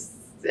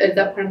at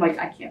that point I'm like,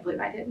 I can't believe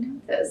I didn't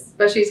know this.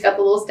 Especially he's got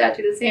the little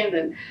statue in his hand.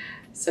 And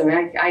so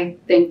I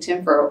thanked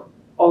him for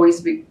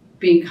always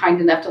being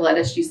kind enough to let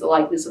us use the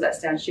likeness of that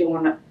statue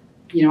on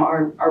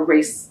our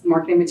race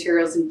marketing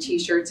materials and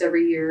t-shirts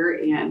every year.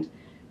 And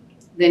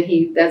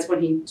then that's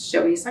when he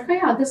showed me, he's like, oh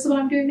yeah, this is what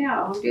I'm doing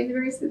now. I'm doing the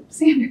Barry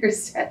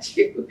Sanders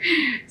statue.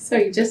 So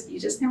you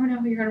just never know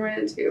who you're going to run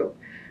into.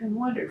 I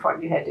wondered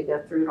what you had to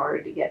go through in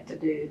order to get to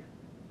do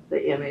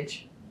the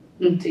image,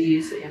 to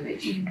use the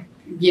image.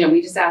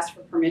 We just asked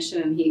for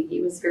permission, and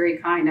he was very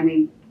kind. I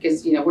mean,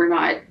 because we're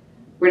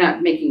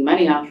not making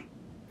money off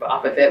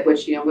of it,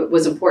 which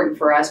was important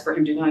for us, for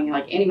him to know,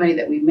 like any money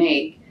that we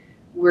make,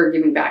 we're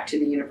giving back to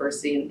the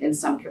university in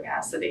some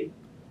capacity.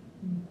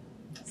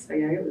 So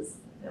yeah, it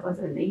was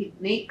a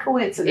neat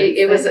coincidence.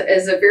 It was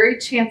a very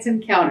chance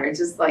encounter.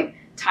 Just like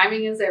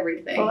timing is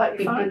everything. Well, that'd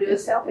be fun to do a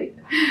selfie.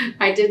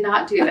 I did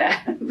not do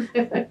that,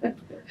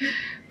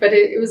 but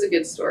it was a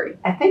good story.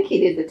 I think he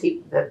did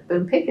the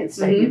Boone Pickens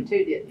Stadium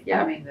too, didn't he?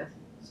 Yeah, I mean the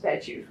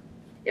statue.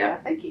 Yeah,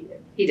 I think he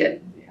did. He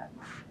did. Yeah.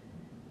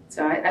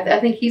 So I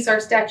think he's our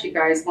statue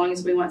guy, as long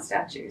as we want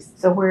statues.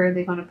 So where are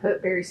they going to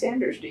put Barry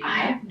Sanders? Do you know? I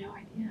have no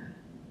idea.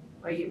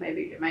 Well,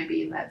 it may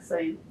be in that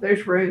same.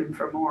 There's room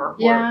for more.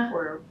 Yeah.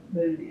 Where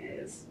Boone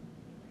is.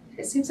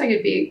 It seems like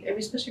it'd be,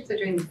 especially if they're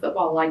doing the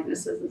football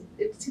likenesses,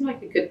 it seemed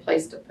like a good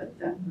place to put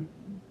them.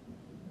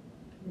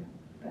 Yeah.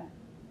 But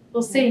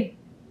we'll see.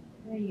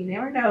 Yeah, you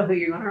never know who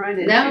you're going to run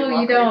into.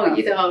 No, you don't.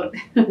 You don't.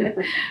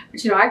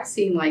 But I've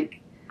seen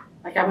like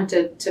I went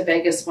to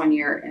Vegas one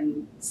year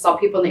and saw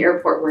people in the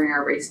airport wearing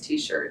our race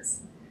T-shirts.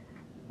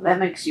 That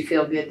makes you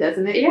feel good,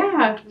 doesn't it?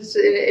 Yeah.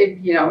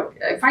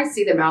 If I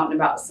see them out and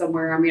about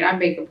somewhere, I mean, I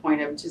make a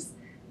point of just,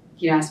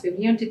 ask people,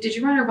 did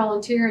you run or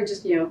volunteer? And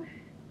just,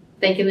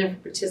 thanking them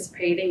for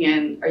participating.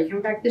 And are you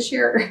coming back this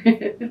year?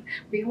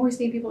 We always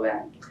need people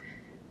back.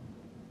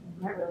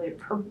 I'm not really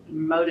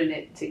promoting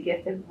it to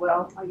get them.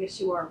 Well, I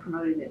guess you are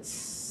promoting it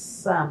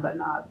some, but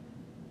not.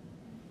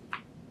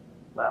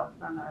 Well,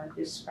 I don't know. I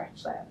just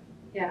scratch that.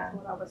 Yeah. That's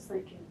what I was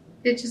thinking.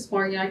 It's just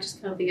more, I just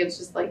kind of think it's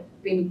just like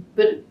being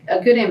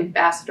a good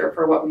ambassador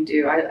for what we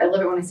do. I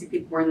love it when I see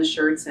people wearing the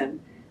shirts, and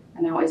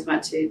I always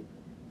want to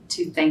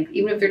thank,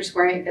 even if they're just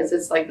wearing it because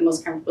it's like the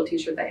most comfortable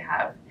T-shirt they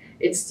have.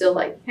 It's still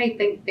like, hey,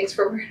 thanks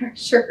for wearing our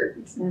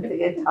shirts. And it's a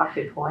good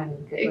talking point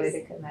and a good way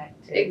to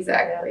connect. Too.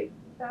 Exactly.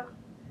 Yeah.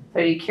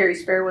 So do you carry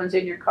spare ones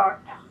in your car?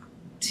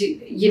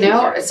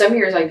 Some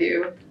years I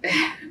do.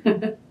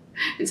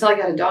 Until I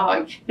got a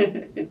dog.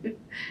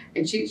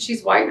 And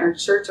she's white and her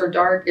shirts are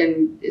dark,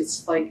 and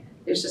it's like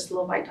there's just a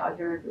little white dog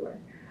here everywhere.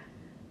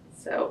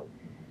 So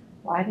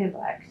white and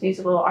black. She needs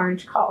a little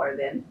orange collar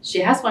then. She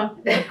has one.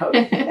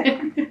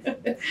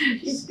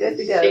 She's good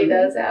to go. She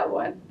does have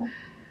one.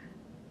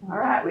 All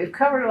right, we've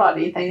covered a lot.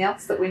 Anything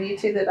else that we need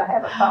to that I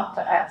haven't thought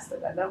to ask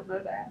that I don't know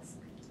to ask?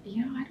 I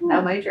don't know.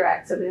 No major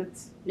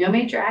accidents. No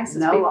major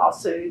accidents. No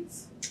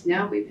lawsuits.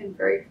 No, we've been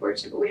very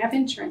fortunate, but we have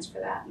insurance for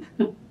that.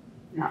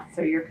 Not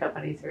through your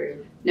company,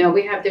 through. No,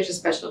 there's a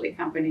specialty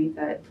company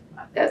that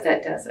does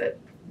it.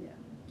 Yeah,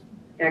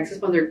 because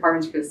it's one of the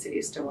requirements for the city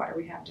of Stillwater.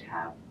 We have to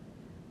have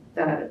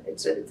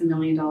it's $1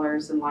 million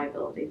in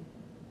liability.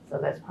 So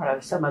that's part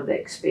of some of the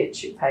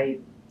expense you pay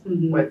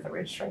with the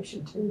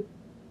registration too.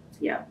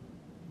 Yeah.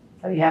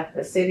 So you have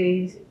the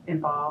city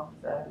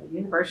involved, the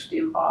university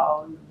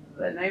involved,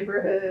 the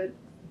neighborhood,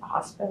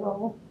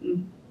 hospital,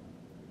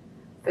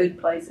 food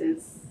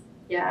places.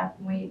 Yeah,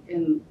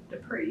 in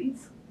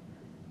Dupree's.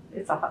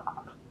 It's a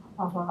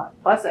lot.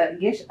 Plus,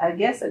 I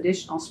guess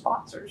additional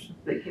sponsors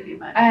that give you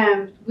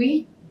money.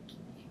 We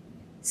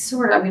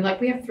sort of.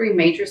 We have 3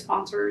 major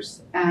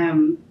sponsors.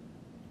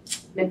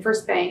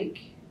 MidFirst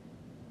Bank.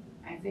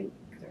 I think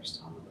they're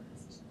still on the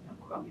list. Don't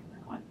quote me on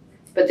that one.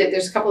 But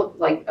there's a couple of,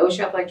 like,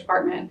 OSHA Athletic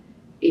Department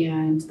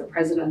and the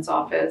President's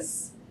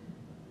Office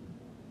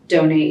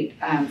donate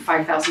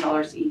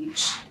 $5,000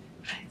 each.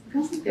 I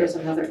feel like there's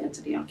another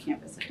entity on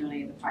campus that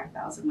donated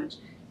 $5,000, which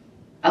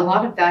a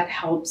lot of that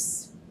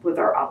helps with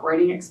our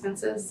operating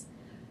expenses.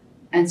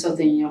 And so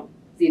then, you know,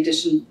 the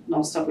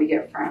additional stuff we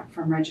get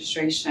from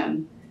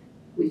registration,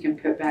 we can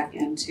put back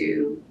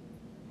into,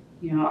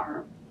 you know,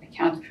 our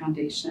accounting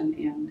foundation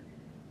and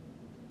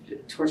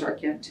towards our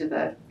gift to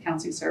the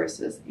counseling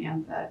services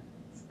and the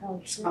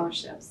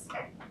scholarships.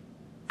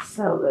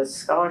 So the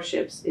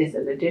scholarships is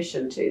an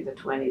addition to the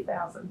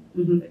 20,000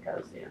 that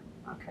goes in.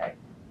 Okay.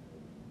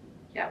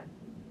 Yeah.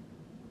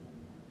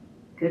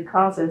 Good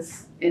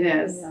causes. It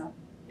is. Yeah.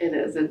 It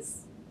is.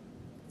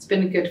 It's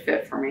been a good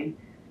fit for me.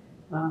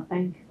 Well, I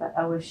think the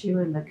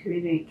OSU and the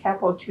community,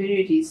 Capital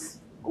Community's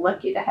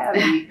lucky to have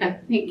you.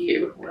 Thank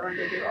you. Willing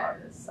to do all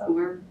this.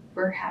 So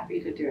We're happy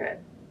to do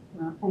it.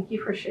 well, thank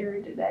you for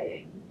sharing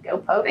today. Go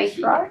Pokes, Thank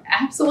you. right?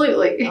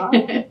 Absolutely. All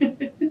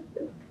right.